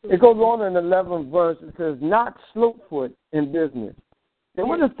 Absolutely. It goes on in the 11th verse. It says, not slothful in business. And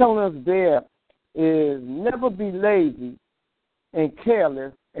what it's telling us there is never be lazy and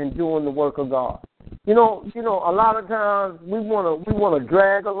careless in doing the work of God. You know, a lot of times we want to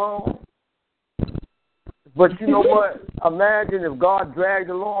drag along. But you know what? Imagine if God dragged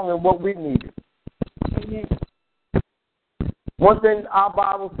along and what we needed. Amen. One thing our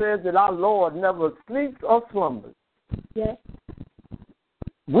Bible says that our Lord never sleeps or slumbers. Yes.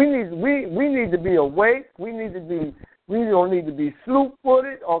 We need to be awake. We don't need to be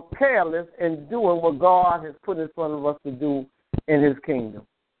slow-footed or careless in doing what God has put in front of us to do in His kingdom.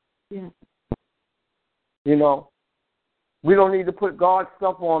 Yes. You know, we don't need to put God's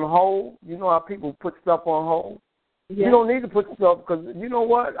stuff on hold. You know how people put stuff on hold? Yes. You don't need to put stuff, because you know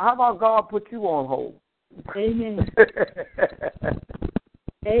what? How about God put you on hold? Amen.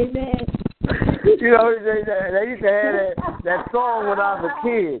 Amen. You know, they used to have that song when I was a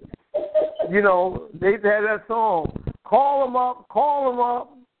kid. You know, they used to have that song, call him up,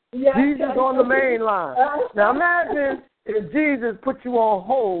 yes. Jesus on the main line. Now imagine if Jesus put you on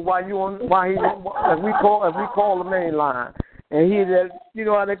hold as we call the main line, and you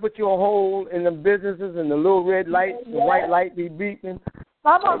know how they put you on hold in the businesses and the little red light, the white light be beeping.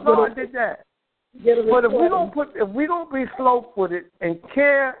 How about God did that? But if we don't be slow-footed and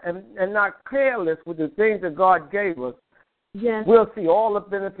care and not careless with the things that God gave us, yes, we'll see all the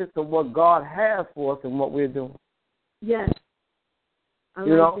benefits of what God has for us and what we're doing. Yes. I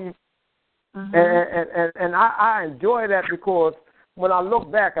you like know? That. And I enjoy that, because when I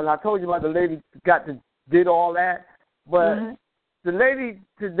look back, and I told you about the lady did all that, but the lady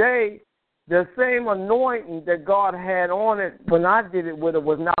today, the same anointing that God had on it when I did it with her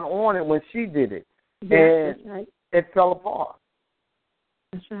was not on it when she did it. Yes, and that's right. It fell apart.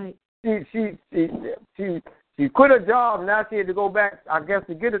 That's right. She quit her job. Now she had to go back, I guess,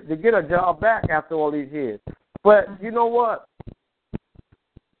 to get her job back after all these years. But you know what?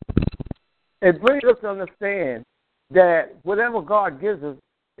 It brings us to understand that whatever God gives us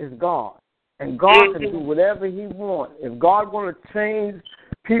is God. And God can do whatever He wants. If God wants to change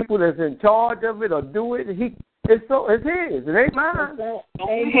people that's in charge of it or do it, it's His. It ain't mine.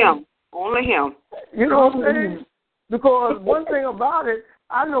 Only Him. Only Him. You know what I'm saying? Because one thing about it,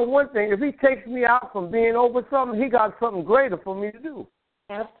 I know one thing. If He takes me out from being over something, He got something greater for me to do.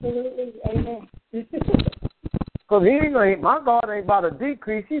 Absolutely. Amen. Because my God ain't about a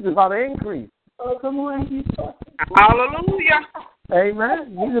decrease. He's about an increase. Oh, come on. Hallelujah.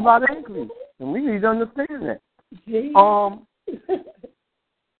 Amen. He's about an increase. And we need to understand that.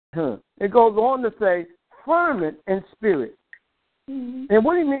 It goes on to say, fervent in spirit. Mm-hmm. And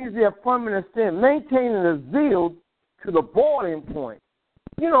what he means there, fervent in spirit, maintaining a zeal to the boiling point.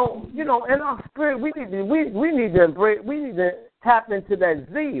 You know, in our spirit, we need to embrace, we need to tap into that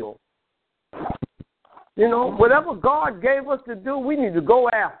zeal. You know, whatever God gave us to do, we need to go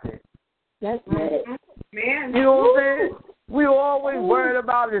after it. That's right. Man. You know what I'm saying? We always worried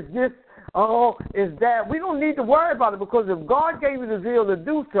about is this, is that. We don't need to worry about it, because if God gave you the zeal to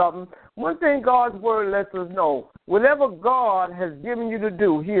do something, one thing God's word lets us know, whatever God has given you to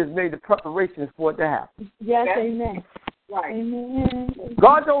do, He has made the preparations for it to happen. Yes, amen. Right. Amen.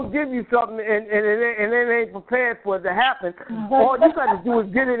 God don't give you something and it ain't prepared for it to happen. All you got to do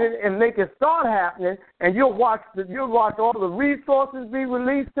is get it and make it start happening, and you'll watch all the resources be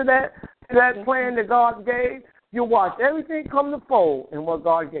released to that plan that God gave. You'll watch everything come to fold in what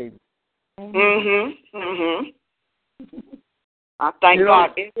God gave you. I thank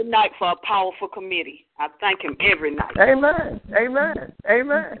God every night for a powerful committee. I thank Him every night. Amen.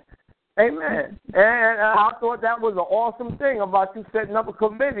 And I thought that was an awesome thing about you setting up a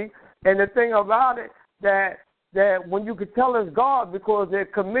committee. And the thing about it, that when you could tell it's God, because their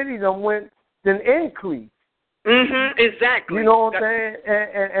committee then increased. Exactly. You know what I'm saying?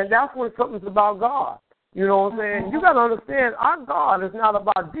 And that's when something's about God. You know what I'm saying? You got to understand, our God is not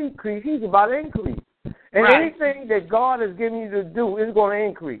about decrease. He's about increase. And anything that God has given you to do is going to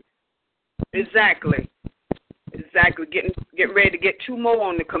increase. Exactly. Getting ready to get 2 more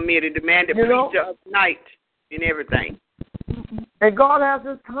on the committee, the man that preached up night and everything. And God has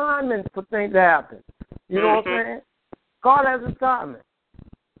His timing for things to happen. You know what I'm saying? God has His timing.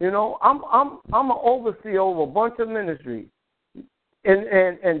 You know, I'm an overseer over a bunch of ministries,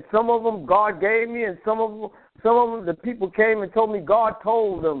 and some of them God gave me, and some of them the people came and told me God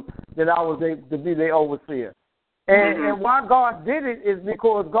told them that I was able to be their overseer. And why God did it is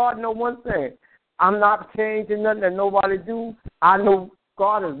because God knows one thing. I'm not changing nothing that nobody do. I know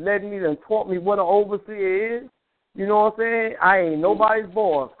God has led me and taught me what an overseer is. You know what I'm saying? I ain't nobody's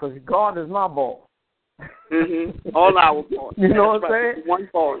boss, because God is my boss. All our parts. You know what I'm saying? One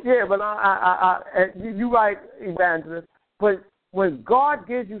part. Yeah, but you're right, Evangelist. But when God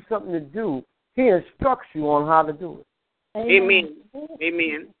gives you something to do, He instructs you on how to do it. Amen.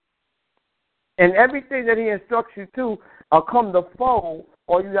 Amen. And everything that He instructs you to come to fold,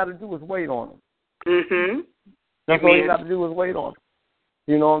 all you got to do is wait on Him. That's all you got to do is wait on Him.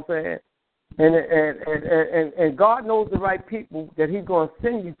 You know what I'm saying? And God knows the right people that He's going to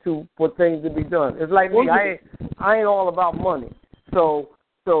send you to for things to be done. It's like me. I ain't all about money. So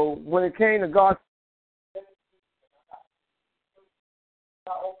when it came to God,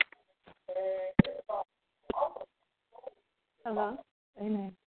 Hello.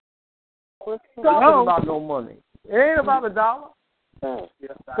 Amen. God ain't about no money. It ain't about $1.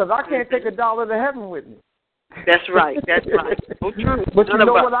 Because I can't take $1 to heaven with me. That's right. That's right. So true. But you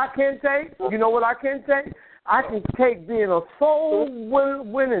know what I can take? You know what I can take? I can take being a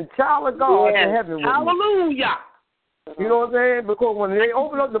soul-winning child of God to heaven with me. Hallelujah. You know what I'm saying? Because when they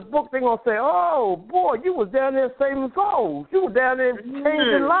open up the book, they're going to say, oh, boy, you was down there saving souls. You was down there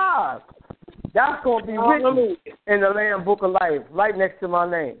changing lives. That's going to be written in the Lamb Book of Life, right next to my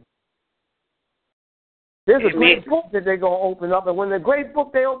name. There's a great book that they're going to open up, and when the great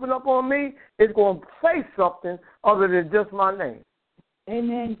book they open up on me, it's going to say something other than just my name.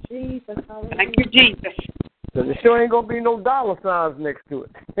 Amen, Jesus. Hallelujah. Thank you, Jesus. Because there sure ain't going to be no dollar signs next to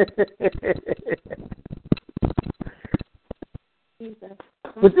it. Jesus.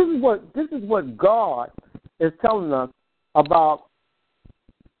 But this is what God is telling us about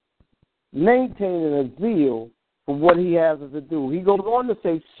maintaining a zeal for what He has us to do. He goes on to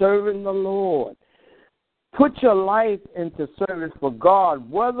say, serving the Lord. Put your life into service for God,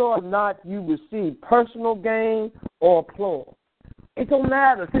 whether or not you receive personal gain or applause. It don't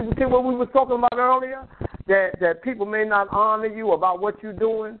matter. See what we were talking about earlier? That people may not honor you about what you're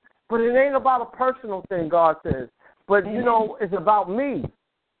doing, but it ain't about a personal thing, God says. But, you know, it's about me.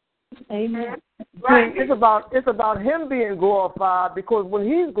 Amen. See, it's about Him being glorified, because when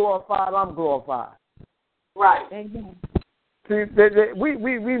He's glorified, I'm glorified. Right. Amen. See,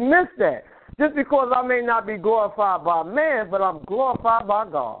 we miss that. Just because I may not be glorified by man, but I'm glorified by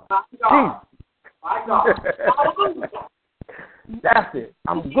God. My God. That's it.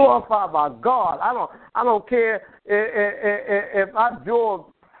 I'm glorified by God. I don't care if I draw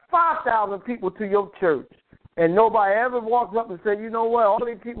 5,000 people to your church and nobody ever walks up and says, you know what, all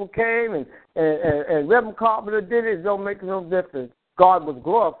these people came and Reverend Carpenter did it. It don't make no difference. God was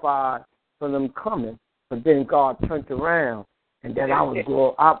glorified for them coming, but then God turned around. And then I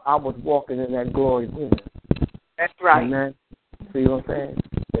was walking in that glory with Him. That's right. Amen. See what I'm saying?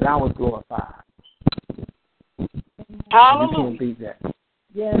 That I was glorified. Hallelujah. You can't beat that.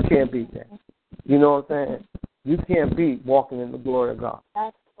 Yes. You can't beat that. You know what I'm saying? You can't beat walking in the glory of God.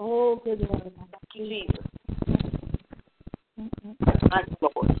 That's good, Lord. Jesus. Thank you,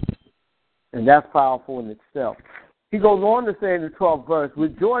 Lord. And that's powerful in itself. He goes on to say in the 12th verse,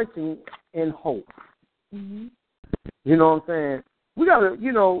 rejoicing in hope. Mm-hmm. You know what I'm saying? We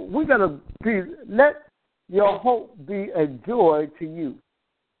gotta let your hope be a joy to you.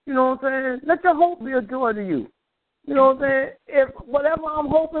 You know what I'm saying? Let your hope be a joy to you. You know what I'm saying? If whatever I'm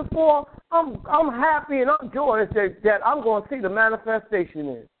hoping for, I'm happy and I'm joyous that I'm going to see the manifestation in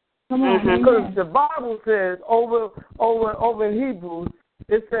it. Come on, because the Bible says over in Hebrews,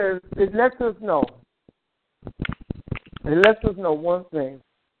 it says it lets us know. It lets us know one thing.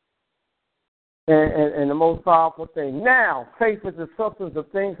 And the most powerful thing. Now, faith is the substance of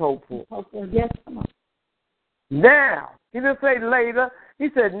things hoped for. Yes, come on. Now. He didn't say later. He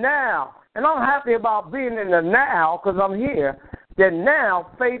said now. And I'm happy about being in the now because I'm here. That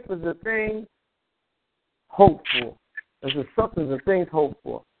now, faith is the thing hoped for. It's the substance of things hoped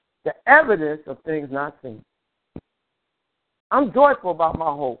for. The evidence of things not seen. I'm joyful about my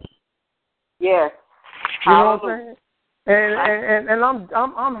hope. Yes. You know what I'm saying? And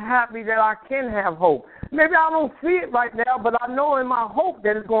I'm happy that I can have hope. Maybe I don't see it right now, but I know in my hope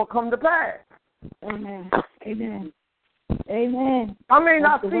that it's going to come to pass. Amen. Amen. Amen. I may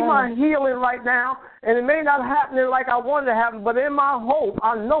not see my healing right now, and it may not happen like I wanted to happen, but in my hope,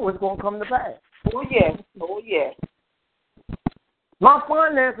 I know it's going to come to pass. Oh, yes. Oh, yes. My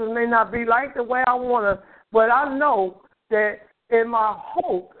finances may not be like the way I want to, but I know that in my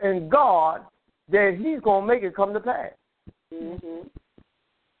hope in God, that He's going to make it come to pass. Mm-hmm.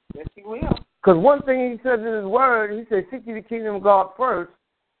 Yes, He will. Because one thing He says in His Word, He says, seek ye the kingdom of God first,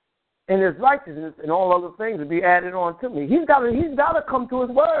 and His righteousness and all other things will be added on to me. He's got to come to His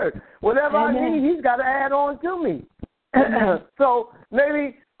Word. Whatever I need, He's got to add on to me. So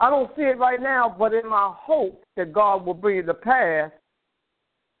maybe I don't see it right now, but in my hope that God will bring it to pass,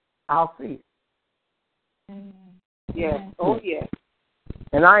 I'll see it. Yes. Oh, yes.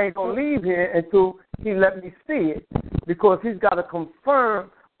 And I ain't going to leave here until he let me see it, because he's got to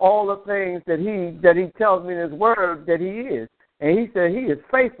confirm all the things that he tells me in his word that he is. And he said he is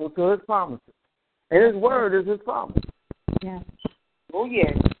faithful to his promises. And his word is his promise. Yes. Oh,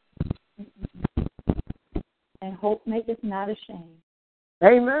 yes. And hope maketh not ashamed.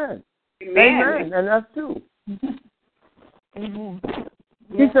 Amen. Amen. Amen. And that's true. Amen.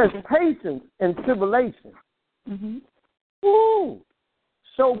 He says patience in tribulation. Mm-hmm. Ooh.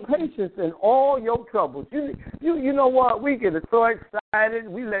 Show patience in all your troubles. You know what? We get so excited.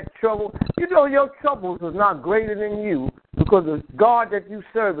 We let trouble. You know your troubles is not greater than you, because the God that you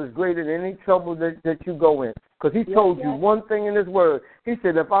serve is greater than any trouble that you go in. Because he told you one thing in his word. He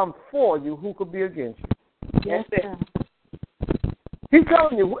said, if I'm for you, who could be against you? Yes, sir. He's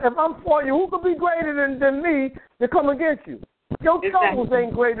telling you, if I'm for you, who could be greater than me to come against you? Your troubles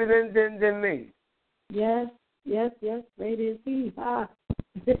ain't greater than me. Yes. Greater is he.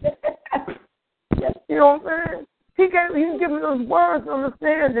 Yes, you know what I'm saying? He's giving us words to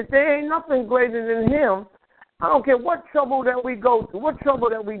understand that there ain't nothing greater than him. I don't care what trouble that we go through, what trouble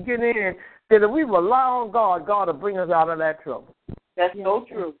that we get in, that if we rely on God, God will bring us out of that trouble. That's so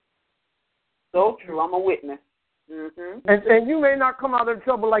true. So true. I'm a witness. Mm-hmm. And you may not come out of the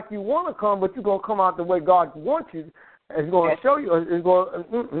trouble like you want to come, but you're going to come out the way God wants you. It's going to show you. It's going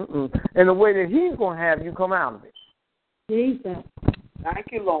in the way that he's going to have you come out of it. Jesus.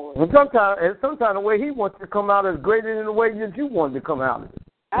 Thank you, Lord. And sometimes the way he wants you to come out is greater than the way that you want to come out of it.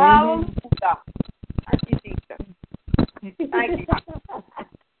 Hallelujah. Thank you, Jesus. Thank you.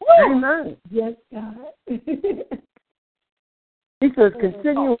 Amen. Yes, God. He says,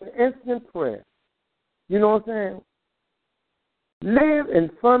 continue in instant prayer. You know what I'm saying? Live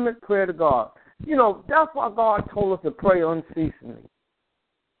in fervent prayer to God. You know, that's why God told us to pray unceasingly.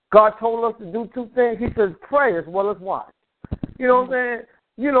 God told us to do two things. He says, pray as well as watch. You know what I'm saying?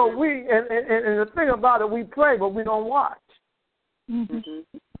 You know, and the thing about it, we pray, but we don't watch. Mm-hmm.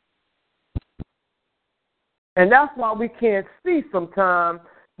 And that's why we can't see sometimes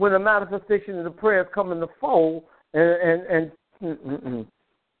when the manifestation of the prayers come in the fold, because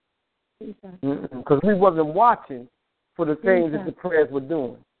we wasn't watching for the things that the prayers were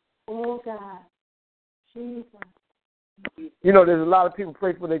doing. Oh, God. Jesus. You know, there's a lot of people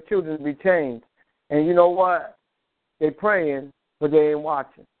pray for their children to be changed. And you know what? They're praying, but they ain't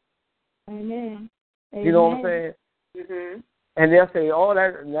watching. Amen. You know what I'm saying? Mm-hmm. And they'll say, oh, it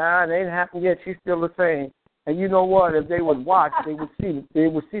ain't happened yet. She's still the same. And you know what? If they would watch, they would see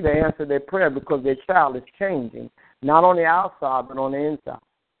the answer to their prayer, because their child is changing, not on the outside, but on the inside.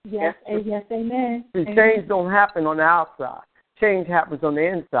 Yes, yes, amen. See, change don't happen on the outside. Change happens on the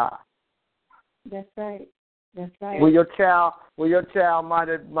inside. That's right. That's right. Where your child might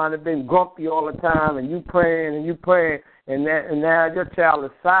have been grumpy all the time, and you praying, and now your child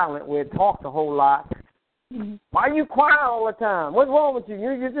is silent, where it talks a whole lot. Mm-hmm. Why are you crying all the time? What's wrong with you?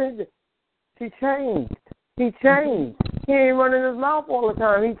 He changed. He changed. He ain't running his mouth all the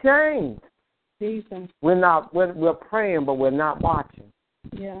time. He changed. Jesus. We're praying, but we're not watching.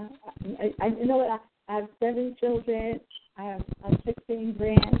 Yeah. I you know what? I have 7 children. I have 16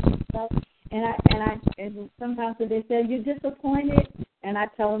 grands and stuff. And sometimes when they say, you're disappointed, and I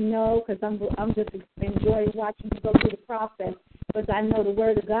tell them no, because I'm just enjoying watching you go through the process, because I know the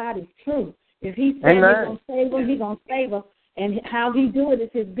word of God is true. If he said he's going to save them, he's going to save them. And how he do it is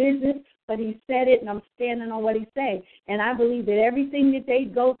his business, but he said it, and I'm standing on what he said. And I believe that everything that they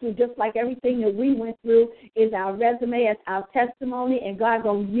go through, just like everything that we went through, is our resume, it's our testimony, and God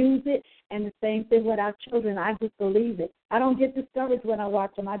going to use it. And the same thing with our children. I just believe it. I don't get discouraged when I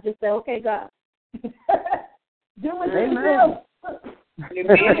watch them. I just say, okay, God, do what you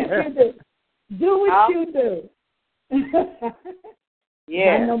do. Do what you do.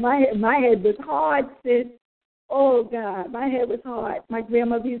 Yeah. I know my head was hard, sis. Oh, God, my head was hard. My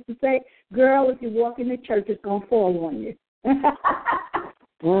grandmother used to say, girl, if you walk in the church, it's going to fall on you.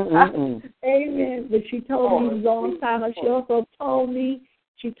 Amen. But she told me a long time ago. She also told me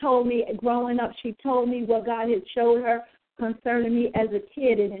growing up, she told me what God had showed her concerning me as a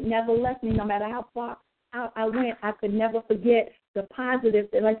kid, and it never left me. No matter how far out I went, I could never forget the positive,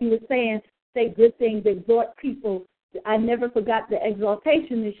 like you were saying, say good things, exhort people. I never forgot the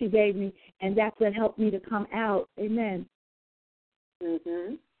exaltation that she gave me, and that's what helped me to come out. Amen.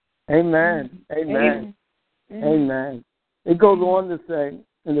 Mm-hmm. Amen. Amen. Amen. It goes on to say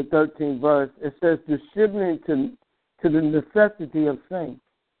in the 13th verse, it says, distributing to the necessity of saints.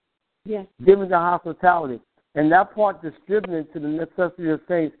 Yes. Giving the hospitality. And that part, distributing to the necessity of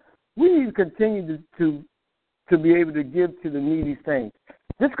saints, we need to continue to be able to give to the needy saints.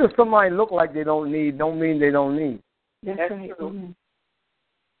 Just because somebody look like they don't need, don't mean they don't need. That's right. true. Mm-hmm.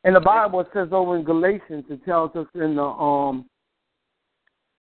 And the Bible says over in Galatians, it tells us in the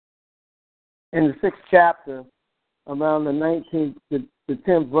 6th chapter, around the 19th, the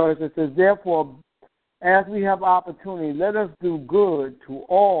 10th verse, it says, therefore, as we have opportunity, let us do good to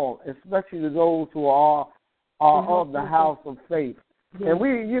all, especially to those who are of the house of faith. And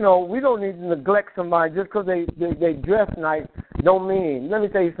we don't need to neglect somebody just because they dress nice. Don't mean. Let me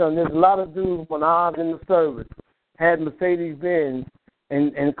tell you something. There's a lot of dudes when I was in the service had Mercedes-Benz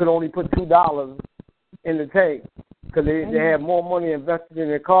and could only put $2 in the tank because they had more money invested in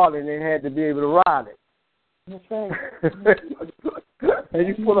their car than they had to be able to ride it. That's right. and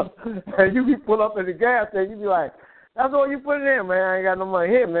you pull up at the gas station, you be like, that's all you put in, man. I ain't got no money.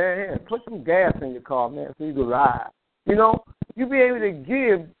 Here, man. Here, put some gas in your car, man, so you can ride. You know, you be able to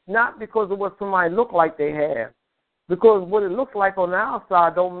give not because of what somebody look like they have, because what it looks like on the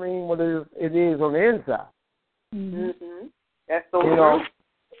outside don't mean what it is on the inside. Mm-hmm. That's so you true. know,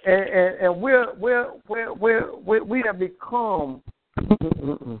 and we have become,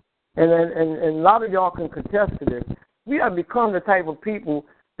 and a lot of y'all can contest to this. We have become the type of people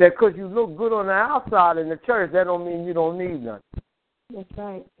that because you look good on the outside in the church, that don't mean you don't need nothing. That's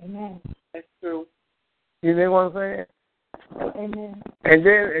right. Amen. That's true. You know what I'm saying? Amen. And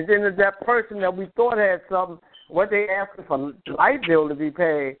then that person that we thought had something, what they asking for light bill to be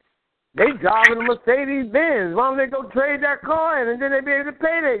paid, they driving a Mercedes-Benz. Why don't they go trade that car in and then they be able to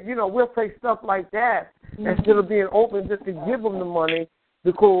pay that? You know, we'll say stuff like that instead of being open just to give them the money,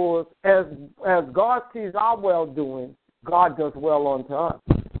 because as God sees our well-doing, God does well unto us.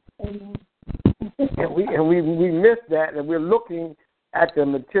 Amen. And we miss that, and we're looking at the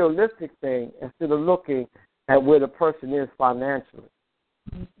materialistic thing instead of looking at where the person is financially.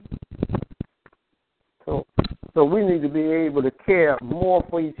 So we need to be able to care more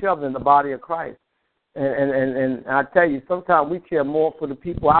for each other in the body of Christ. And I tell you, sometimes we care more for the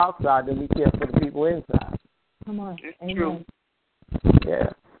people outside than we care for the people inside. Come on. It's true. Yeah.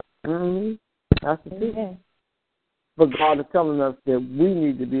 Mm-hmm. That's the truth. But God is telling us that we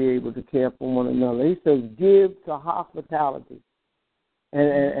need to be able to care for one another. He says, give to hospitality.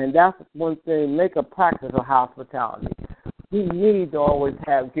 And that's one thing, make a practice of hospitality. We need to always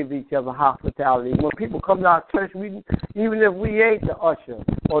give each other hospitality. When people come to our church, even if we ain't the usher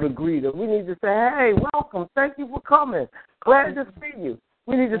or the greeter, we need to say, hey, welcome, thank you for coming. Glad to see you.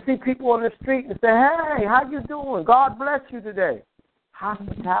 We need to see people on the street and say, hey, how you doing? God bless you today.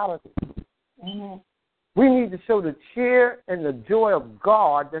 Hospitality. Amen. We need to show the cheer and the joy of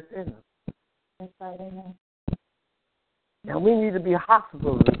God that's in us. That's right, amen. And we need to be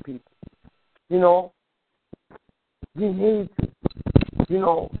hospitable to people. You know, we need to. You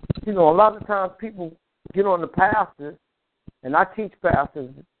know, a lot of times people get on the pastors, and I teach pastors.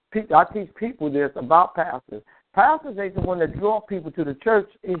 I teach people this about pastors. Pastors ain't the one that draw people to the church.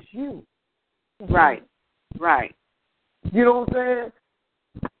 It's you. Right. Right. You know what I'm saying?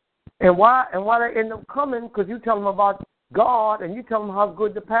 And why they end up coming? Because you tell them about God, and you tell them how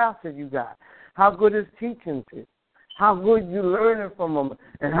good the pastor you got, how good his teaching is, how good you're learning from him,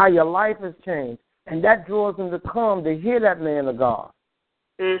 and how your life has changed. And that draws them to come to hear that man of God.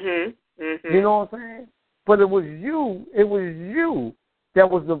 Mhm. Mhm. You know what I'm saying? But it was you that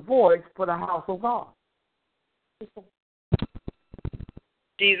was the voice for the house of God.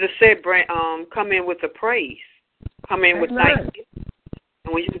 Jesus said, come in with the praise. Come in with thanksgiving.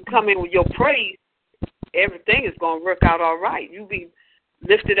 And when you come in with your praise, everything is going to work out all right. You be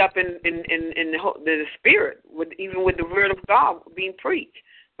lifted up in the spirit, even with the word of God being preached.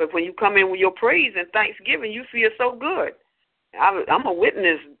 But when you come in with your praise and thanksgiving, you feel so good. I'm a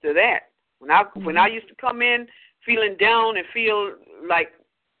witness to that. When I used to come in feeling down and feel like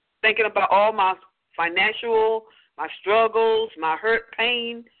thinking about all my financial, my struggles, my hurt,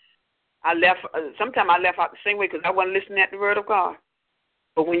 pain, I left. Sometimes I left out the same way because I wasn't listening at the word of God.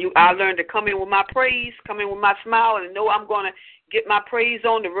 But when I learned to come in with my praise, come in with my smile, and know I'm going to get my praise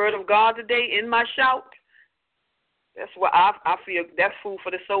on the word of God today in my shout, that's what I feel. That's food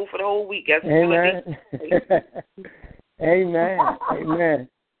for the soul for the whole week. That's Amen. Amen. Amen.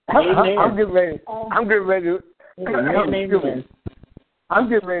 I'm getting ready. I'm getting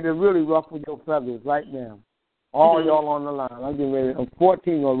ready to really ruffle your feathers right now. All y'all on the line. I'm getting ready. I'm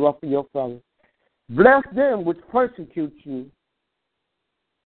 14 or ruffle your feathers. Bless them which persecute you.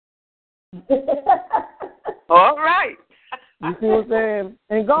 All right. You see what I'm saying?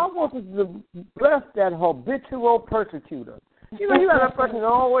 And God wants us to bless that habitual persecutor. You know, you got that person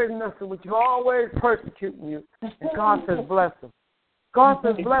always messing with you, always persecuting you. And God says, bless them. God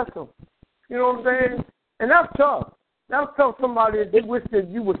says, bless them. You know what I'm saying? And that's tough. That'll tell somebody that they wish that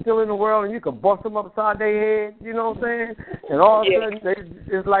you were still in the world and you could bust them upside their head, you know what I'm saying? And all of a sudden,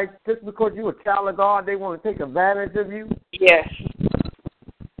 it's like just because you're a child of God, they want to take advantage of you. Yes.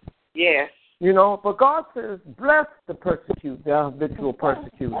 Yes. You know, but God says, bless the persecute, the habitual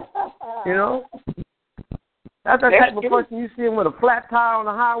persecutor. You know? That's the type of person you see him with a flat tire on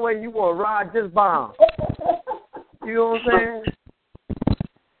the highway, you want to ride just by him. You know what I'm saying?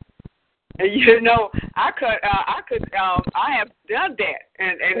 You know, I have done that,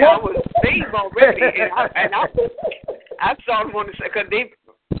 and I was saved already, and I saw them on the, because they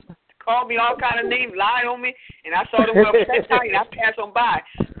called me all kind of names, lied on me, and I saw them with a flat tire, and I passed on by.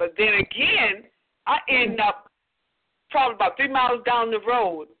 But then again, I end up probably about 3 miles down the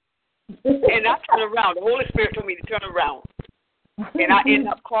road, and I turn around. The Holy Spirit told me to turn around, and I end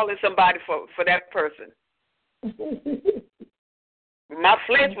up calling somebody for that person. My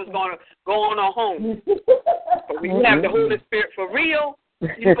flesh was going to go on home. But when you have the Holy Spirit for real,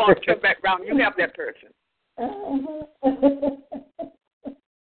 you're going to turn back around. You have that person.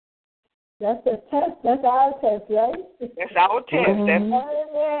 That's a test. That's our test, right? That's our test. Amen.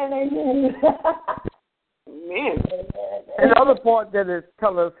 Amen. And the other part that is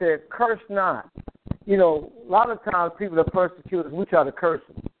telling us here, curse not. You know, a lot of times people that persecute us, we try to curse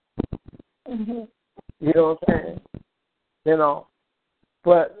them. You know what I'm saying? You know.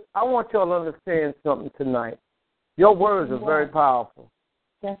 But I want y'all to understand something tonight. Your words are very powerful.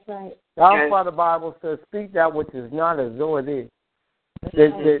 That's right. That's why the Bible says, speak that which is not as though it is.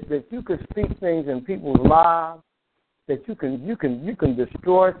 That you can speak things in people's lives, that you can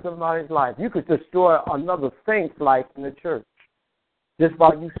destroy somebody's life. You could destroy another saint's life in the church just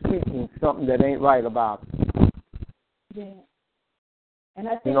by you speaking something that ain't right about it. Yeah. And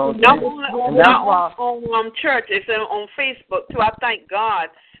I think not on church, it's on Facebook too. I thank God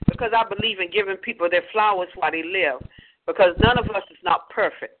because I believe in giving people their flowers while they live, because none of us is not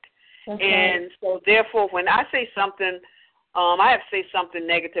perfect. And so therefore, when I say something, I have to say something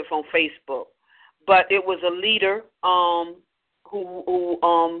negative on Facebook. But it was a leader who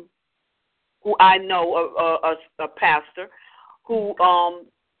I know, a pastor, who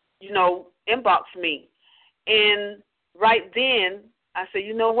inboxed me, and right then I said,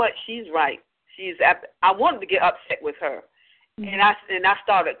 you know what? She's right. I wanted to get upset with her, and I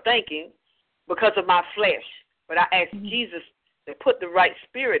started thinking because of my flesh. But I asked Jesus to put the right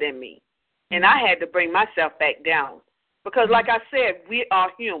spirit in me, and I had to bring myself back down because, like I said, we are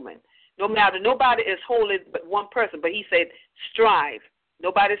human. Nobody is holy but one person. But He said, strive.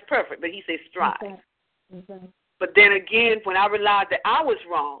 Nobody's perfect, but He said, strive. But then again, when I realized that I was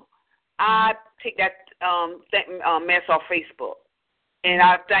wrong, I take that mess off Facebook. And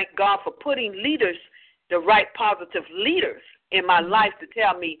I thank God for putting leaders, the right positive leaders in my life to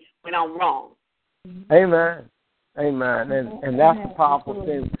tell me when I'm wrong. Amen. Amen. And that's the powerful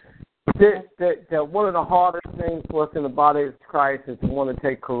thing. That one of the hardest things for us in the body of Christ is to want to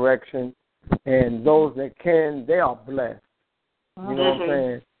take correction. And those that can, they are blessed. You know what I'm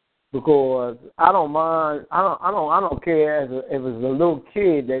saying? Because I don't mind. I don't care if it's a little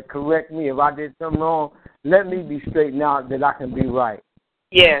kid that correct me if I did something wrong. Let me be straightened out that I can be right.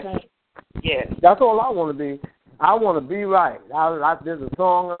 Yes. Yes. That's all I want to be. I want to be right. There's a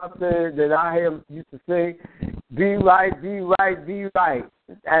song up there that I used to sing, be right, be right, be right.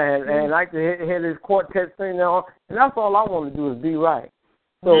 And I like to hear this quartet sing now. And that's all I want to do is be right.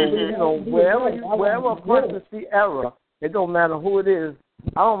 So, wherever a person see error, it don't matter who it is,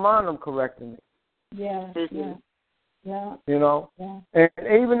 I don't mind them correcting me. Yeah. You know? Yeah. And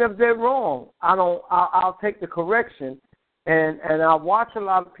even if they're wrong, I'll take the correction. And I watch a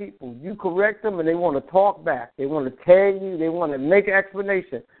lot of people. You correct them, and they want to talk back. They want to tag you. They want to make an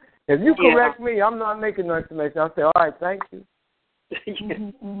explanation. If you correct me, I'm not making no explanation. I say, all right, thank you.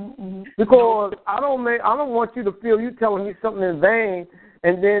 Because I don't want you to feel you telling me something in vain,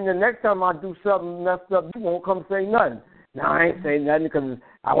 and then the next time I do something messed up, you won't come say nothing. No, I ain't saying nothing because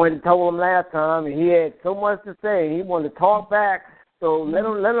I went and told him last time, and he had so much to say. He wanted to talk back, so let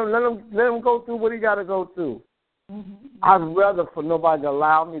him go through what he got to go through. I'd rather for nobody to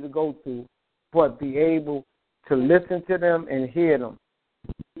allow me to go through, but be able to listen to them and hear them.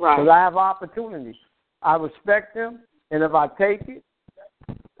 Right. Because I have opportunities. I respect them, and if I take it,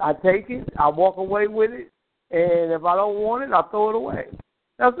 I walk away with it, and if I don't want it, I throw it away.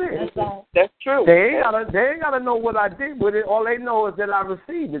 That's it. That's true. They ain't gotta know what I did with it. All they know is that I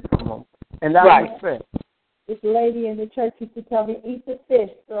received it from them, and that's respect. This lady in the church used to tell me, eat the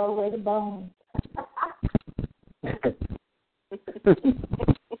fish, throw away the bones.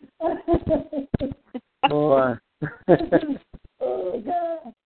 Boy. Oh,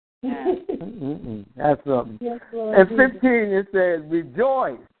 God. That's something. Yes, Lord. And 15, it says,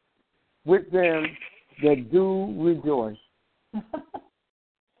 rejoice with them that do rejoice.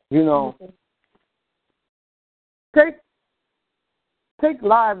 You know, take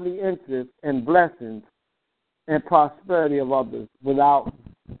lively interest in blessings and prosperity of others without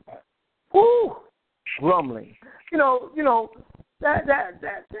grumbling. You know that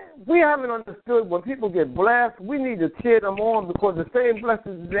we haven't understood when people get blessed, we need to cheer them on because the same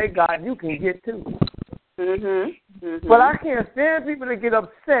blessings they got, you can get too. But I can't stand people that get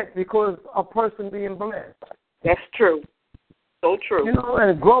upset because a person being blessed. That's true. So true. You know,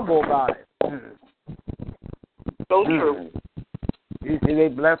 and grumble about it. So true. You see, they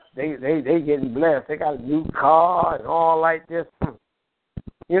blessed. They getting blessed. They got a new car and all like this.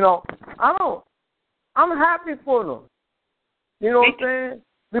 You know, I'm happy for them. You know what I'm saying?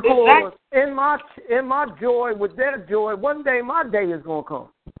 Because in my joy, with their joy, one day my day is gonna come.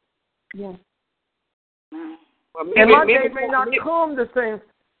 Yeah. Well, and my day may not come the same,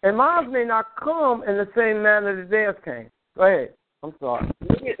 and mine may not come in the same manner that theirs came. Go ahead. I'm sorry.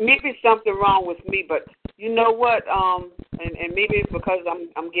 Maybe something wrong with me, but you know what? And maybe it's because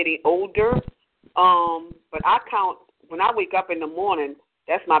I'm getting older. But I count when I wake up in the morning.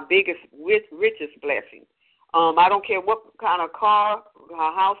 That's my biggest, richest blessing. I don't care what kind of car,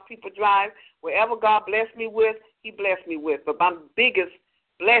 house people drive. Wherever God blessed me with, He blessed me with. But my biggest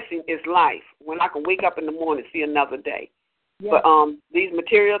blessing is life. When I can wake up in the morning and see another day. Yeah. But these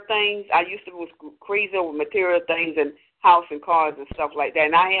material things, I used to was crazy over material things and house and cars and stuff like that,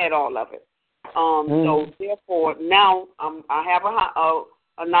 and I had all of it. So therefore, now I have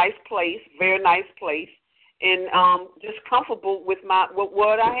a nice place, very nice place, and just comfortable with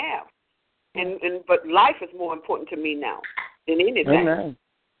what I have. But life is more important to me now than anything.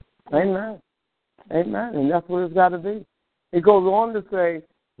 Amen. And that's what it's got to be. It goes on to say,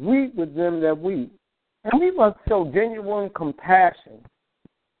 weep with them that weep. And we must show genuine compassion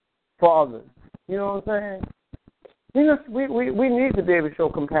for others. You know what I'm saying? We need to be able to show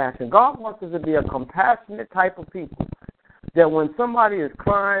compassion. God wants us to be a compassionate type of people. That when somebody is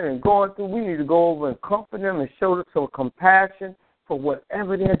crying and going through, we need to go over and comfort them and show them some compassion for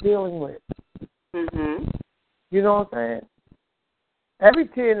whatever they're dealing with. You know what I'm saying? Every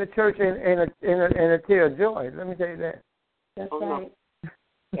tear in the church ain't a tear of joy. Let me tell you that. That's right. No.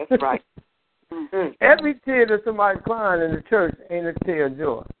 That's right. Every tear that somebody's crying in the church ain't a tear of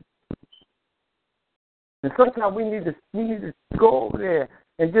joy. And sometimes we need to go over there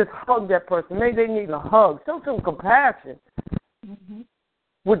and just hug that person. Maybe they need a hug. Show some compassion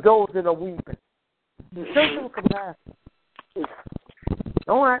with those that are weeping. Show some compassion.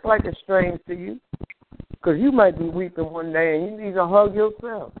 Don't act like it's strange to you, because you might be weeping one day and you need to hug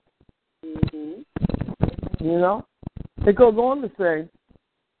yourself. You know? It goes on to say,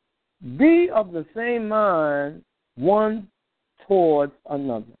 be of the same mind one towards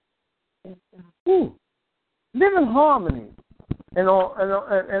another. Live in harmony, and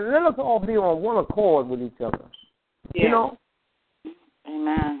let us all be on one accord with each other. Yeah. You know.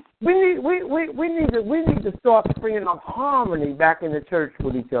 Amen. We need to start bringing up harmony back in the church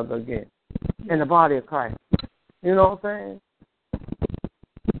with each other again, in the body of Christ. You know what I'm saying?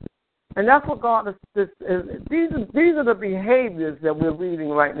 And that's what God is. These are the behaviors that we're reading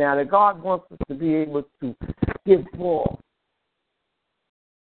right now that God wants us to be able to give forth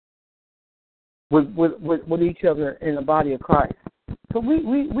with each other in the body of Christ. So we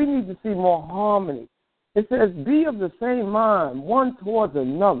need to see more harmony. It says, be of the same mind, one towards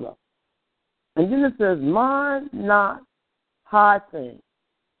another. And then it says, mind not high things.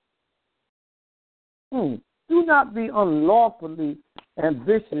 Do not be unlawfully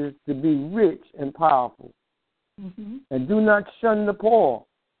ambitious to be rich and powerful. And do not shun the poor,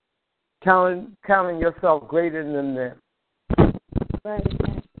 counting yourself greater than them. Right.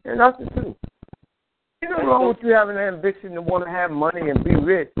 And that's the truth. There's nothing wrong with you having an ambition to want to have money and be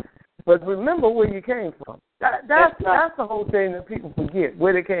rich. But remember where you came from. That's the whole thing that people forget,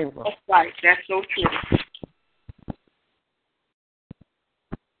 where they came from. That's right. That's so true.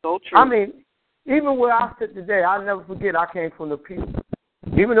 So true. I mean, even where I sit today, I'll never forget I came from the pew.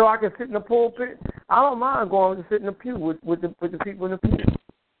 Even though I can sit in the pulpit, I don't mind going to sit in the pew with the people in the pew.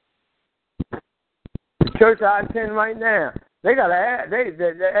 The church I attend right now, they got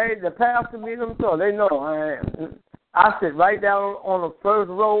the pastor me themselves. They know I am. I sit right down on the first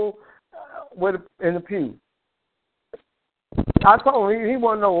row in the pew. I told him, he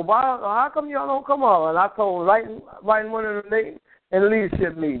wanted to know, how come y'all don't come on? And I told him right in one of the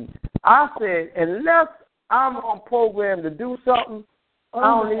leadership meetings. I said, unless I'm on program to do something, I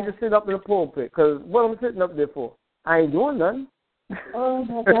don't need to sit up in the pulpit, because what I'm sitting up there for? I ain't doing nothing. Oh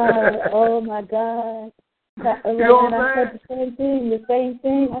my God! Oh my God! You know what I said the same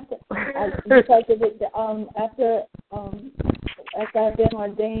thing. Because of it, after I've been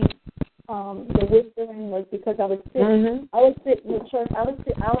ordained, the whispering was because I would sit. Mm-hmm. I would sit in the church. I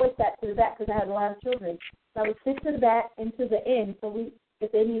always sat to the back because I had a lot of children. So I would sit to the back and to the end. So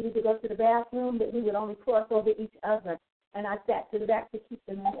if they needed to go to the bathroom, that we would only cross over each other. And I sat to the back to keep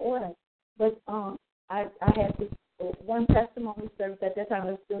them in order. But I had this one testimony service at that time.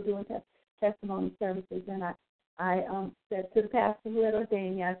 I was still doing testimony services, and I said to the pastor who had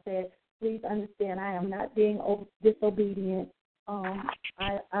ordained me, I said, please understand, I am not being disobedient.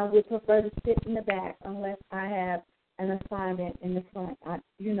 I would prefer to sit in the back unless I have an assignment in the front.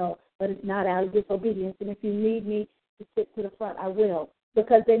 But it's not out of disobedience. And if you need me to sit to the front, I will,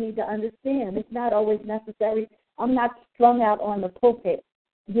 because they need to understand it's not always necessary. I'm not strung out on the pulpit.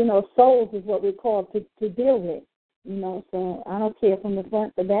 Souls is what we're called to deal with. So I don't care from the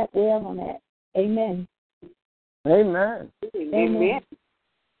front to back where I'm at. Amen. Amen. Amen.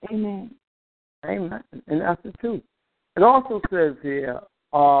 Amen. Amen. And that's the truth. It also says here,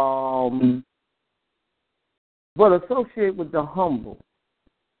 but associate with the humble.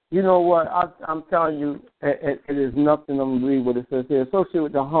 You know what? I'm telling you, it is nothing I'm going to read what it says here. Associate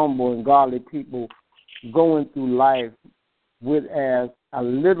with the humble and godly people going through life with as a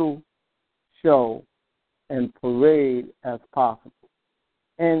little show and parade as possible.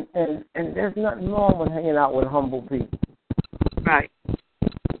 And there's nothing wrong with hanging out with humble people. Right.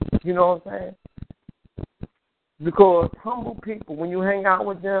 You know what I'm saying? Because humble people, when you hang out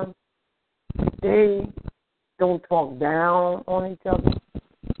with them, they don't talk down on each other.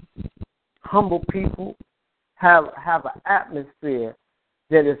 Humble people have an atmosphere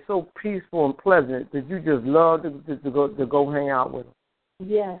that is so peaceful and pleasant that you just love to go hang out with them.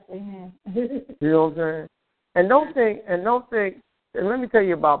 Yes, amen. You know what I'm saying? And don't think, and let me tell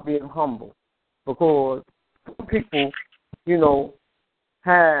you about being humble, because some people,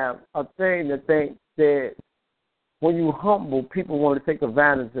 have a thing to think that when you're humble, people want to take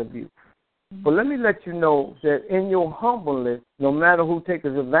advantage of you. Mm-hmm. But let me let you know that in your humbleness, no matter who takes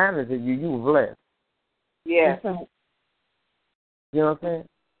advantage of you, you're blessed. Yeah. You know what I'm saying?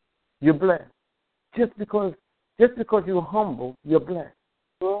 You're blessed. Just because you're humble, you're blessed.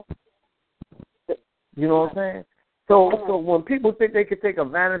 Well, you know what I'm saying? So when people think they can take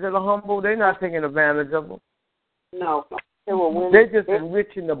advantage of the humble, they're not taking advantage of them. No. They're just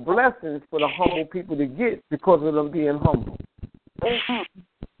enriching the blessings for the humble people to get because of them being humble.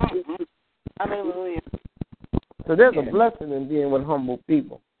 Mm-hmm. Hallelujah. So there's a blessing in being with humble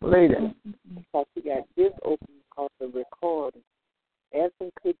people. Play that. Because we got this open because of recording.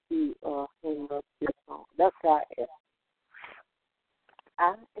 Evan, could you hang up this song? That's why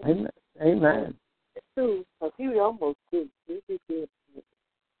I amen. Amen. Too, because he almost did. He did.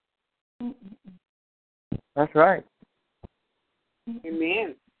 That's right.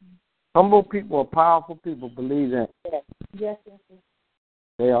 Amen. Humble people are powerful people. Believe that. Yes.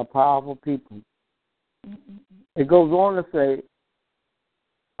 They are powerful people. It goes on to say,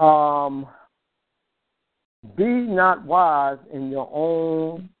 be not wise in your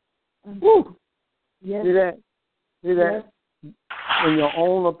own. Woo, yes. See that? Yes. In your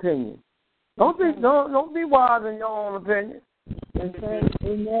own opinion. Don't be wise in your own opinion. Amen.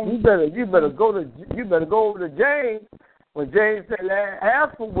 You better go over to James when James said,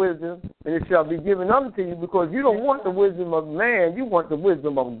 "Ask for wisdom, and it shall be given unto you," because you don't want the wisdom of man, you want the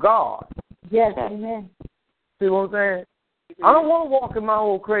wisdom of God. Yes, amen. See what I'm saying? I don't want to walk in my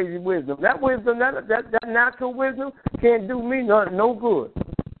own crazy wisdom. That wisdom, that natural wisdom, can't do me no good.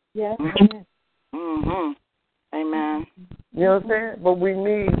 Yes, amen. Mhm. Amen. You know what I'm saying? But we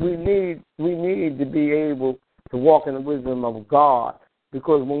need to be able to walk in the wisdom of God,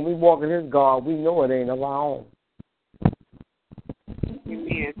 because when we walk in His God, we know it ain't of our own.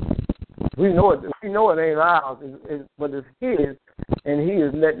 Amen. We know it ain't ours, but it's His, and He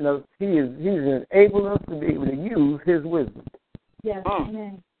is letting us. He's enabling us to be able to use His wisdom. Yes,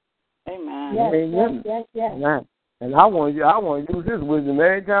 amen. Amen. Yes. And I want to use His wisdom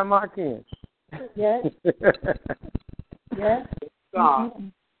every time I can. Yes. Yes.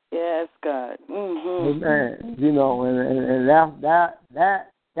 God. Yes, God. Mhm. Amen. And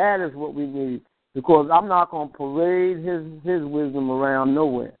that is what we need, because I'm not going to parade His wisdom around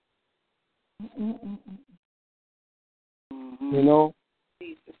nowhere. Mhm. You know.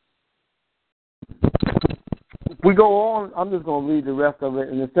 If we go on, I'm just going to read the rest of it.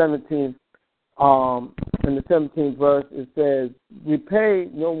 In the 17th verse, it says, "Repay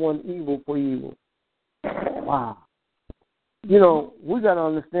no one evil for evil." Wow. We got to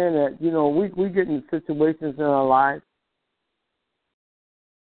understand that, we get in situations in our life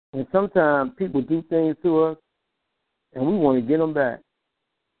And sometimes people do things to us, and we want to get them back.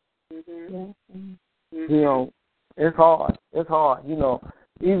 Mhm. You know, it's hard. It's hard. You know,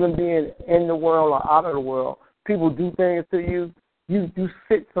 even being in the world or out of the world, people do things to you. You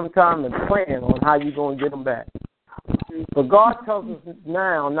sit sometime and plan on how you're going to get them back. But God tells us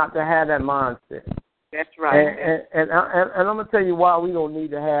now not to have that mindset. That's right. And I'm going to tell you why we don't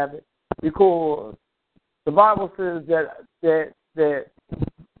need to have it. Because the Bible says that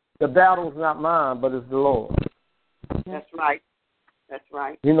the battle's not mine, but it's the Lord. That's right. That's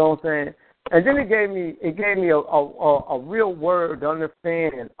right. You know what I'm saying? And then it gave me a real word to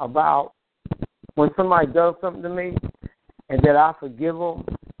understand about when somebody does something to me and that I forgive them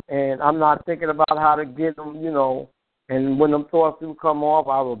and I'm not thinking about how to get them, you know, and when them thoughts do come off,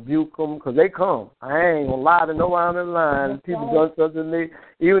 I rebuke them because they come. I ain't going to lie to nobody on the line. People done something to me.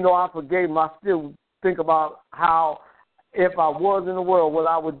 Even though I forgave them, I still think about how if I was in the world, what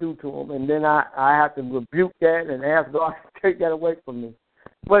I would do to them. And then I have to rebuke that and ask God to take that away from me.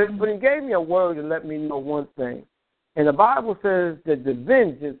 But he gave me a word to let me know one thing. And the Bible says that the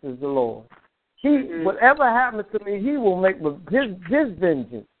vengeance is the Lord. Whatever happens to me, he will make his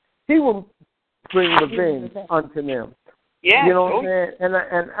vengeance. He will bring revenge unto them. Yeah, you know what I'm saying? And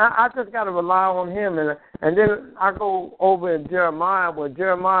I just got to rely on him. And then I go over in Jeremiah where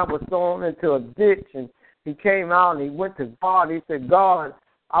Jeremiah was thrown into a ditch and he came out and he went to God. He said, God,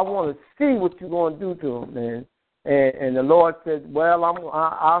 I want to see what you're going to do to him, man. And the Lord said, well,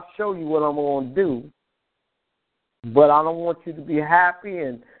 I'll show you what I'm going to do. But I don't want you to be happy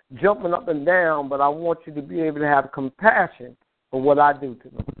and jumping up and down, but I want you to be able to have compassion for what I do to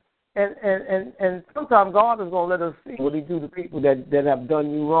them. And sometimes God is going to let us see what he do to people that have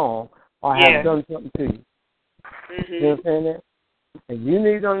done you wrong or have done something to you. Mm-hmm. You know what I'm saying? And you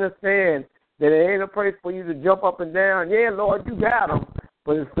need to understand that it ain't a place for you to jump up and down. Yeah, Lord, you got them.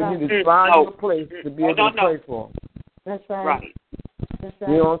 But it's for you to find you a place to be able to pray for them. That's right. Right. That's right.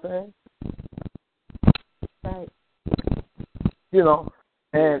 You know what I'm saying? Right. You know,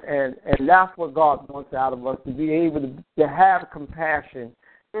 and that's what God wants out of us, to be able to have compassion,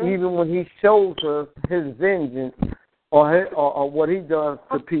 even when he shows us his vengeance or what he does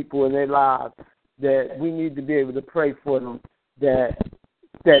to people in their lives, that we need to be able to pray for them, that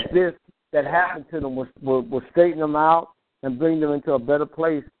this that happened to them will straighten them out and bring them into a better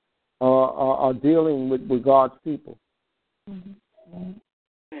place dealing with God's people. Mm-hmm.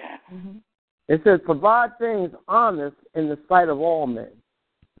 Mm-hmm. It says, provide things honest in the sight of all men,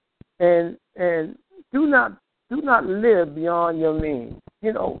 and do not live beyond your means.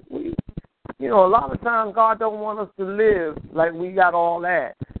 You know, a lot of times God don't want us to live like we got all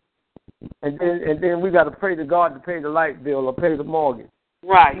that, and then we got to pray to God to pay the light bill or pay the mortgage.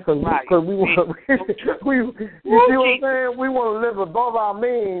 Right, Because we want, you see what I'm saying? We want to live above our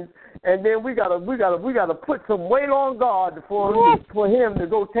means, and then we gotta put some weight on God for him to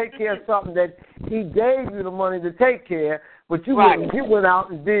go take care of something that he gave you the money to take care, but you went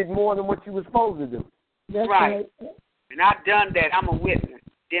out and did more than what you were supposed to do. That's right. And I've done that. I'm a witness.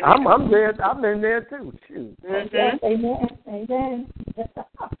 I'm there. I've been there too. Shoot. Mm-hmm. Amen.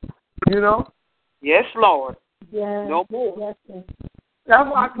 You know? Yes, Lord. Yeah. Nope. Yes. That's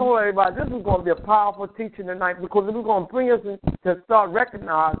why I told everybody this is going to be a powerful teaching tonight, because it's going to bring us to start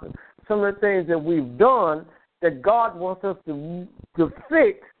recognizing some of the things that we've done that God wants us to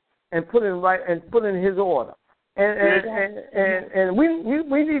fix and put in right and put in His order. And we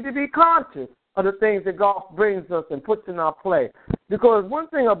need to be conscious of the things that God brings us and puts in our place. Because one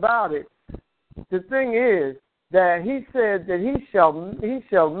thing about it, the thing is that He said that He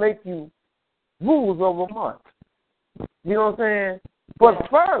shall make you rulers over much. You know what I'm saying? But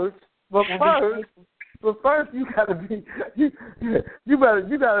first, you gotta be you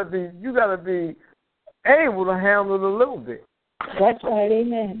gotta be able to handle it a little bit. That's right,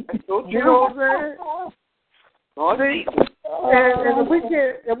 amen. You know what I'm saying? And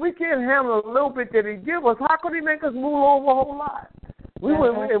if we can't handle a little bit that He give us, how could He make us rule over a whole lot?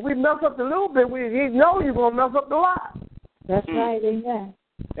 If we mess up the little bit, He know you're gonna mess up the lot. That's right, amen.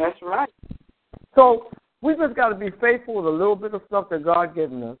 That's right. So we just got to be faithful with a little bit of stuff that God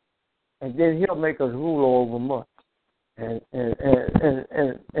given us, and then He'll make us rule over much. And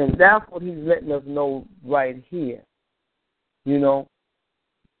that's what He's letting us know right here. You know?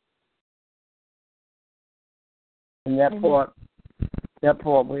 And that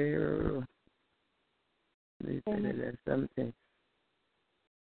part where, let me say that, 17.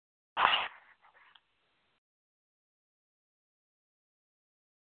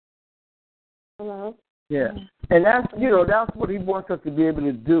 Hello? Yeah. And that's what He wants us to be able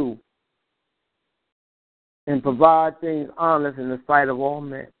to do and provide things honest in the sight of all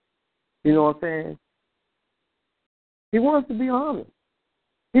men. You know what I'm saying? He wants to be honest.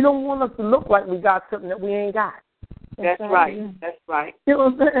 He don't want us to look like we got something that we ain't got. That's right. That's right. You know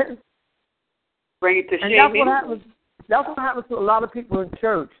what I'm saying? Bring it to shame. That's what happens to a lot of people in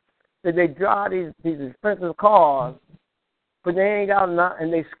church. That they drive these expensive cars, but they ain't got enough,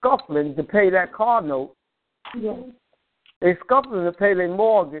 and they scuffling to pay that car note. Yeah. They scuffling to pay their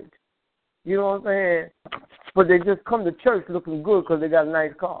mortgage. You know what I'm saying? But they just come to church looking good because they got a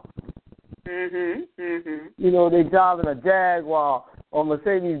nice car. You know, they driving a Jaguar or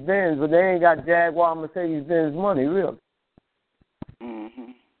Mercedes-Benz, but they ain't got Jaguar or Mercedes-Benz money, really.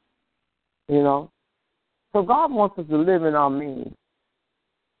 You know? So God wants us to live in our means.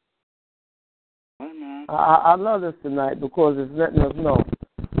 I love this tonight because it's letting us know.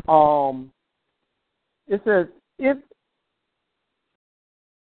 It says, if,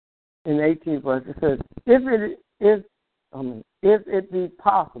 in the 18th verse, it says, if it be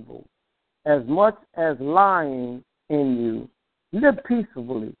possible, as much as lying in you, live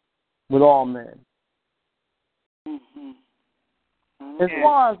peaceably with all men. As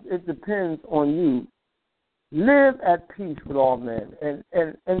far as it depends on you, live at peace with all men. And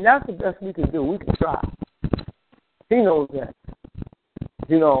that's the best we can do. We can try. He knows that.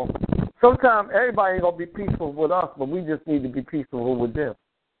 You know, sometimes everybody ain't going to be peaceful with us, but we just need to be peaceful with them.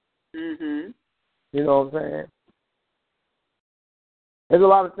 You know what I'm saying? There's a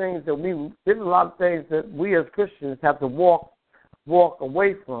lot of things that we as Christians have to walk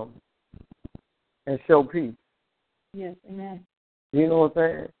away from and show peace. Yes, amen. You know what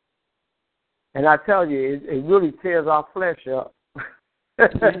I'm saying? And I tell you, it really tears our flesh up.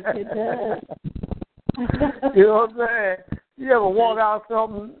 Yes, it does. You know what I'm saying? You ever walk out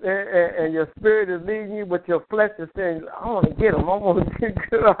something and your spirit is leading you, but your flesh is saying, I want to get him. I want to get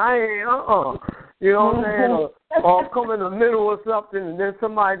good. I ain't, You know what I'm saying? Or come in the middle of something, and then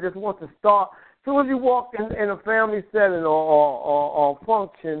somebody just wants to start. As soon as you walk in a family setting or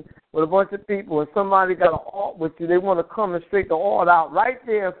function with a bunch of people and somebody got an art with you, they want to come and straight the art out right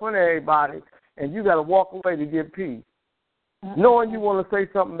there in front of everybody, and you got to walk away to get peace, knowing you want to say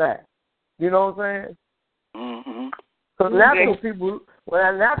something back. You know what I'm saying? So natural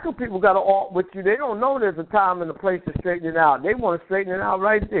people got an art with you. They don't know there's a time and a place to straighten it out. They want to straighten it out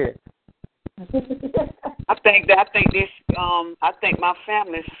right there. I think my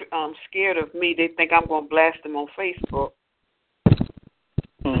family's scared of me. They think I'm going to blast them on Facebook.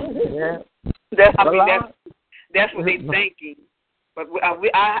 Yeah. That's what they're thinking. But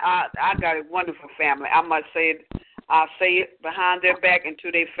I got a wonderful family. I must say it. I'll say it behind their back and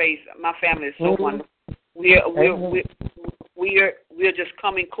to their face. My family is so wonderful. We're just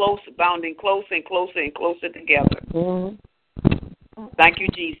coming close, bounding closer and closer and closer together. Thank you,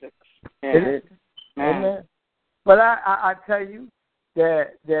 Jesus. Amen. But I tell you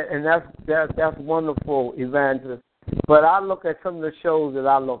that and that's wonderful, Evangelist. But I look at some of the shows that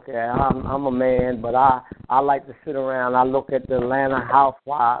I look at. I'm a man, but I like to sit around. I look at the Atlanta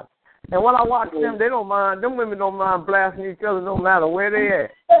Housewives. And when I watch them, they don't mind. Them women don't mind blasting each other no matter where they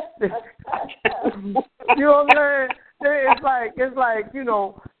at. You know what I'm saying? It's like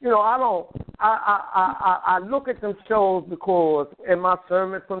I look at them shows because in my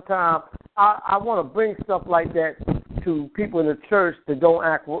sermon sometimes I want to bring stuff like that to people in the church that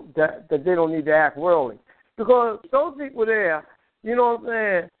they don't need to act worldly. Because those people there, you know what I'm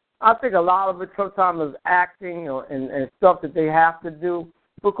saying? I think a lot of it sometimes is acting and stuff that they have to do.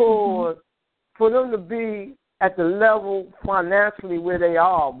 Because for them to be at the level financially where they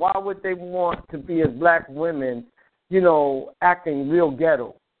are, why would they want to be as black women, acting real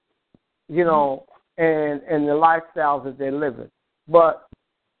ghetto, and the lifestyles that they're living? But,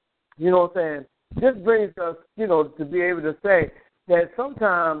 you know what I'm saying, this brings us, to be able to say that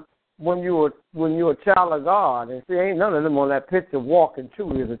sometimes when you're a child of God, and see, ain't none of them on that picture walking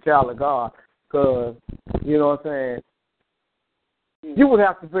truly as a child of God, because, you know what I'm saying, you would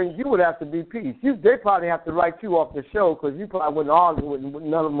have to be peace. They probably have to write you off the show because you probably wouldn't argue with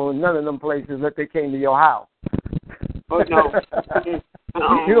none of them places that they came to your house. Oh no.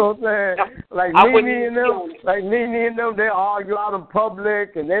 You know what I'm saying? Like Nene and them, they argue out in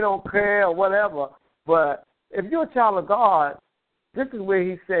public and they don't care or whatever. But if you're a child of God, this is where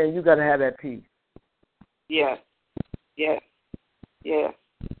he's saying you got to have that peace. Yes.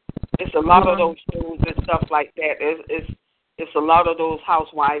 It's a lot of those shows and stuff like that. It's a lot of those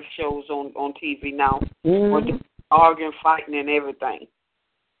housewife shows on TV now, where they're arguing, fighting, and everything.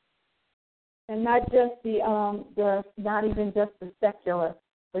 And not just not even just the secular,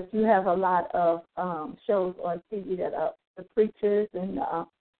 but you have a lot of shows on TV that are the preachers and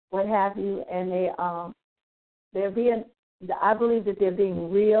what have you, and they're being. I believe that they're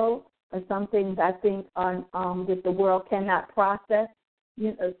being real, and some things I think are that the world cannot process.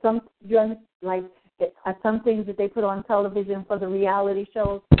 Some things that they put on television for the reality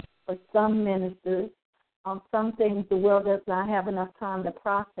shows for some ministers. Some things the world does not have enough time to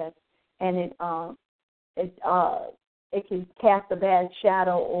process, and it can cast a bad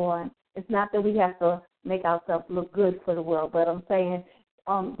shadow on. It's not that we have to make ourselves look good for the world, but I'm saying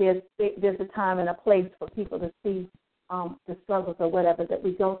there's a time and a place for people to see the struggles or whatever that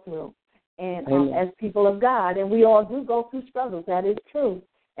we go through. And as people of God, and we all do go through struggles, that is true,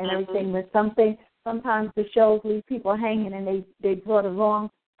 and everything. But sometimes the shows leave people hanging, and they draw the wrong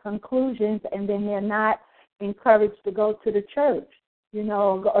conclusions, and then they're not encouraged to go to the church,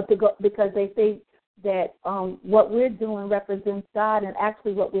 because they think that what we're doing represents God, and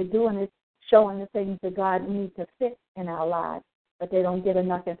actually what we're doing is showing the things that God needs to fix in our lives, but they don't get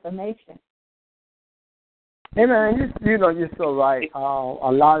enough information. Hey, man, you're so right.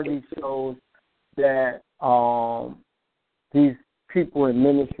 A lot of these shows that these people in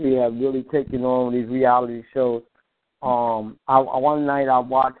ministry have really taken on, these reality shows. One night I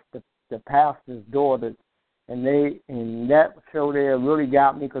watched the pastor's daughter, and that show there really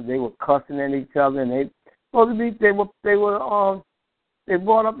got me because they were cussing at each other, and they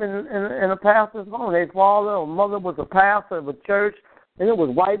brought up in a pastor's home. Their father or mother was a pastor of a church, and it was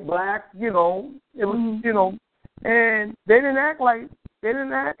white, black, it was, and they didn't act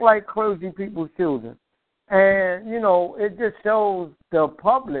like clergy people's children. And, it just shows the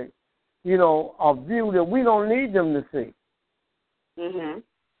public, a view that we don't need them to see. Mm-hmm.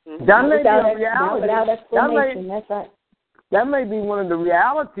 That may be a reality. Without explanation, that's right. That may be one of the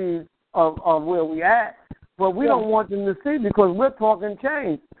realities of where we at, but we don't want them to see because we're talking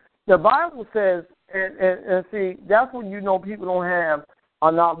change. The Bible says, and see, that's when people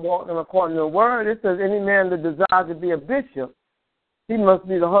are not walking according to the word. It says, any man that desires to be a bishop, he must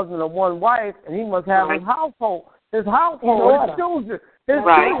be the husband of one wife, and he must have his household, his children, in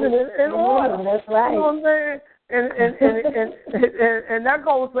order. That's right. You know what I'm saying? And that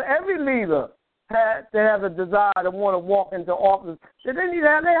goes for every leader that has a desire to want to walk into office. They need to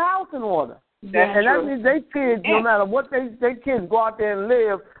have their house in order. And that means they kids, no matter what they kids go out there and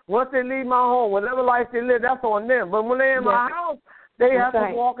live, once they leave my home, whatever life they live, that's on them. But when they're in my house, they have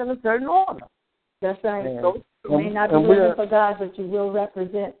to walk in a certain order. That's right. You may not be living for God, but you will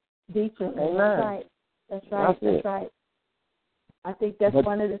represent decently. Amen. That's right. I think that's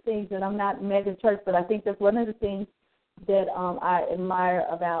one of the things that I'm not mega church, but I think that's one of the things that I admire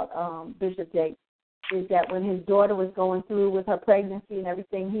about Bishop Jakes is that when his daughter was going through with her pregnancy and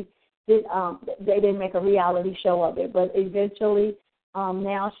everything, they didn't make a reality show of it, but eventually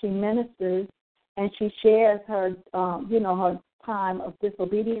now she ministers and she shares her her time of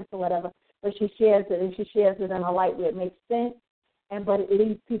disobedience or whatever, but she shares it, and she shares it in a light where it makes sense, but it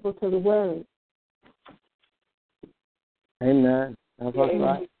leads people to the word. Amen. That's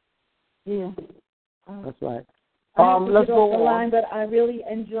right. Yeah. That's right. Let's go on the line, but I really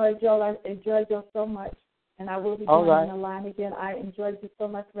enjoyed Joel. I enjoyed Joel so much, and I will be joining the line again. I enjoyed you so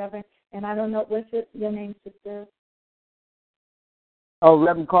much, Reverend. And I don't know, what's your name, sister? Oh,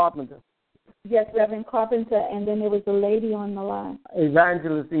 Reverend Carpenter. Yes, Reverend Carpenter, and then there was a lady on the line.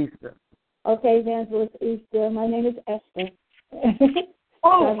 Evangelist Easter. Okay, Evangelist Easter. My name is Esther.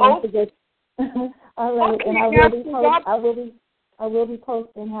 All right, and I will be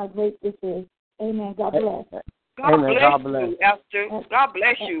posting how great this is. Amen. God bless. God bless you, Esther. God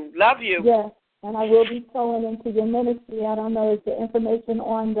bless you. Love you. Yes, and I will be sowing into your ministry. I don't know, is the information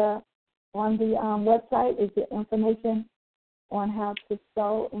on the website? Is the information on how to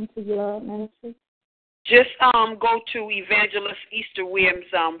sow into your ministry? Just go to Evangelist Easter Williams'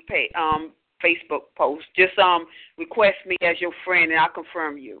 Facebook post. Just request me as your friend, and I'll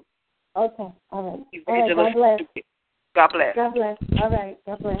confirm you. Okay, all right. Evangelist. All right, God bless. God bless. All right,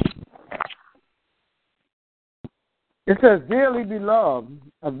 God bless. It says, dearly beloved,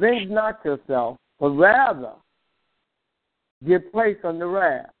 avenge not yourself, but rather give place unto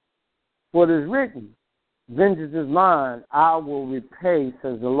wrath. For it is written, vengeance is mine, I will repay,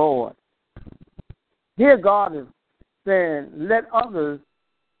 says the Lord. Here God is saying, let others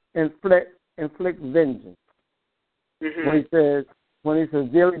inflict vengeance. Mm-hmm. When he says,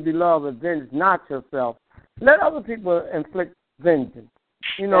 dearly beloved, avenge not yourself, let other people inflict vengeance.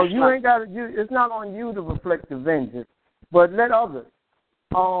 You ain't got to. It's not on you to inflict the vengeance, but let others.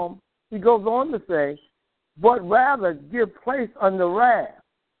 He goes on to say, but rather give place unto wrath.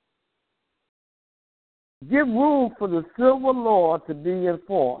 Give room for the civil law to be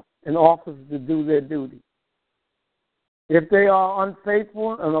enforced and officers to do their duty. If they are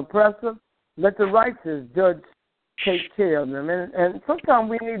unfaithful and oppressive, let the righteous judge take care of them. And sometimes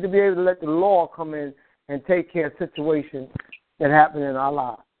we need to be able to let the Lord come in and take care of situations that happen in our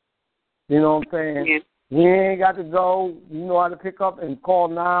lives. You know what I'm saying? Yeah. We ain't got to go. You know how to pick up and call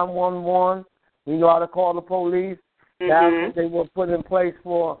 911. We know how to call the police. That's what they were put in place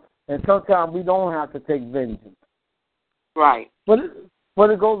for. And sometimes we don't have to take vengeance. Right. But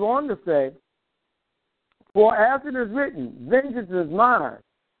it goes on to say, for as it is written, vengeance is mine.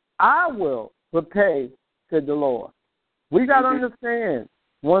 I will repay, said the Lord. We got to understand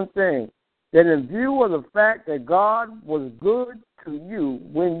one thing, that in view of the fact that God was good to you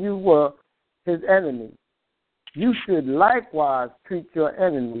when you were his enemy, you should likewise treat your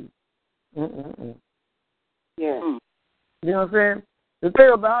enemy. Yeah. You know what I'm saying? The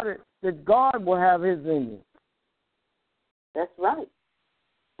thing about it, that God will have his vengeance. That's right.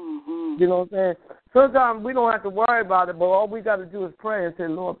 You know what I'm saying? Sometimes we don't have to worry about it, but all we got to do is pray and say,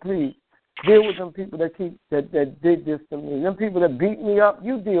 Lord, please, deal with them people that did this to me. Them people that beat me up,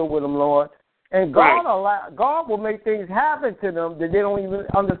 you deal with them, Lord. And God will make things happen to them that they don't even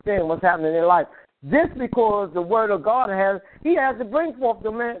understand what's happening in their life. This because the word of God has to bring forth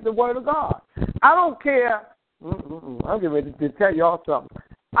the word of God. I don't care. I'm getting ready to tell y'all something.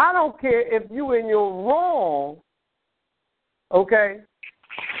 I don't care if you in your wrong, okay,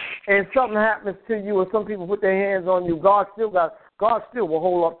 and something happens to you or some people put their hands on you, God still will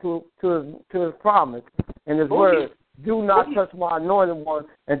hold up to his promise and his word. Do not touch my anointed one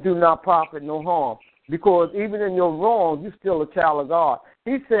and do not profit no harm. Because even in your wrong, you're still a child of God.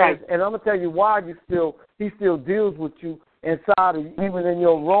 He says, and I'm going to tell you why he still deals with you inside of you, even in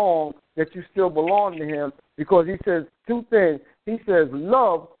your wrong, that you still belong to him. Because he says two things. He says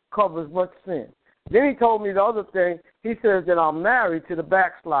love covers much sin. Then he told me the other thing. He says that I'm married to the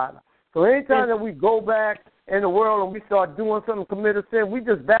backslider. So anytime that we go back in the world and we start doing something, commit a sin, we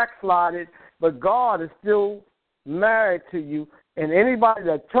just backslide it. But God is still married to you. And anybody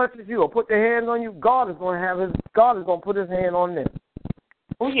that touches you or put their hands on you, God is going to put his hand on them.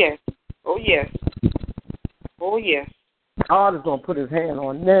 Oh, yes. Oh, yes. Oh, yes. God is going to put his hand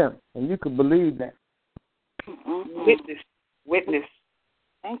on them, and you can believe that. Witness.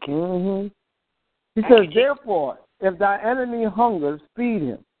 Thank you. He says, therefore, if thy enemy hungers, feed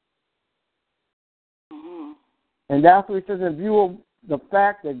him. And that's what he says in view of the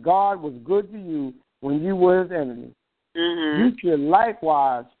fact that God was good to you when you were his enemy. You should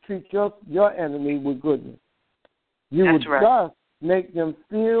likewise treat your enemy with goodness. You would thus make them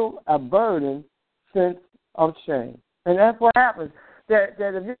feel a burden, sense of shame. And that's what happens. That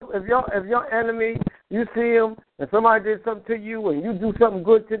if your enemy, you see him, and somebody did something to you, and you do something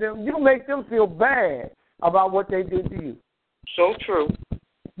good to them, you make them feel bad about what they did to you. So true.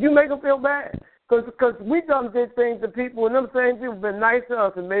 You make them feel bad. Because we done did things to people, and them same people been nice to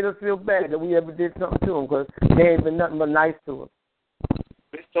us and made us feel bad that we ever did something to them because they ain't been nothing but nice to us.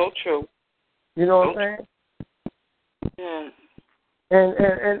 It's so true. You know what I'm saying? Yeah.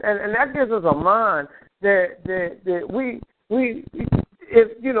 And that gives us a mind that we if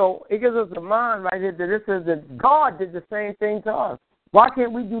you know, it gives us a mind right here that it says that God did the same thing to us. Why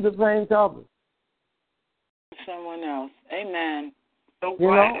can't we do the same to others? Someone else. Amen. So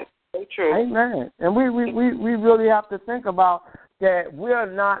you know? So true. Amen. And we really have to think about that we're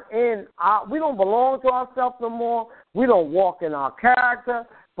not we don't belong to ourselves no more. We don't walk in our character,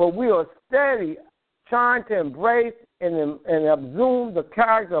 but we are steady trying to embrace and assume the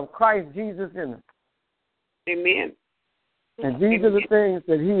character of Christ Jesus in us. Amen. And these are the things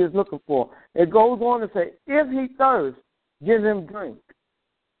that he is looking for. It goes on to say, if he thirsts, give him drink.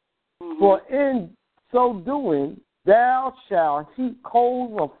 For in so doing, thou shalt heap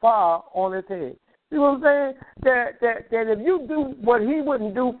coals of fire on his head. You know what I'm saying? That if you do what he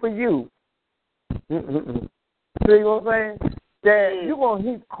wouldn't do for you, see what I'm saying? That you're going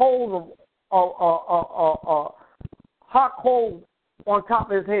to heap coals of hot coals on top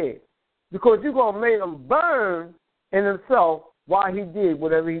of his head. Because you're going to make him burn in himself while he did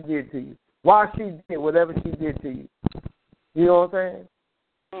whatever he did to you. While she did whatever she did to you. You know what I'm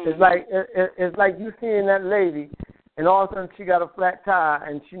saying? It's like you seeing that lady, and all of a sudden she got a flat tire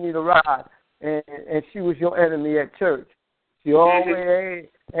and she need a ride, and she was your enemy at church. She always,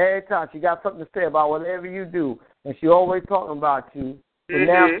 every time she got something to say about whatever you do, and she always talking about you. But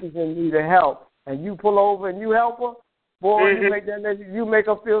now she's in need of help, and you pull over and you help her. Boy, you make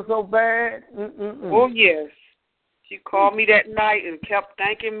her feel so bad. Oh yes, she called me that night and kept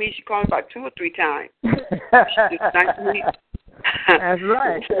thanking me. She called me about 2 or 3 times. She just thanked me. That's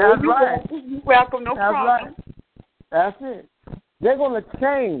right. That's right. You're welcome, no problem. Right. That's it. They're going to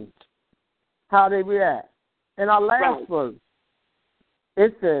change how they react. In our last verse,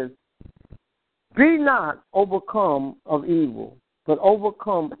 it says, Be not overcome of evil, but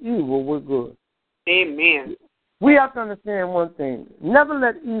overcome evil with good. Amen. We have to understand one thing. Never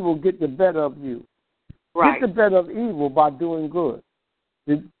let evil get the better of you. Right. Get the better of evil by doing good.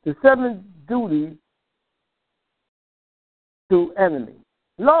 The 7 duties to enemies.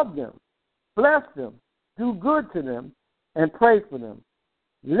 Love them, bless them, do good to them, and pray for them.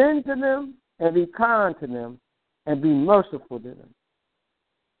 Lend to them and be kind to them, and be merciful to them.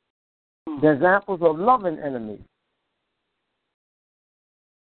 The examples of loving enemies.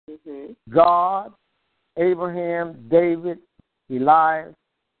 Mm-hmm. God, Abraham, David, Elias,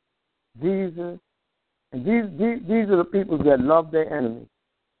 Jesus. And these are the people that love their enemies.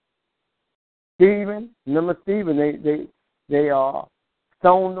 Stephen, remember Stephen, they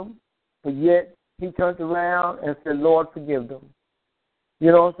stoned him, but yet he turned around and said, Lord, forgive them.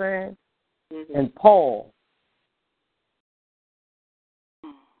 You know what I'm saying? Mm-hmm. And Paul.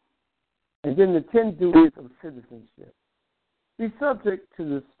 And then the 10 duties of citizenship. Be subject to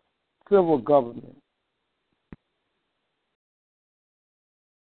the civil government.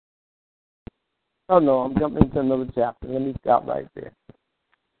 Oh, no, I'm jumping into another chapter. Let me stop right there.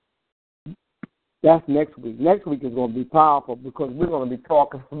 That's next week. Next week is going to be powerful because we're going to be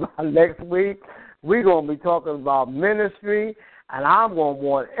talking about next week. We're going to be talking about ministry, and I'm going to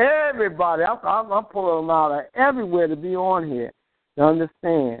want everybody, I'm pulling them out of everywhere to be on here to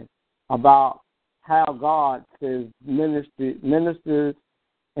understand about how God says ministers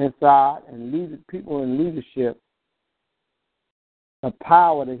inside and people in leadership, the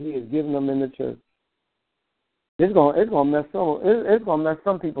power that He has given them in the church. It's gonna mess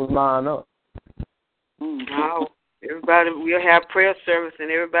some people's mind up. Wow. Everybody, we'll have prayer service,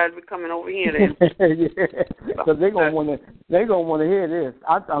 and everybody be coming over here then. Yeah, because they're gonna want to hear this.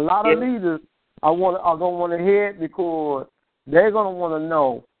 A lot of leaders are gonna want to hear it because they're gonna want to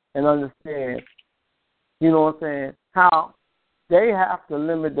know and understand. You know what I'm saying? How they have to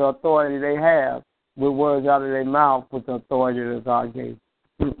limit the authority they have with words out of their mouth with the authority that God gave.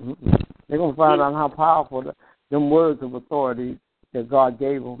 They're gonna find out how powerful them words of authority that God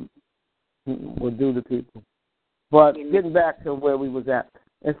gave them will do to people. But getting back to where we was at,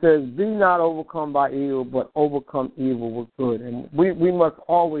 it says, be not overcome by evil, but overcome evil with good. And we must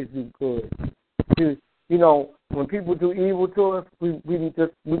always do good. You know, when people do evil to us, we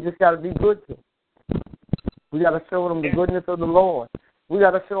just got to be good to them. We got to show them the goodness of the Lord. We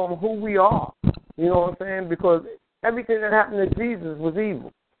got to show them who we are. You know what I'm saying? Because everything that happened to Jesus was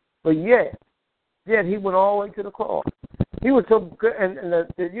evil. But yet He went all the way to the cross. He was so good.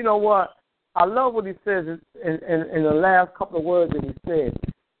 And you know what? I love what He says in the last couple of words that He said.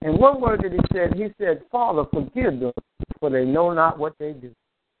 And one word that He said, Father, forgive them, for they know not what they do.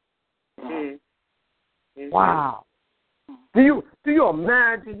 Mm-hmm. Wow. Do you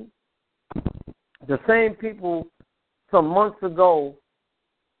imagine the same people some months ago,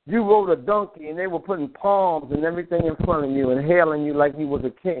 you rode a donkey and they were putting palms and everything in front of you and hailing you like you was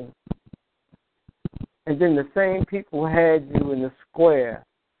a king. And then the same people had you in the square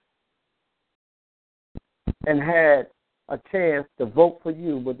and had a chance to vote for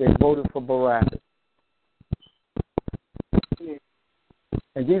you, but they voted for Barabbas.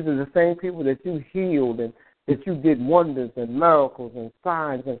 And these are the same people that you healed and that you did wonders and miracles and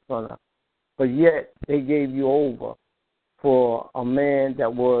signs in front of. But yet they gave you over for a man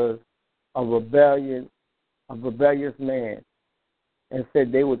that was a rebellious man and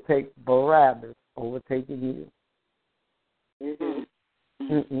said they would take Barabbas over taking you.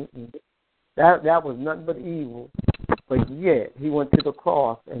 Mm-hmm. That was nothing but evil. But yet he went to the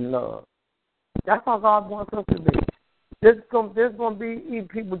cross in love. That's how God wants us to be. There's going to be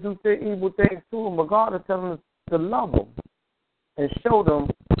people do evil things to him, but God is telling us to love them and show them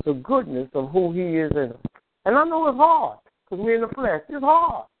the goodness of who He is in them. And I know it's hard because we're in the flesh. It's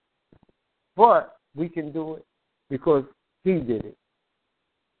hard. But we can do it because He did it.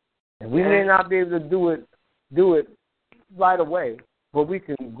 And we may not be able to do it right away, but we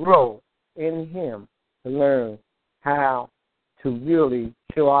can grow in Him to learn how to really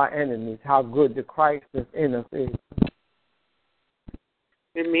show our enemies how good the Christ that's in us is.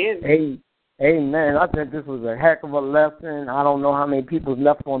 Amen. Amen. I think this was a heck of a lesson. I don't know how many people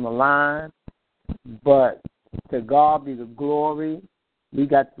left on the line, but to God be the glory. We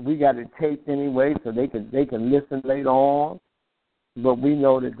got it taped anyway, so they can listen later on. But we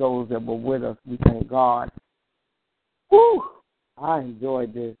know that those that were with us, we thank God. Whew! I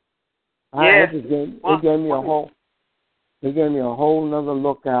enjoyed this. It gave me a whole nother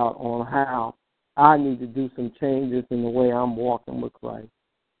lookout on how I need to do some changes in the way I'm walking with Christ.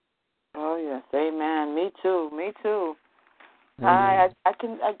 Oh, yes. Amen. Me too. I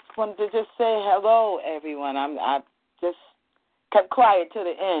just wanted to just say hello, everyone. I just kept quiet to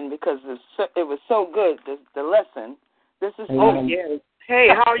the end because it was so good. The lesson. This is yes. Hey,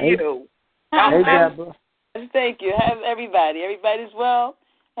 how are you? Hey, Deborah. Thank you. Have everybody's well.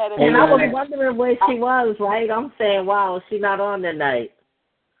 And I was wondering where she was. Right? I'm saying, wow, she's not on tonight.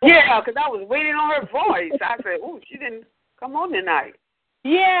 Yeah, because I was waiting on her voice. I said, oh, she didn't come on tonight.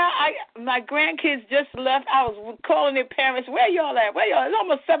 Yeah, my grandkids just left. I was calling their parents. Where y'all at? Where y'all? It's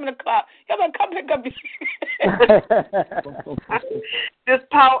almost 7 o'clock. Y'all better come pick up. This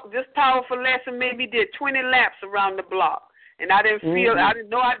powerful lesson made me did 20 laps around the block, and I didn't feel. I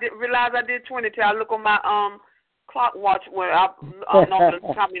didn't realize I did 20 till I look on my clock watch where I know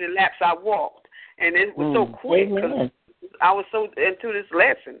how many laps I walked, and it was so quick because I was so into this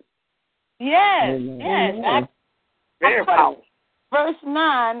lesson. Yes, Very powerful. Verse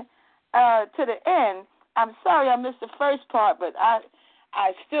 9 to the end. I'm sorry I missed the first part, but I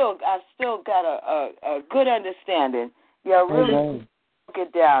still got a good understanding. Yeah, really broke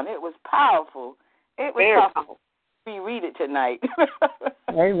it down. It was powerful. It was very powerful. Reread it tonight.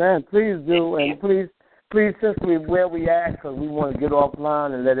 Amen. Please do, and please, since where we at, because we want to get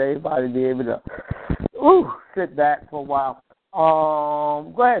offline and let everybody be able to sit back for a while.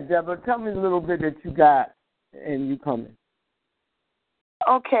 Go ahead, Deborah. Tell me a little bit that you got, and you coming.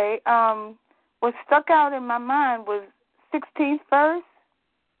 Okay. What stuck out in my mind was 16th verse.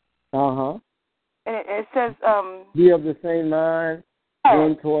 And it says, be of the same mind,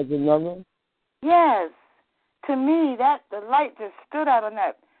 one towards another. Yes. To me, the light just stood out on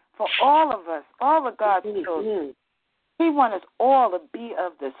that for all of us, all of God's children. He wants us all to be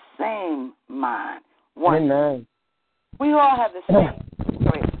of the same mind. Amen. We all have the same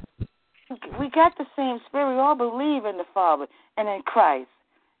spirit. We got the same spirit. We all believe in the Father and in Christ.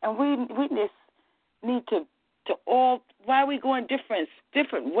 And we just need to all, why are we going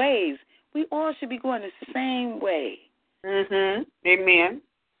different ways? We all should be going the same way. Amen.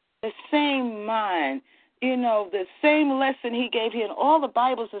 The same mind. You know, the same lesson he gave here in all the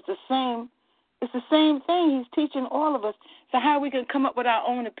Bibles is the same. It's the same thing he's teaching all of us. So how we can come up with our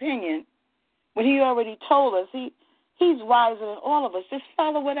own opinion when he already told us? He's wiser than all of us. Just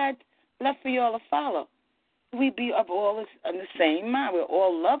follow what I left for you all to follow. We be of all on the same mind. We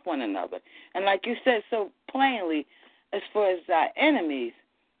all love one another. And like you said so plainly, as far as our enemies,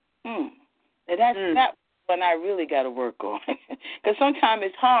 that's when I really got to work on. Because sometimes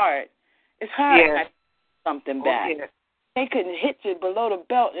it's hard. It's hard to get something back. They can hit you below the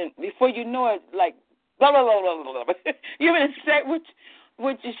belt, and before you know it, like, blah, blah, blah, blah, blah. You're going to say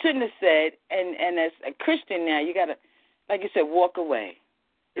what you shouldn't have said. And as a Christian now, you got to, like you said, walk away.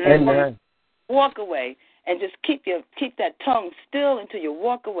 Amen. Walk away. And just keep that tongue still until you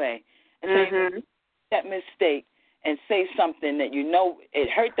walk away and say that mistake and say something that you know it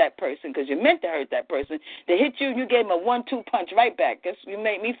hurt that person because you meant to hurt that person. They hit you and you gave them a 1-2 punch right back. Guess you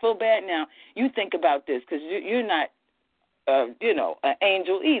make me feel bad now. You think about this because you're not, an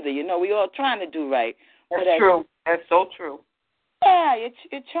angel either. You know, we all trying to do right. That's true. That's so true. Yeah,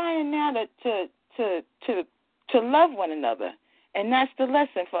 you're trying now to love one another, and that's the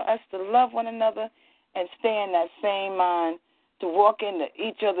lesson for us to love one another. And stay in that same mind to walk into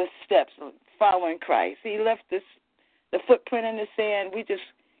each other's steps, following Christ. He left the footprint in the sand. We just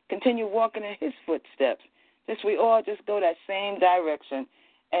continue walking in his footsteps. We all just go that same direction.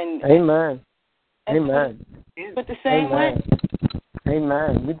 And Amen. But the same way.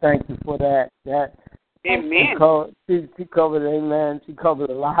 Amen. We thank you for that. Amen. She covered it. Amen. She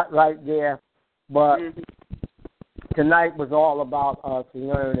covered a lot right there. But tonight was all about us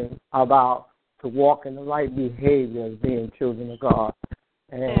learning about to walk in the right behavior as being children of God.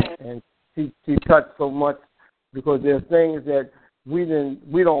 And she touched so much because there's things that we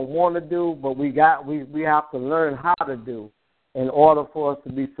don't want to do, but we have to learn how to do in order for us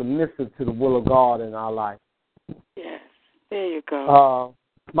to be submissive to the will of God in our life. Yes, there you go.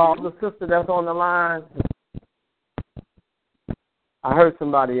 My other sister that's on the line, I heard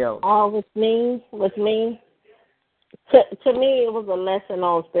somebody else. With me. To me, it was a lesson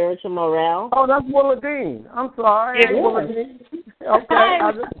on spiritual morale. Oh, that's Willadine. I'm sorry. Hey, Willadine. Okay.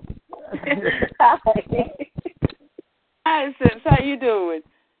 Hi, sis. How you doing?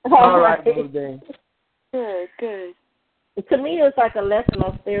 All right, Willadine. Good. To me, it's like a lesson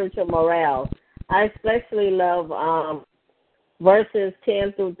on spiritual morale. I especially love verses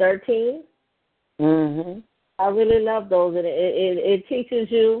 10 through 13. I really love those. It teaches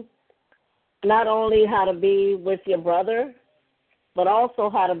you not only how to be with your brother, but also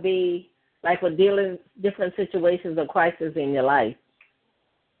how to be, like, with dealing different situations of crisis in your life.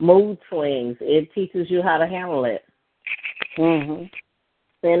 Mood swings. It teaches you how to handle it. And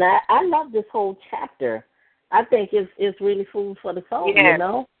I love this whole chapter. I think it's really food for the soul, Yes. you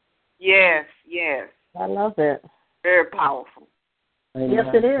know? Yes. I love it. Very powerful. Amen. Yes,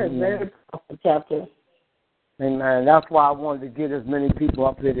 it is. Amen. Very powerful chapter. Amen. That's why I wanted to get as many people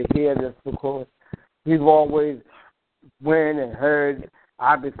up here to hear this, because we've always went and heard,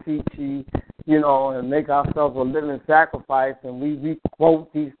 I beseech you, and make ourselves a living sacrifice, and we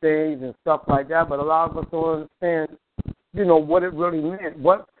quote these things and stuff like that, but a lot of us don't understand, what it really meant.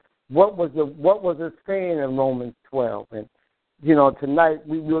 What was it saying in Romans 12? And, tonight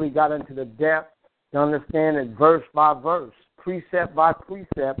we really got into the depth to understand it verse by verse, precept by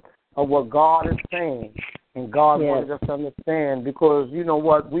precept of what God is saying. And God wanted us to understand, because, you know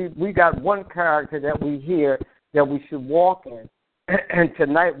what, we got one character that we hear that we should walk in. And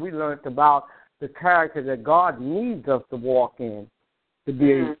tonight we learned about the character that God needs us to walk in to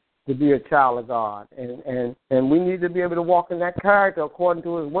be a child of God. And we need to be able to walk in that character according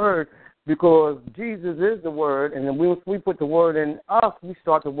to His Word, because Jesus is the Word, and then we put the Word in us, we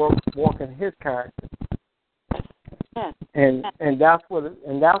start to walk in His character. And that's what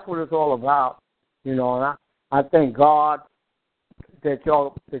it's all about, And I thank God that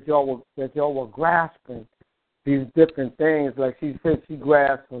y'all were grasping these different things. Like she said, she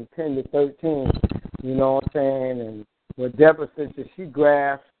grasped from 10 to 13. You know what I'm saying? And what Deborah said, she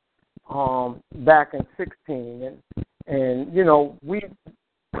grasped back in 16. And we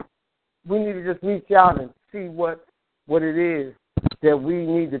need to just reach out and see what it is that we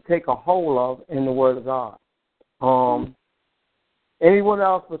need to take a hold of in the Word of God. Anyone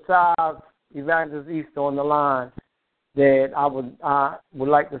else besides Evangelist Easter on the line that I would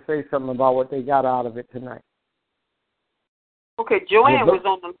like to say something about what they got out of it tonight? Okay, Joanne was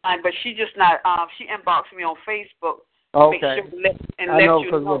on the line, but she just not. She inboxed me on Facebook. Okay. Make sure I know,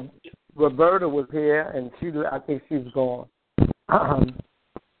 you know. Roberta was here, and I think she was gone.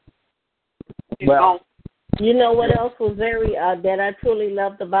 Well, you know what else was very that I truly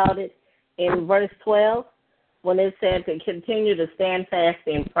loved about it in verse 12, when it said to continue to stand fast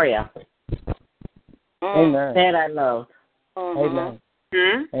in prayer. Amen. That I love. Amen.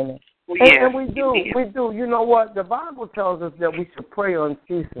 Mm-hmm. Amen. Well, and we do. You know what? The Bible tells us that we should pray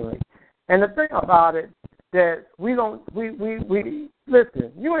unceasingly. And the thing about it, that we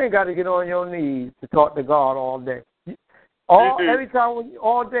listen, you ain't got to get on your knees to talk to God all day. Every time,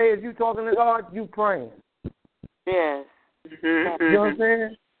 all day, as you talking to God, you praying. Yes. Mm-hmm. You know what I'm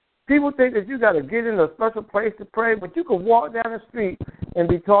saying? People think that you got to get in a special place to pray, but you can walk down the street and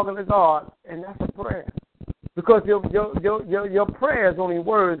be talking to God, and that's a prayer. Because your prayer is only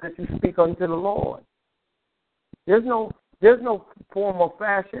words that you speak unto the Lord. There's no form or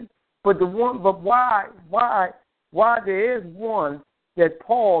fashion, but why there is one that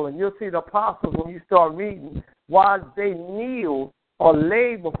Paul, and you'll see the apostles when you start reading, why they kneel or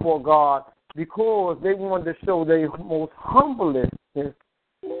lay before God, because they wanted to show their most humbleness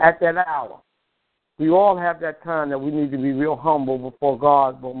at that hour. We all have that time that we need to be real humble before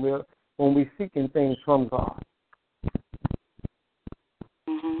God when we're seeking things from God.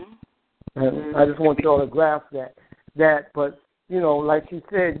 Mm-hmm. And I just want y'all to grasp that. But like she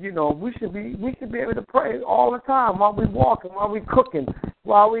said, we should be able to pray all the time while we walking, while we cooking,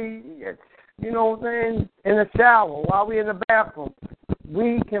 while we, in the shower, while we in the bathroom.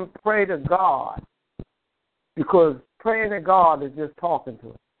 We can pray to God, because praying to God is just talking to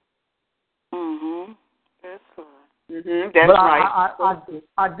Him. Mhm. That's right. Mhm. That's but right.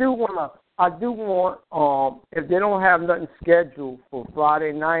 I do want, if they don't have nothing scheduled for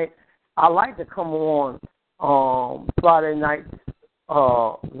Friday night, I like to come on Friday night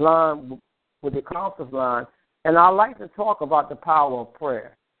line with the conference line, and I like to talk about the power of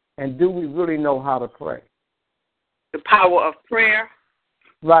prayer. And do we really know how to pray? The power of prayer.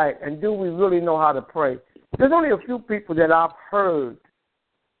 Right, and do we really know how to pray? There's only a few people that I've heard,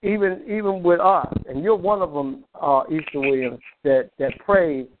 even with us, and you're one of them, Easter Williams, that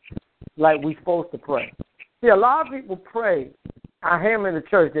prays like we're supposed to pray. See, a lot of people pray. I hear them in the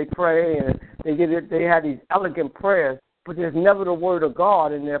church. They pray and they have these elegant prayers, but there's never the word of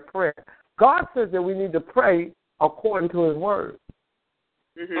God in their prayer. God says that we need to pray according to His word.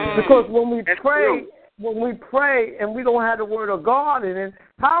 Mm-hmm. Because when we pray and we don't have the word of God in it,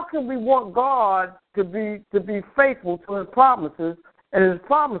 how can we want God to be faithful to His promises? And His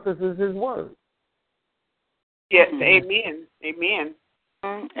promises is His word. Yes, amen. Amen.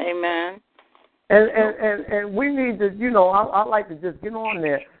 Amen. And we need to, I like to just get on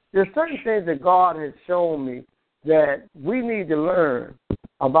there. There's certain things that God has shown me that we need to learn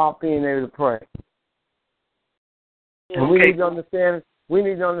about being able to pray. And we need to understand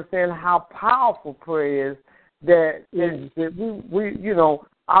how powerful prayer is, that we you know,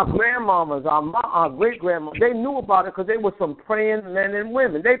 our grandmamas, our great-grandmas, they knew about it because they were some praying men and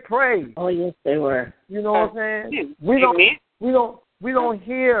women. They prayed. Oh, yes, they were. You know what I'm saying? We don't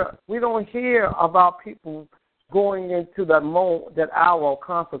hear about people going into that hour of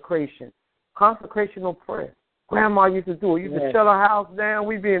consecration. Consecrational prayer. Grandma used to do it. Used to shut her house down.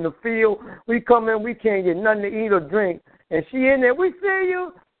 We be in the field. We come in. We can't get nothing to eat or drink. And she in there. We see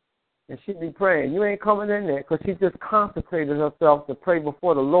you. And she be praying. You ain't coming in there because she just consecrated herself to pray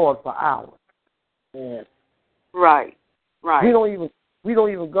before the Lord for hours. Yes. Right. We don't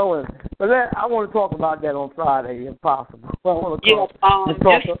even go in. But I want to talk about that on Friday, if possible.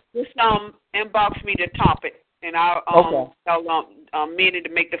 Just inbox me the topic, and I'll tell Minnie to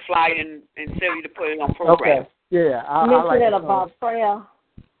make the flyer and Sylvia to put it on program. Okay. Yeah, I mentioned like it about prayer.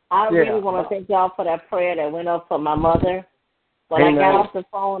 I really want to thank y'all for that prayer that went up for my mother. When I got off the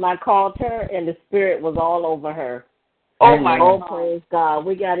phone, I called her, and the Spirit was all over her. Oh, my God. Praise God.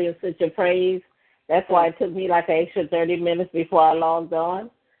 We got in such a praise. That's why it took me like an extra 30 minutes before I logged on.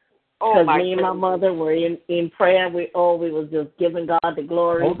 Because me and my mother were in prayer. We was just giving God the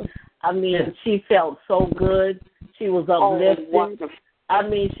glory. I mean, she felt so good. She was uplifted. I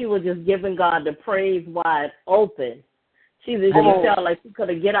mean, she was just giving God the praise wide open. She felt like she could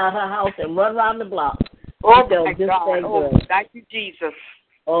have get out of her house and run around the block. Oh, my God. Oh, thank you, Jesus.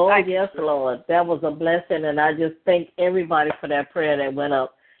 Oh, yes, Lord. That was a blessing, and I just thank everybody for that prayer that went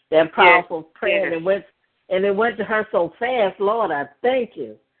up, that powerful prayer. Yes. And it went to her so fast. Lord, I thank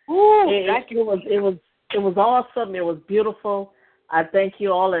you. Ooh, it was awesome. It was beautiful. I thank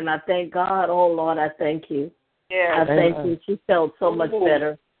you all, and I thank God. Oh, Lord, I thank you. Yeah. I thank you. She felt so much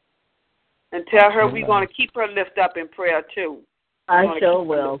better. And tell her we're going to keep her lift up in prayer, too. I sure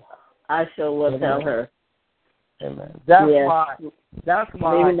will. I sure will tell her. Amen. That's why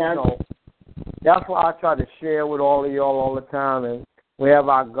I try to share with all of y'all all the time, and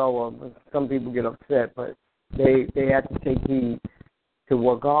wherever I go, some people get upset, but they have to take heed to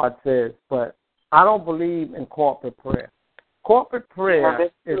what God says. But I don't believe in corporate prayer. Corporate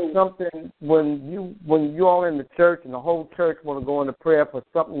prayer is something when you all in the church and the whole church want to go into prayer for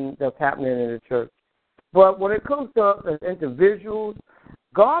something that's happening in the church. But when it comes to us as individuals,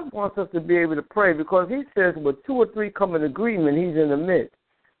 God wants us to be able to pray because he says with 2 or 3 come in agreement, he's in the midst.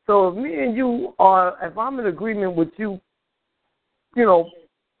 So if me and you if I'm in agreement with you, you know,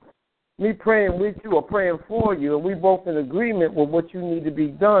 me praying with you or praying for you, and we both in agreement with what you need to be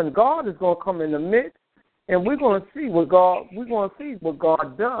done, God is going to come in the midst, and we're going to see what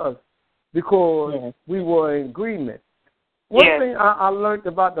God does because we were in agreement. One thing I learned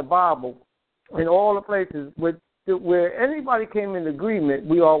about the Bible in all the places where anybody came in agreement,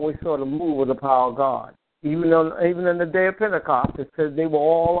 we always saw the move of the power of God. Even in the day of Pentecost, it says they were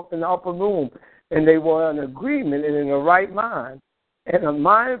all up in the upper room, and they were in agreement and in the right mind. And a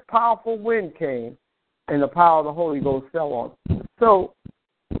mighty powerful wind came, and the power of the Holy Ghost fell on them. So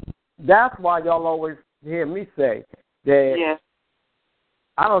that's why y'all always hear me say that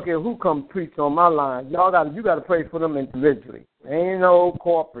I don't care who come preach on my line. You got to pray for them individually. Ain't no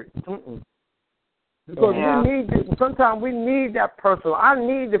corporate. Because sometimes we need that person. I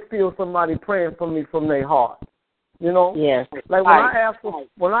need to feel somebody praying for me from their heart. You know? Yes. Like when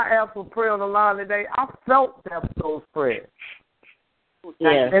I asked for prayer on the line today, I felt those prayers.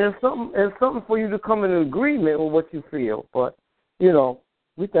 Yeah. And it's something for you to come in agreement with what you feel. But, you know,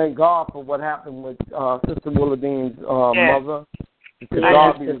 we thank God for what happened with Sister Willadine's mother.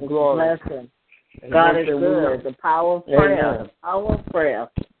 God be the glory. God is good. The power of prayer. The power of prayer.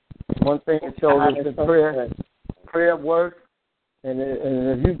 One thing it shows us that prayer works, and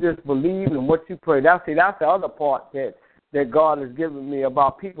if you just believe in what you pray, that's the other part that God has given me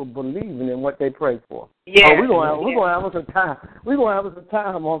about people believing in what they pray for. Yeah, we're gonna have some time. We're gonna have some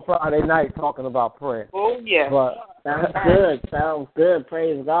time on Friday night talking about prayer. Oh yeah, but sounds good. Sounds good.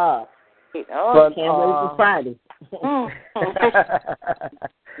 Praise God. Oh, can't wait for Friday.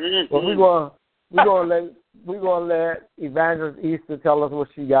 Well, we're gonna let Evangelist Easter tell us what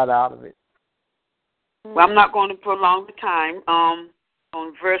she got out of it. Well, I'm not going to prolong the time.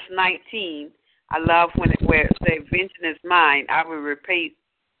 On verse 19, I love where it says, "Vengeance is mine; I will repay,"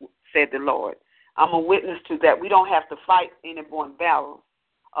 said the Lord. I'm a witness to that. We don't have to fight anyone battles,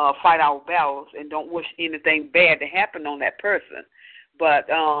 fight our battles, and don't wish anything bad to happen on that person. But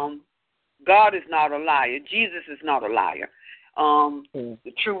God is not a liar. Jesus is not a liar.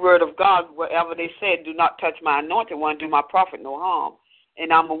 The true word of God, whatever they said, do not touch my anointed one, do my prophet no harm.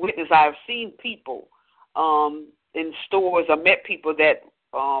 And I'm a witness. I have seen people in stores. I met people that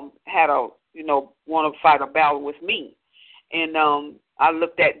had want to fight a battle with me. And I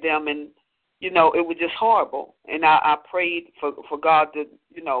looked at them, and it was just horrible. And I prayed for God to,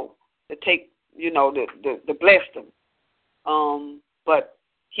 to take, to bless them. But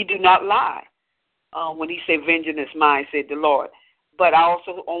he did not lie when he said, vengeance is mine, said the Lord. But I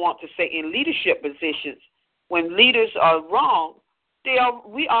also want to say in leadership positions, when leaders are wrong,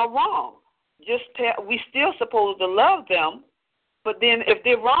 we are wrong. We still supposed to love them, but then if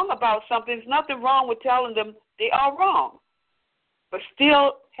they're wrong about something, there's nothing wrong with telling them they are wrong, but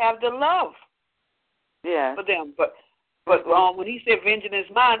still have the love for them. But when he said, vengeance is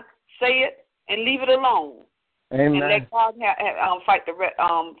mine, say it and leave it alone. Amen. And let God fight the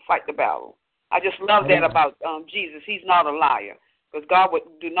battle. I just love that about Jesus. He's not a liar, because God would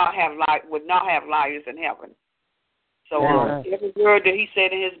not have liars in heaven. So every word that he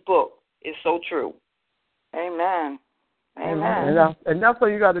said in his book is so true. Amen. Amen. And that's what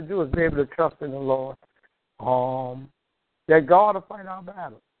you got to do, is be able to trust in the Lord. That God will fight our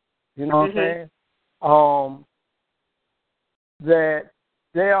battles. You know what I'm saying? That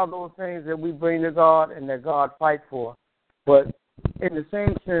there are those things that we bring to God and that God fights for. But in the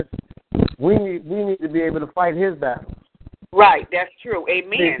same sense, we need to be able to fight his battles. Right, that's true.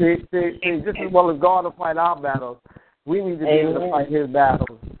 Amen. See, just as well as God will fight our battles, we need to be able to fight his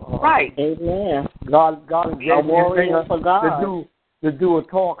battles. Right. Amen. God is a warrior for God. To do a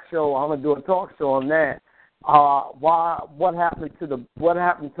talk show. I'm gonna do a talk show on that. What happened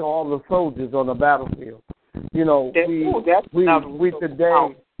to all the soldiers on the battlefield? We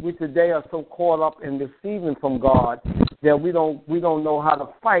today are so caught up in receiving from God that we don't know how to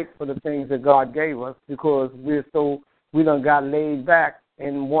fight for the things that God gave us, because we done got laid back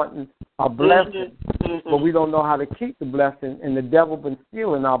and wanting a blessing, but we don't know how to keep the blessing, and the devil been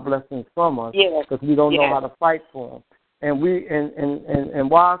stealing our blessings from us because we don't know how to fight for them. And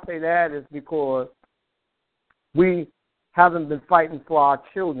why I say that is because we haven't been fighting for our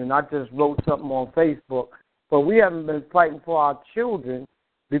children. I just wrote something on Facebook, but we haven't been fighting for our children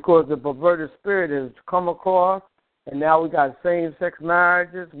because the perverted spirit has come across, and now we got same-sex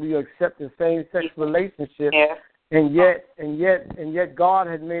marriages. We accept the same-sex relationships. And yet God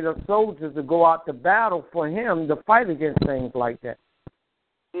had made us soldiers to go out to battle for him, to fight against things like that.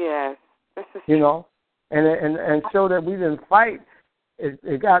 Yes. And so that we didn't fight,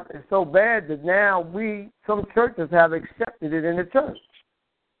 it got so bad that now some churches have accepted it in the church.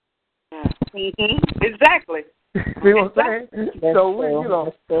 Exactly. See what I'm saying?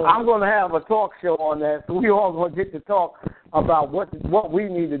 So I'm going to have a talk show on that. So we all going to get to talk about what we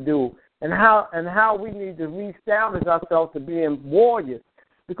need to do. And how we need to reestablish ourselves to being warriors,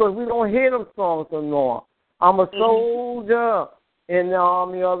 because we don't hear them songs anymore. I'm a soldier in the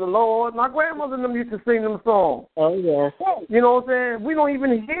army of the Lord. My grandmother and them used to sing them songs. Oh, yes. You know what I'm saying? We don't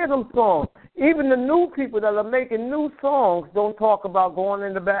even hear them songs. Even the new people that are making new songs don't talk about going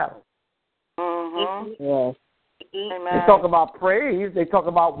into battle. Yes. They talk about praise. They talk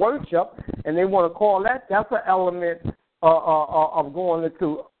about worship, and they want to call that's an element of going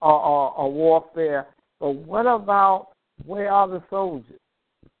into a warfare. But what about, where are the soldiers?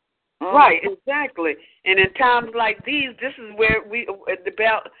 Right, exactly. And in times like these, this is where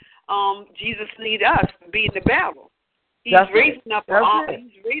Jesus needs us to be in the battle. He's raising up an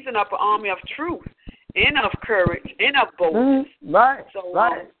army of truth, and of courage, and of boldness. Right.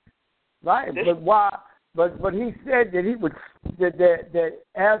 But why? But he said that he would that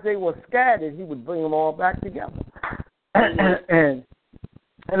as they were scattered, he would bring them all back together. And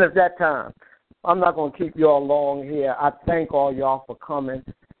at that time, I'm not going to keep y'all long here. I thank all y'all for coming.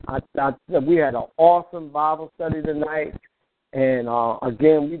 We had an awesome Bible study tonight, and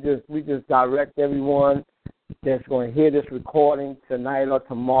again, we just direct everyone that's going to hear this recording tonight or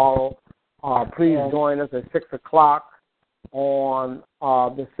tomorrow. Please join us at 6:00 on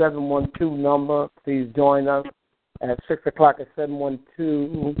the 712 number. Please join us at 6:00 at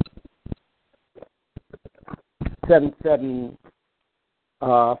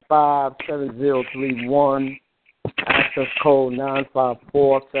 712-775-7031. Access code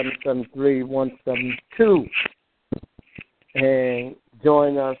 954-773-172. And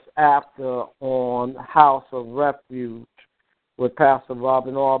join us after on House of Refuge with Pastor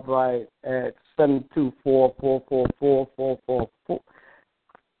Robin Albright at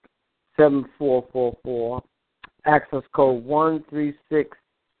 724-444-7444. Access code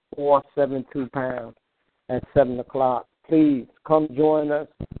 136472 at 7:00. Please come join us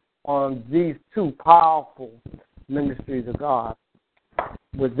on these two powerful ministries of God.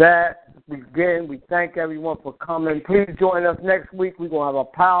 With that, we thank everyone for coming. Please join us next week. We're going to have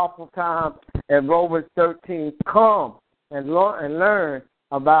a powerful time at Romans 13. Come and learn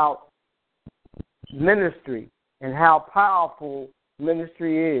about ministry and how powerful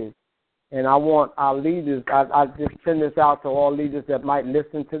ministry is. And I want our leaders, I just send this out to all leaders that might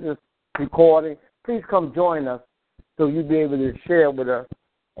listen to this recording. Please come join us so you'll be able to share with us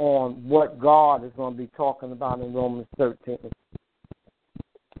on what God is going to be talking about in Romans 13.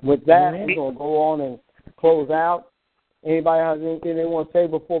 With that, we're going to go on and close out. Anybody have anything they want to say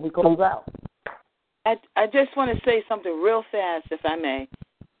before we close out? I just want to say something real fast, if I may.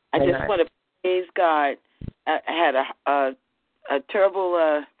 I just want to praise God. I had a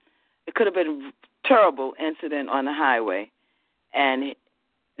terrible, it could have been a terrible incident on the highway, and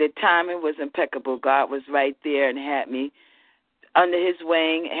the timing was impeccable. God was right there and had me under his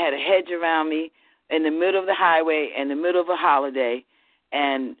wing, had a hedge around me in the middle of the highway, in the middle of a holiday,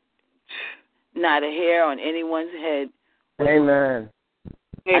 and not a hair on anyone's head. Amen.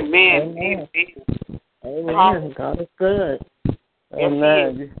 Amen. Amen. God is good.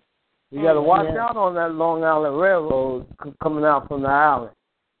 Amen. You got to watch out on that Long Island Railroad coming out from the island.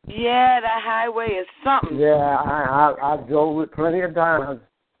 Yeah, that highway is something. Yeah, I drove it plenty of times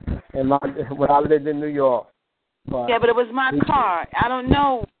when I lived in New York. But yeah, but it was my car. I don't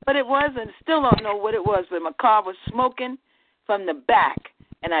know what it was, and still don't know what it was, but my car was smoking from the back,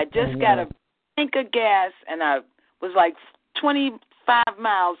 and I just got a tank of gas, and I was like 25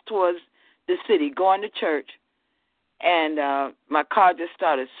 miles towards the city, going to church, and my car just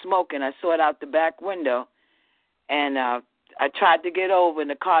started smoking. I saw it out the back window, and I tried to get over, and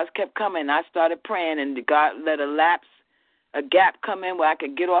the cars kept coming. I started praying, and God let a gap come in where I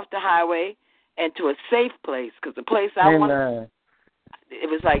could get off the highway and to a safe place, because the place I wanted, it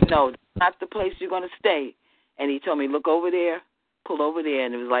was like, no, that's not the place you're going to stay. And he told me, look over there, pull over there,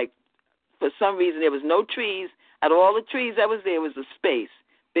 and it was like, for some reason, there was no trees. Out of all the trees that was there was a space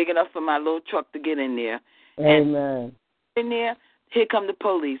big enough for my little truck to get in there. Amen. And in there, here come the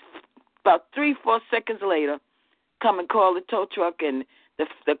police. About 3-4 seconds later, come and call the tow truck, and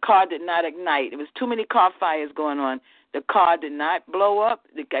the car did not ignite. There was too many car fires going on. The car did not blow up.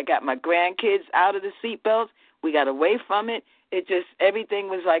 I got my grandkids out of the seatbelts. We got away from it. It just, everything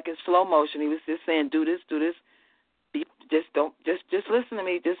was like in slow motion. He was just saying, do this. Just listen to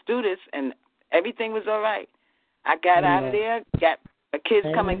me. Just do this. And everything was all right. I got out of there, got my kids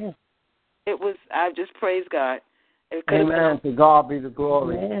coming. It was, I just praise God. Amen. To God be the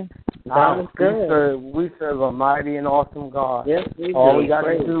glory. Amen. God is good. We serve a mighty and awesome God. Yes, we do. All we got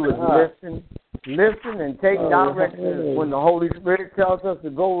to do is listen and take direction. When the Holy Spirit tells us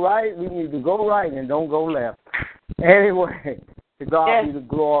to go right, we need to go right and don't go left. Anyway, to God be the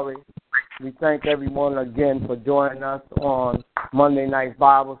glory. We thank everyone again for joining us on Monday Night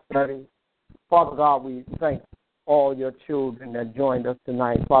Bible Study. Father God, we thank all your children that joined us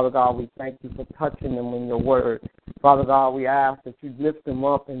tonight. Father God, we thank you for touching them in your word. Father God, we ask that you lift them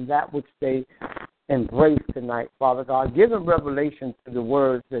up in that which they embrace tonight. Father God, give them revelation to the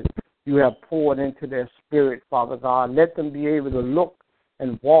words that you have poured into their spirit, Father God. Let them be able to look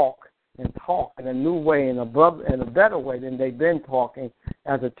and walk and talk in a new way, in a better way than they've been talking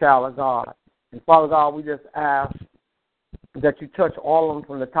as a child of God. And Father God, we just ask that you touch all of them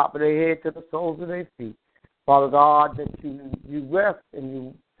from the top of their head to the soles of their feet. Father God, that you rest and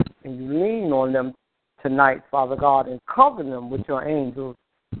you lean on them tonight, Father God, and cover them with your angels,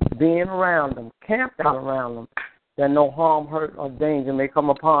 being around them, camped out around them, that no harm, hurt, or danger may come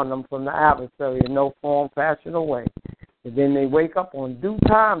upon them from the adversary in no form, fashion, or way. And then they wake up on due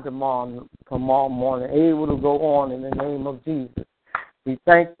time tomorrow morning, able to go on in the name of Jesus. We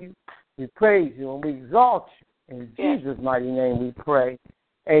thank you, we praise you, and we exalt you. In Jesus' mighty name we pray.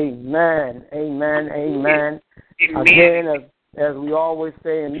 Amen, amen, amen. Again, as we always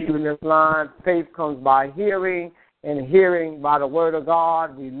say in leaving this line, faith comes by hearing, and hearing by the word of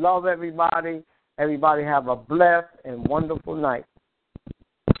God. We love everybody. Everybody have a blessed and wonderful night.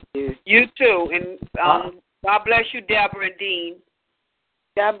 You too. And God bless you, Deborah and Dean.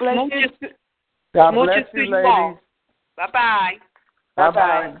 God bless you. God bless you, ladies. Bye-bye.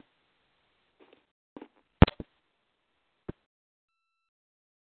 Bye-bye.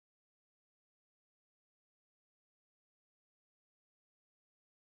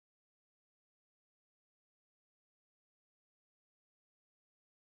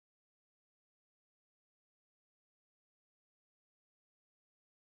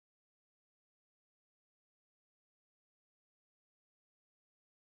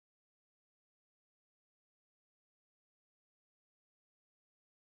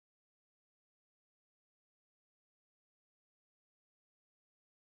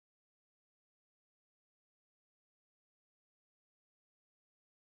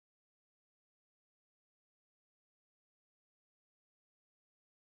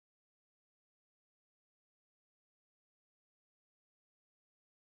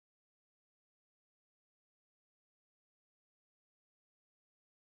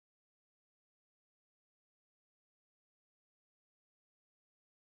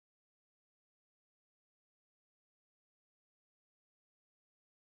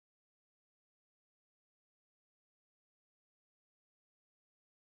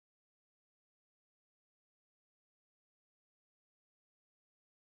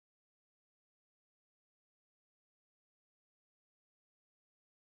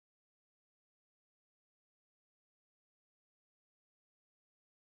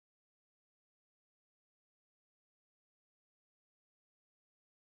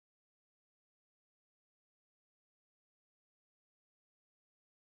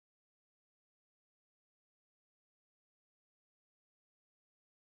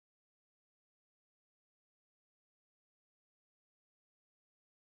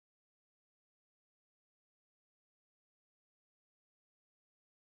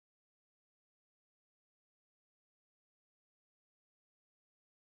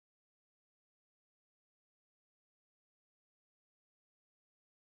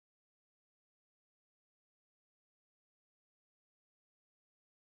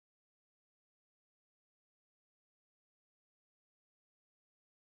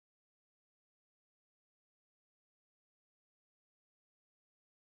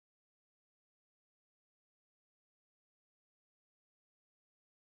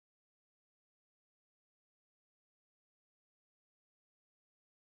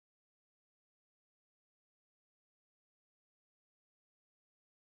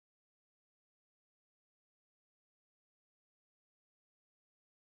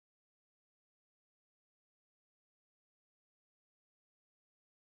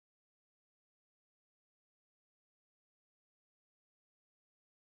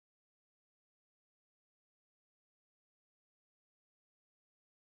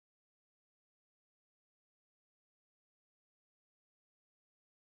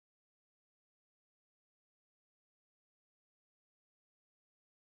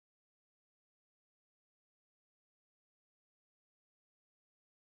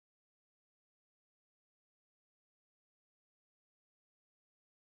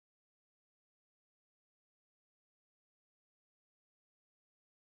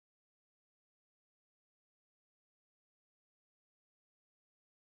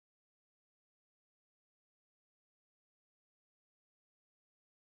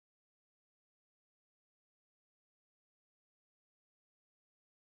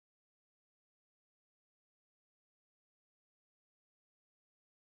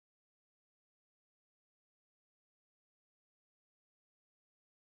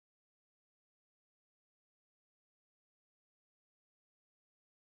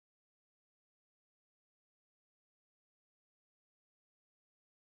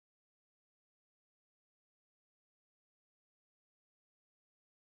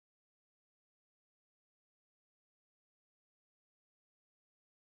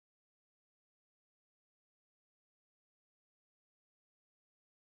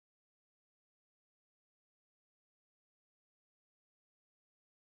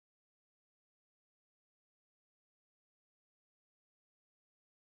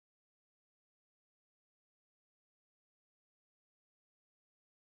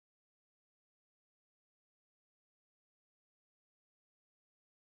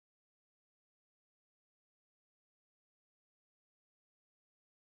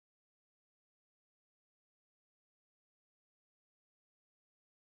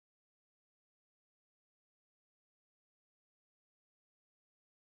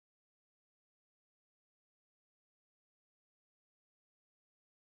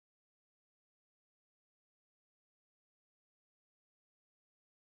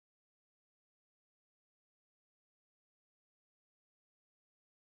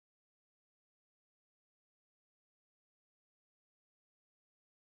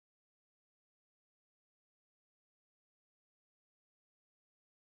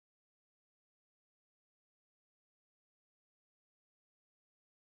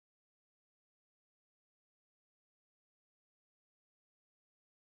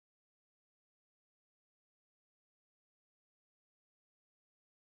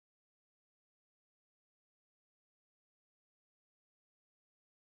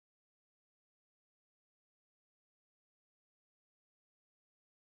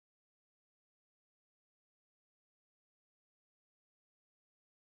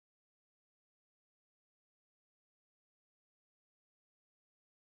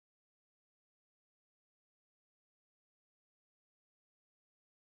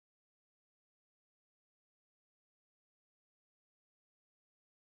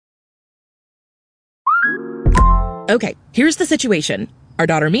 Okay, here's the situation. Our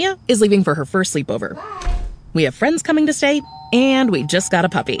daughter Mia is leaving for her first sleepover. We have friends coming to stay, and we just got a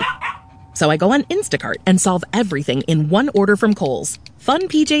puppy. So I go on Instacart and solve everything in one order from Kohl's. Fun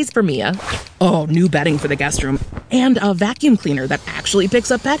PJs for Mia. Oh, new bedding for the guest room. And a vacuum cleaner that actually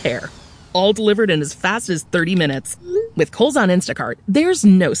picks up pet hair. All delivered in as fast as 30 minutes. With Kohl's on Instacart, there's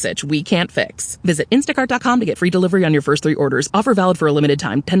no such we can't fix. Visit instacart.com to get free delivery on your first 3 orders. Offer valid for a limited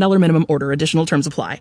time. $10 minimum order. Additional terms apply.